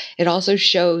points. It also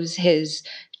shows his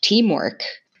teamwork.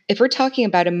 If we're talking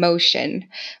about emotion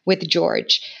with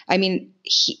George, I mean,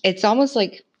 it's almost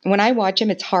like when I watch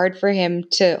him, it's hard for him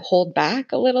to hold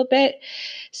back a little bit.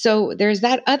 So there's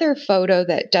that other photo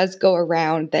that does go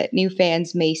around that new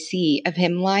fans may see of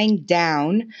him lying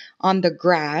down on the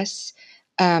grass,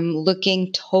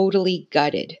 looking totally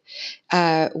gutted.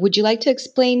 Would you like to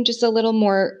explain just a little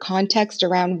more context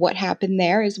around what happened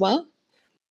there as well?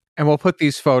 And we'll put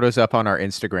these photos up on our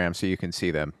Instagram so you can see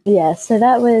them. Yeah, so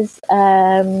that was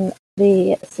the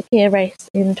Sakia race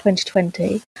in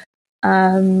 2020,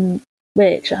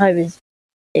 which I was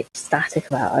ecstatic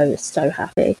about. I was so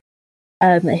happy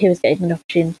that he was getting an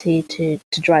opportunity to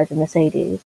drive the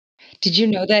Mercedes. Did you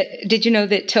know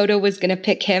that Toto was going to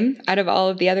pick him out of all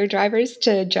of the other drivers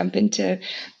to jump into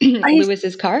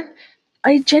Lewis's car?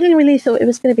 I genuinely thought it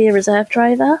was going to be a reserve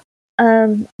driver,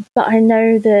 but I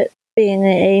know that being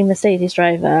a Mercedes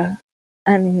driver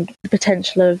and the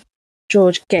potential of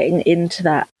George getting into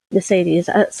that Mercedes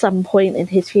at some point in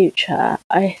his future,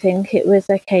 I think it was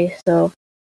a case of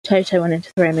Toto wanted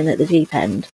to throw him in at the deep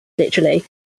end, literally.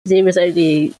 He was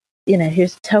only, he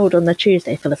was told on the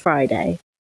Tuesday for the Friday.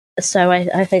 So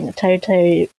I think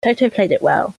Toto played it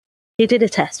well. He did a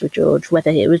test with George,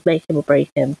 whether it was make him or break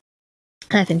him.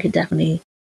 I think it definitely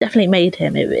made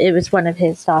him. It was one of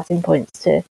his starting points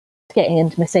to getting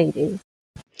into Mercedes.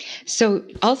 So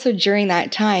also during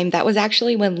that time, that was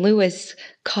actually when Lewis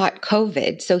caught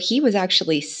COVID. So he was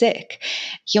actually sick.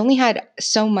 He only had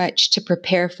so much to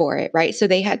prepare for it, right? So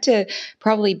they had to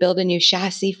probably build a new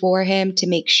chassis for him to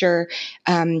make sure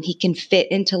he can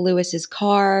fit into Lewis's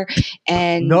car.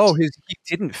 And no, he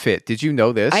didn't fit. Did you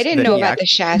know this? I didn't know about the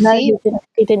chassis. No,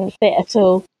 he didn't fit at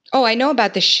all. Oh, I know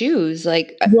about the shoes. So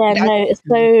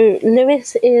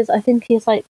Lewis is, I think he's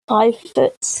like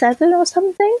 5'7" or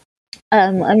something.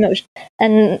 I'm not sure.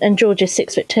 And George is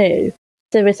 6'2", so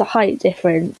there's a height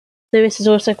difference. Lewis has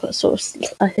also got sort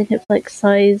of, I think it's like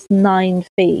size 9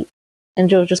 feet, and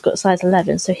George has got size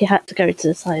 11, so he had to go to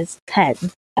the size 10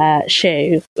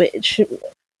 shoe, which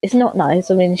is not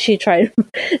nice. I mean, she tried,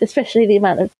 especially the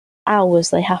amount of hours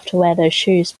they have to wear those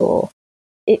shoes for.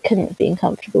 It couldn't have been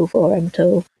comfortable for him at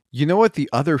all. You know what the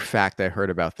other fact I heard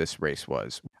about this race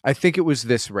was? I think it was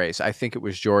this race. I think it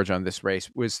was George on this race,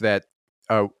 was that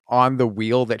on the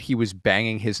wheel that he was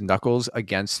banging his knuckles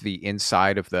against the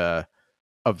inside of the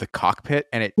cockpit,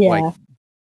 and it like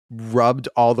rubbed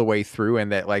all the way through,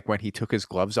 and that like when he took his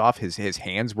gloves off, his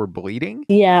hands were bleeding.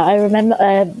 Yeah, I remember.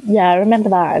 I remember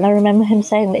that, and I remember him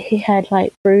saying that he had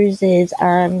like bruises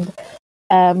and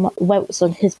welts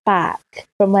on his back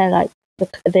from where like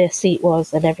the seat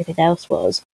was and everything else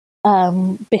was,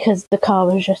 because the car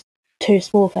was just too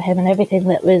small for him, and everything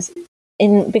that was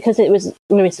because it was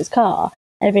Lewis's car,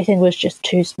 everything was just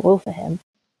too small for him.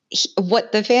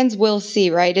 What the fans will see,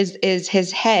 right, is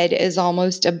his head is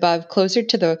almost above, closer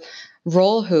to the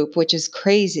roll hoop, which is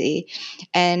crazy.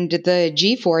 And the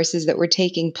G-forces that were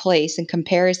taking place in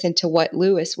comparison to what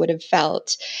Lewis would have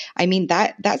felt. I mean,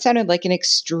 that sounded like an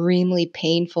extremely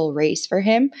painful race for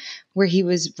him, where he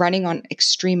was running on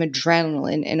extreme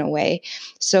adrenaline in a way.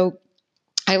 So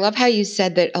I love how you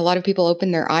said that a lot of people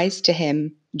opened their eyes to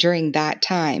him during that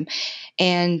time.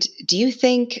 And do you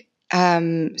think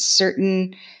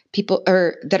certain people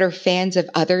that are fans of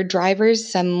other drivers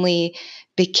suddenly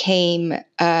became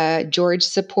a George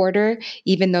supporter,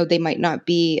 even though they might not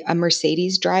be a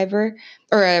Mercedes driver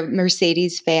or a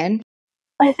Mercedes fan?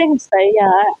 I think so,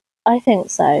 yeah. I think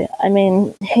so. I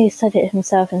mean, he said it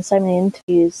himself in so many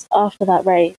interviews after that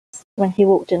race, when he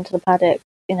walked into the paddock,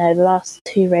 the last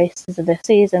 2 races of the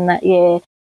season that year,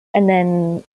 and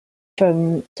then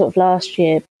from sort of last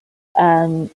year,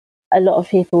 a lot of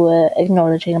people were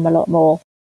acknowledging him a lot more.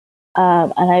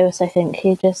 And I also think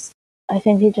he just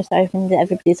opened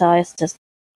everybody's eyes to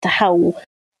how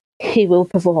he will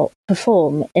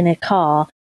perform in a car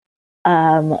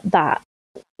that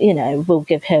will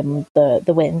give him the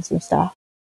wins and stuff.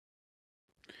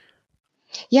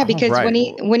 Yeah, because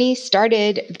when he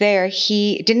started there,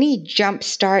 he jump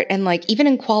start, and like even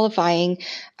in qualifying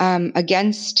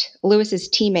against Lewis's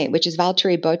teammate, which is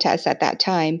Valtteri Bottas at that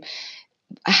time.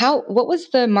 What was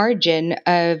the margin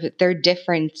of their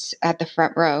difference at the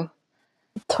front row?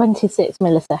 26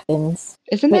 milliseconds.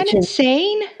 Isn't that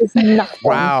insane? It's nothing.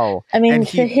 Wow. I mean,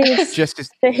 for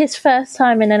his first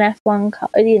time in an F1 car,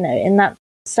 in that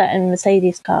certain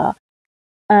Mercedes car,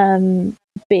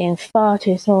 being far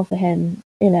too small for him,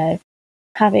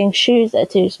 having shoes that are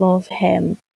too small for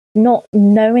him, not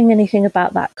knowing anything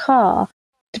about that car,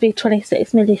 to be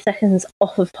 26 milliseconds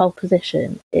off of pole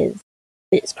position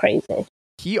it's crazy.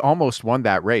 He almost won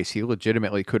that race. He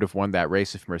legitimately could have won that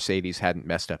race if Mercedes hadn't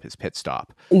messed up his pit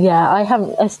stop. Yeah,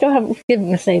 I still haven't forgiven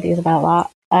Mercedes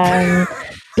about that.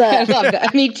 But I love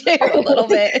that. Me too, a little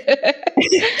bit.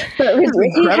 But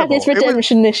he had his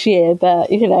redemption this year. But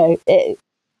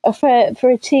for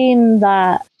a team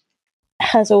that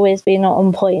has always been not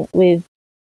on point with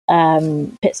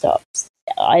pit stops,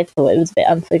 I thought it was a bit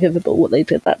unforgivable what they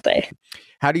did that day.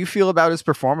 How do you feel about his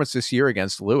performance this year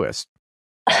against Lewis?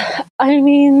 I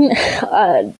mean,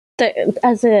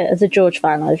 as a George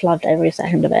fan, I've loved every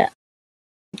second of it,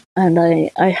 and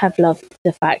I have loved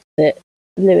the fact that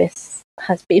Lewis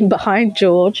has been behind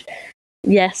George.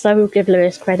 Yes, I will give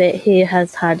Lewis credit. He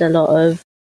has had a lot of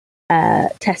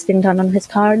testing done on his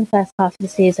car in the first half of the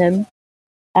season,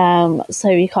 so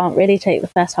you can't really take the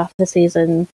first half of the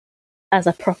season as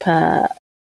a proper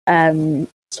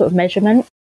sort of measurement,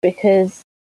 because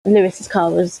Lewis's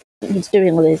car was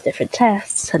doing all these different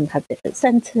tests and had different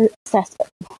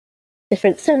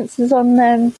sensors on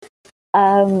them,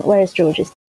 whereas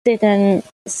George's didn't.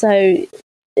 So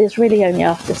it's really only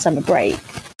after summer break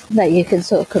that you can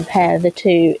sort of compare the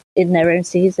two in their own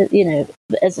season,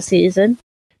 as a season.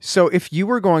 So if you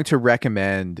were going to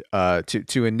recommend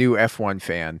to a new F1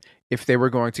 fan, if they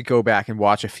were going to go back and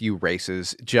watch a few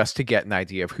races just to get an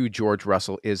idea of who George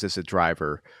Russell is as a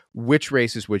driver, which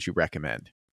races would you recommend?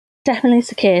 Definitely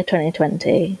Sakir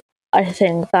 2020. I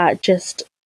think that just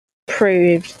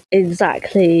proved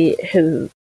exactly who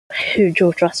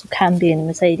George Russell can be in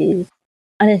Mercedes.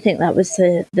 And I think that was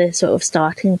the sort of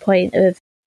starting point of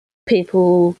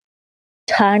people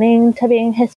turning to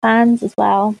being his fans as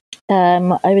well.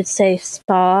 I would say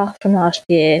Spa from last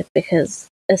year, because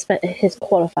his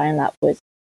qualifying lap was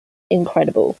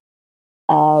incredible.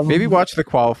 Maybe watch the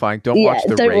qualifying. Don't watch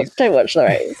the race. Don't watch the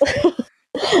race.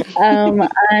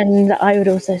 And I would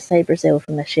also say Brazil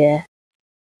from this year,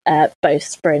 both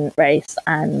sprint race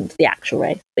and the actual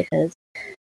race, because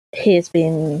he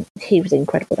was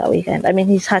incredible that weekend. I mean,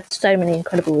 he's had so many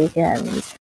incredible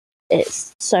weekends.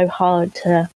 It's so hard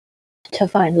to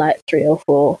find like 3 or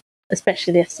 4,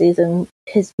 especially this season.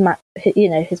 His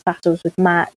battles with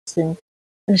Max and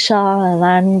Charles and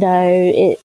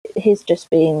Lando. He's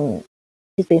been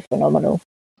phenomenal.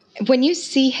 When you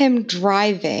see him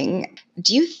driving,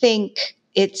 do you think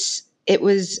it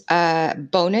was a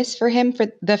bonus for him for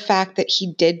the fact that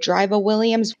he did drive a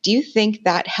Williams? Do you think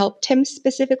that helped him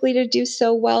specifically to do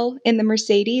so well in the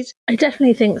Mercedes? I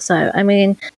definitely think so. I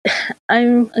mean,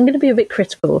 I'm going to be a bit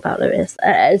critical about Lewis.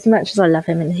 As much as I love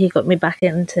him, and he got me back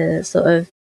into sort of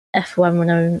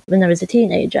F1 when I was a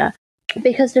teenager,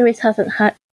 because Lewis hasn't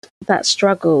had that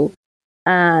struggle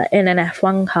in an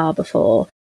F1 car before.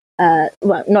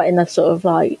 Well, not in the sort of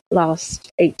like last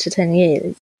 8 to 10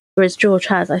 years, whereas George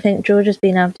has. I think George has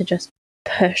been able to just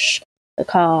push the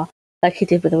car like he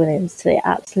did with the Williams to the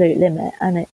absolute limit,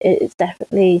 and it's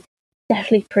definitely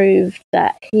proved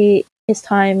that his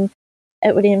time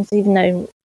at Williams, even though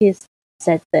he's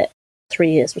said that 3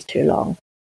 years was too long,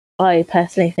 I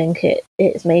personally think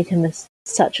it's made him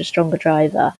such a stronger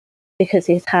driver, because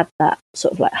he's had that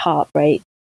sort of like heartbreak.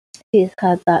 He's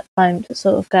had that time to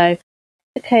sort of go,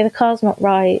 okay, the car's not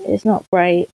right, it's not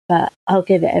great, but I'll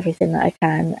give it everything that I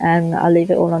can, and I'll leave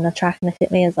it all on the track, and if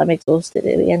it means I'm exhausted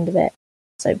at the end of it,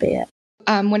 so be it.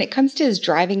 When it comes to his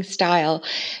driving style,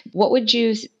 what would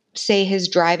you say his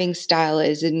driving style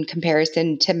is in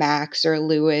comparison to Max or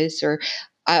Lewis or,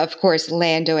 of course,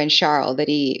 Lando and Charles that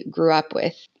he grew up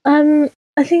with? I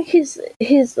think he's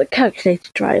a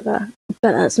calculated driver,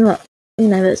 but that's not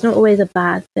always a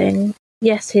bad thing.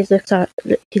 Yes, he looks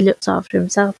after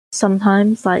himself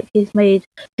sometimes. Like, he's made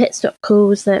pit stop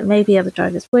calls that maybe other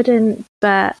drivers wouldn't,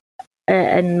 but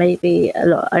and maybe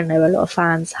I know a lot of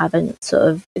fans haven't sort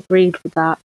of agreed with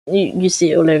that. You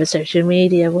see it all over social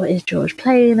media. What is George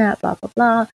playing at? Blah blah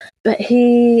blah. But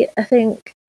I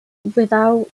think,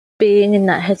 without being in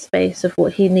that headspace of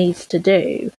what he needs to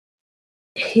do,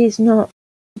 he's not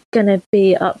going to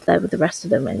be up there with the rest of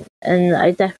them. And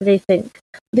I definitely think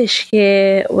this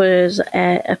year was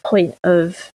a point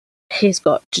of he's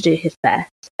got to do his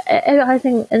best. I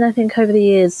think over the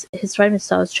years his driving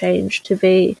style's changed to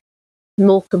be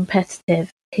more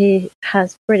competitive. He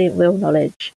has brilliant wheel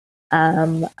knowledge,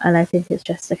 and I think it's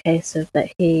just a case of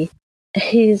that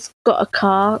he's got a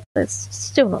car that's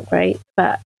still not great,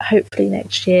 but hopefully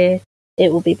next year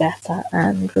it will be better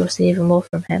and we'll see even more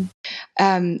from him.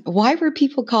 Why were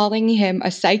people calling him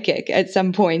a psychic at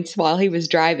some points while he was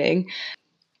driving?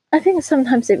 I think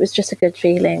sometimes it was just a good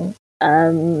feeling.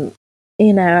 A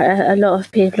lot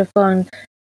of people have gone,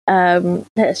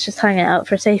 let's just hang it out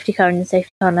for a safety car, and the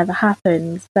safety car never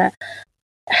happens. But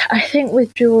I think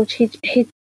with George,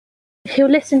 he'll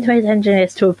listen to his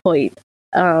engineers to a point,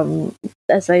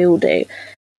 as they all do.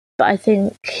 But I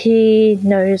think he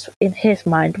knows in his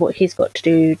mind what he's got to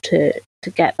do to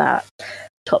get that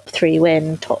top 3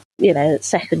 win,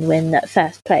 second win, that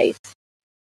first place.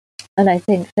 And I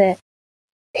think that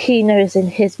he knows in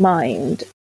his mind,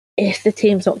 if the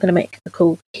team's not going to make the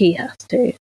call, he has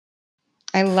to.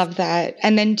 I love that.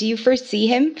 And then, do you foresee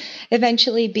him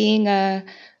eventually being a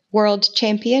world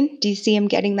champion? Do you see him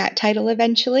getting that title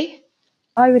eventually?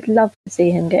 I would love to see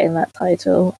him getting that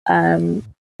title.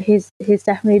 He's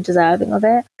definitely deserving of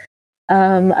it.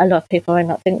 A lot of people might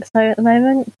not think so at the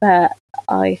moment, but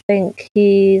I think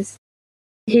he's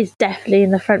definitely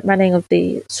in the front running of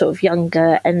the sort of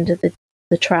younger end of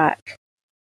the track,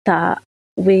 that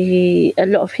a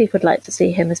lot of people would like to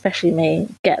see him, especially me,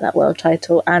 get that world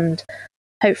title, and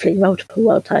hopefully multiple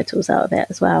world titles out of it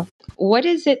as well. What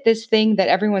is it, this thing that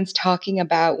everyone's talking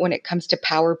about when it comes to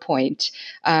PowerPoint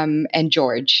and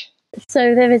George?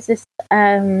 So there is this,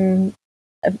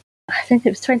 I think it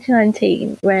was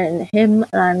 2019, when him,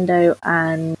 Lando,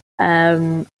 and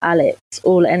Alex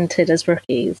all entered as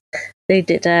rookies. They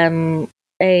did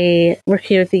a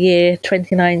Rookie of the Year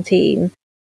 2019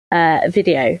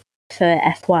 video for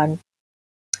F1.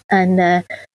 And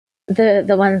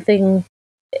the one thing,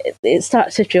 it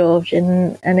starts with George,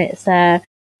 and it's,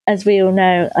 as we all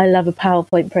know, I love a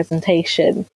PowerPoint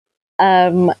presentation.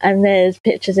 And there's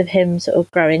pictures of him sort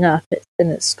of growing up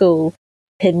and at school,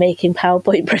 him making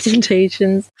PowerPoint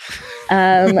presentations.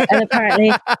 And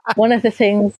apparently one of the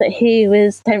things that he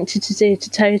was tempted to do to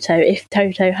Toto, if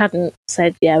Toto hadn't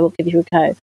said, yeah, we'll give you a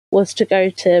go, was to go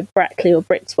to Brackley or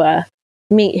Brixworth,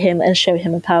 meet him and show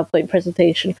him a PowerPoint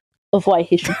presentation of why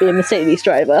he should be a Mercedes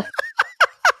driver.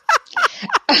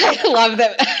 I love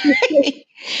that.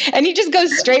 And he just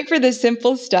goes straight for the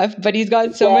simple stuff, but he's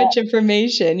got so much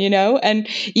information, you know? And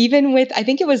even with, I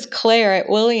think it was Claire at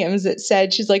Williams that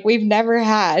said, she's like, we've never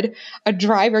had a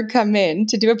driver come in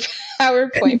to do a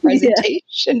PowerPoint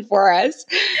presentation for us.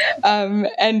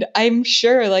 And I'm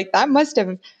sure like that must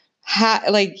have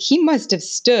like he must have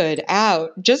stood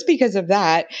out just because of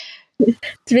that.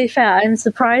 To be fair, I'm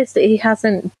surprised that he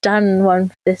hasn't done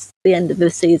one for the end of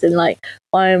the season, like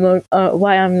why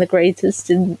I'm the greatest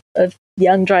of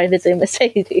young drivers in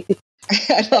Mercedes.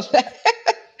 I love that.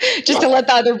 Just to let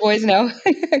the other boys know.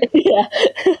 Yeah.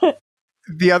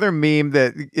 The other meme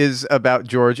that is about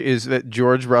George is that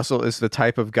George Russell is the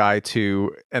type of guy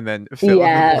to, and then fill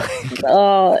in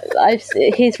the blank.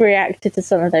 He's reacted to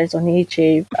some of those on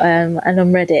YouTube, and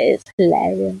on Reddit. It's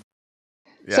hilarious.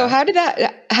 Yeah. So how did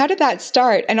that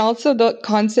start? And also the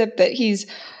concept that he's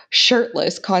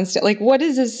shirtless constant. Like, what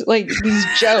is this? Like these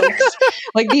jokes,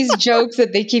 like these jokes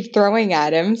that they keep throwing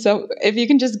at him. So if you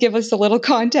can just give us a little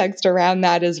context around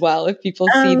that as well, if people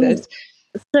see this.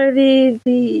 So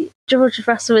the George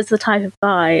Russell is the type of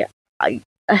guy. I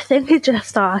think it just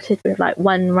started with like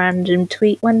one random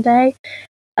tweet one day.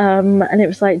 And it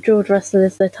was like George Russell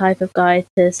is the type of guy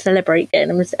to celebrate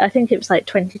getting. I think it was like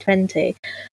 2020.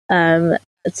 I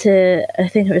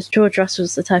think it was George Russell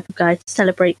was the type of guy to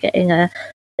celebrate getting a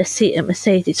seat at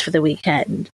Mercedes for the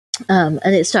weekend. And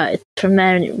it started from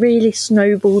there, and it really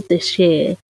snowballed this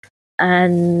year.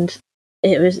 And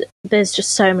there's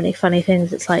just so many funny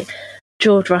things. It's like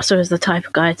George Russell is the type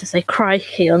of guy to say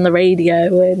 "crikey" on the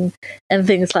radio and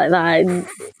things like that. And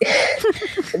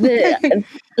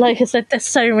like I said, there's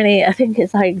so many. I think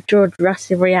it's like George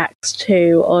Russell reacts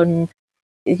to on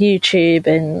YouTube,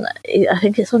 and I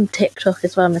think it's on TikTok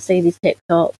as well, Mercedes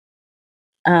TikTok.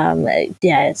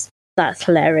 That's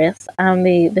hilarious. And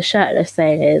the shirtless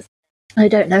thing is, I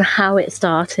don't know how it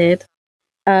started.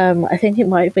 I think it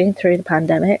might have been through the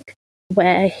pandemic,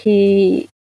 where he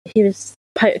was,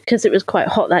 because it was quite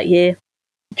hot that year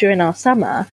during our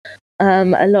summer.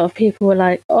 A lot of people were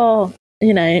like, oh,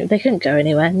 you know, they couldn't go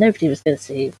anywhere. Nobody was going to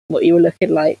see what you were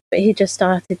looking like. But he just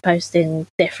started posting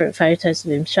different photos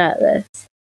of him shirtless.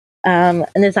 And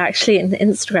there's actually an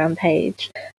Instagram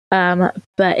page. But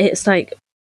it's like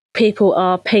people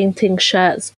are painting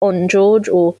shirts on George,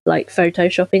 or like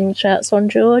photoshopping shirts on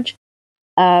George.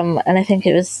 And I think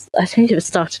it was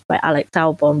started by Alex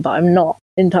Albon, but I'm not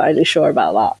entirely sure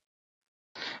about that.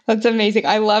 That's amazing.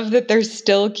 I love that they're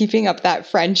still keeping up that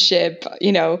friendship,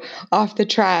 you know, off the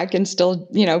track, and still,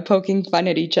 you know, poking fun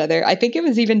at each other. I think it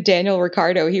was even Daniel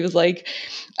Ricciardo. He was like,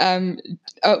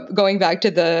 going back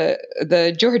to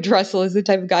the George Russell is the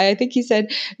type of guy. I think he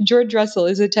said George Russell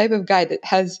is the type of guy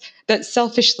that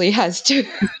selfishly has two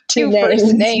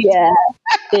first names.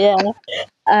 Yeah.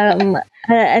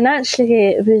 And actually,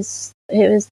 it was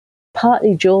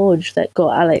partly George that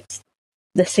got Alex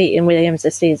the seat in Williams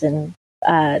this season,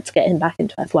 to get him back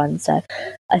into F1. So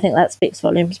I think that speaks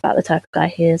volumes about the type of guy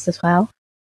he is as well.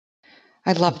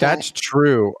 I love that. That's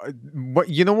true.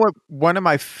 You know what? One of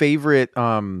my favorite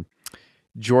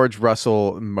George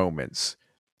Russell moments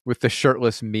with the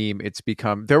shirtless meme, it's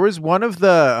become. There was one of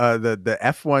the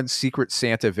F1 Secret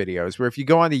Santa videos where if you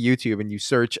go onto YouTube and you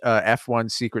search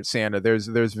F1 Secret Santa, there's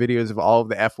videos of all of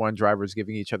the F1 drivers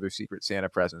giving each other Secret Santa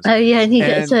presents. Oh yeah, and he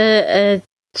gets a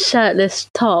shirtless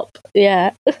top.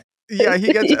 Yeah. Yeah,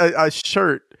 he gets a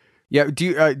shirt. Yeah, do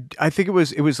you? I think it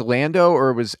was Lando or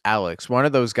it was Alex. One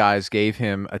of those guys gave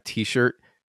him a T-shirt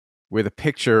with a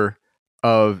picture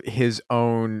of his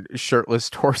own shirtless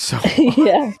torso.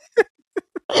 Yeah,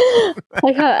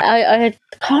 I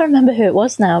can't remember who it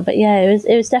was now, but yeah,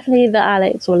 it was definitely either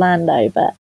Alex or Lando.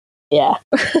 But yeah.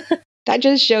 That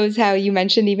just shows how you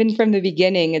mentioned even from the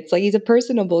beginning, it's like he's a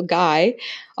personable guy.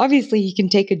 Obviously, he can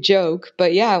take a joke,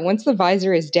 but yeah, once the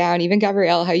visor is down, even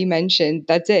Gabrielle, how you mentioned,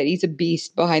 that's it. He's a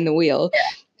beast behind the wheel.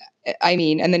 I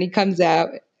mean, and then he comes out.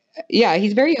 Yeah,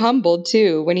 he's very humbled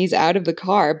too when he's out of the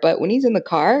car, but when he's in the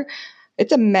car,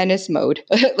 it's a menace mode.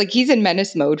 Like he's in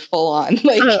menace mode full on.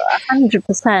 Like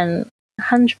 100%.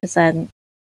 100%.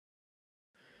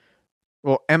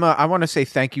 Well, Emma, I want to say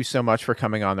thank you so much for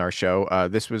coming on our show.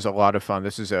 This was a lot of fun.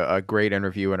 This is a great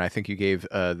interview, and I think you gave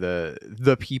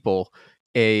the people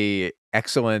an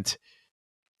excellent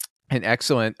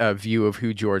view of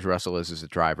who George Russell is as a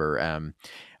driver.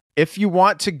 If you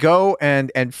want to go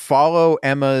and follow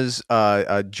Emma's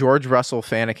George Russell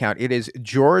fan account, it is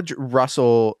George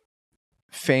Russell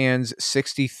fans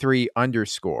 63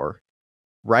 _,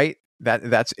 right?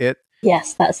 That's it.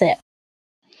 Yes, that's it.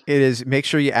 It is. Make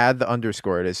sure you add the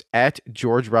underscore. It is at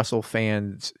George Russell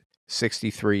fans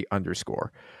 63 _.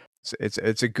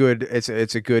 It's a good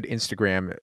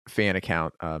Instagram fan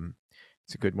account.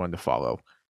 It's a good one to follow.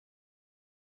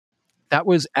 That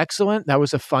was excellent. That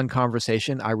was a fun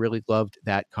conversation. I really loved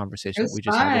that conversation It that was we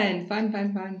just had.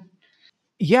 fun.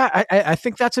 Yeah, I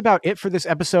think that's about it for this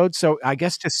episode. So I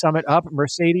guess to sum it up,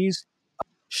 Mercedes,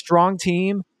 strong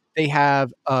team. They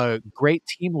have a great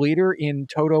team leader in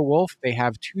Toto Wolff. They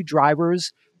have two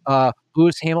drivers,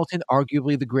 Lewis Hamilton,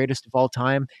 arguably the greatest of all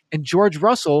time, and George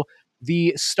Russell,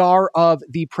 the star of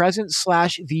the present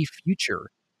slash the future.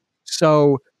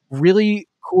 So really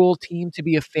cool team to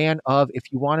be a fan of.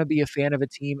 If you want to be a fan of a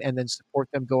team and then support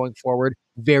them going forward,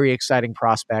 very exciting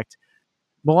prospect.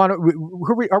 Milano,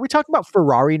 are we talking about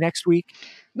Ferrari next week?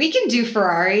 We can do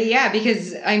Ferrari, yeah,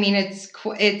 because I mean, it's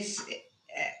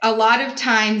a lot of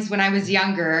times when I was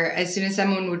younger, as soon as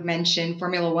someone would mention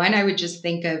Formula One, I would just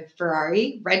think of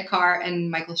Ferrari, red car,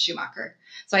 and Michael Schumacher.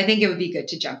 So I think it would be good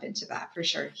to jump into that for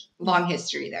sure. Long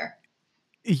history there.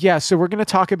 Yeah, so we're going to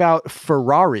talk about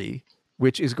Ferrari,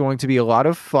 which is going to be a lot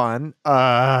of fun. We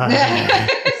laugh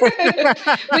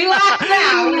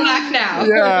now.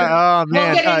 Yeah, oh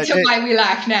man. We'll get into why we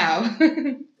laugh now.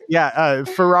 Yeah,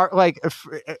 Ferrari.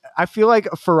 I feel like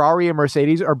Ferrari and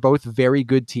Mercedes are both very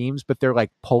good teams, but they're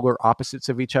like polar opposites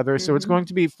of each other. So it's going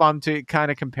to be fun to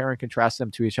kind of compare and contrast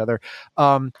them to each other.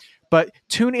 But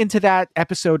tune into that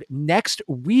episode next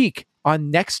week on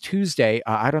next Tuesday.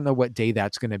 I don't know what day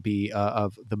that's going to be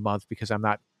of the month because I'm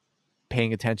not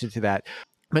paying attention to that.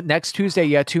 But next Tuesday,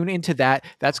 yeah, tune into that.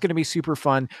 That's going to be super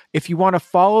fun. If you want to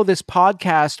follow this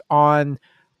podcast on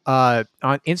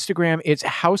Instagram, it's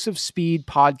House of Speed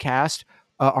Podcast.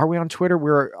 Are we on Twitter?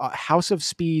 We're House of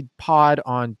Speed Pod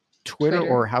on Twitter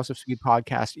or House of Speed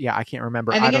Podcast. Yeah, I can't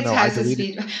remember. I think it's House of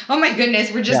Speed. Oh my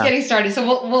goodness, we're just getting started. So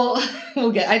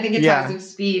we'll get. I think it's House of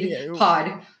Speed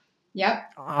Pod.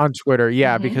 Yep. On Twitter,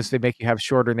 because they make you have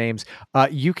shorter names.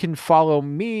 You can follow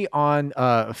me on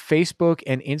Facebook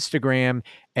and Instagram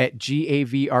at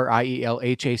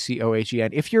GAVRIELHACOHEN.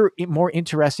 If you're more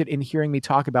interested in hearing me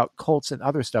talk about Colts and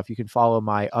other stuff, you can follow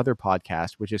my other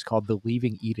podcast, which is called the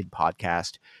Leaving Eden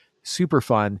Podcast. Super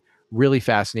fun, really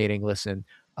fascinating listen.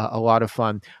 A lot of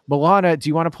fun. Milana, do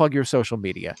you want to plug your social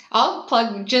media? I'll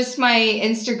plug just my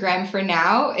Instagram for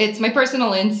now. It's my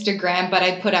personal Instagram, but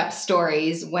I put up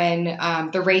stories when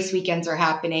the race weekends are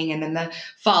happening and then the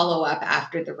follow-up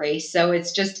after the race. So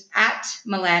it's just at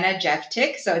Milana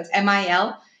Jevtic. So it's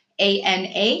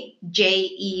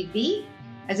MILANAJEV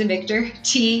as in Victor,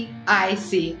 TIC.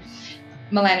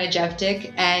 Milana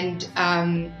Jevtic. And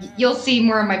you'll see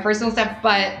more of my personal stuff,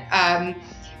 but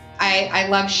I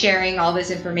love sharing all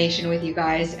this information with you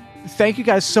guys. Thank you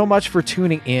guys so much for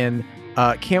tuning in.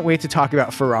 Can't wait to talk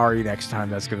about Ferrari next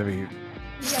time. That's going to be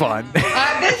fun.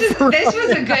 This was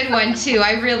a good one too.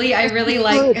 I really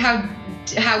like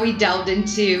how we delved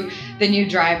into the new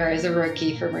driver as a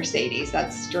rookie for Mercedes.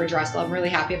 That's George Russell. I'm really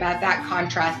happy about that,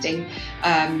 contrasting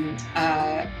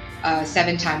a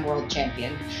 7-time world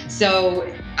champion.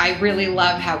 So I really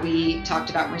love how we talked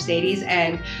about Mercedes,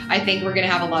 and I think we're going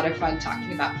to have a lot of fun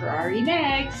talking about Ferrari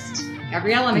next.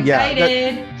 Gabrielle, I'm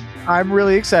excited. I'm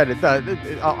really excited.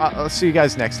 I'll see you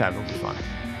guys next time. It'll be fun.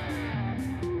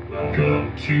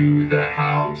 Welcome to the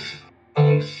House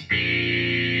of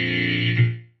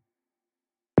Speed.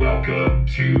 Welcome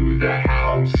to the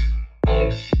House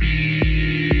of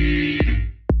Speed.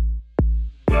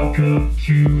 Welcome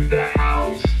to the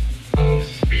House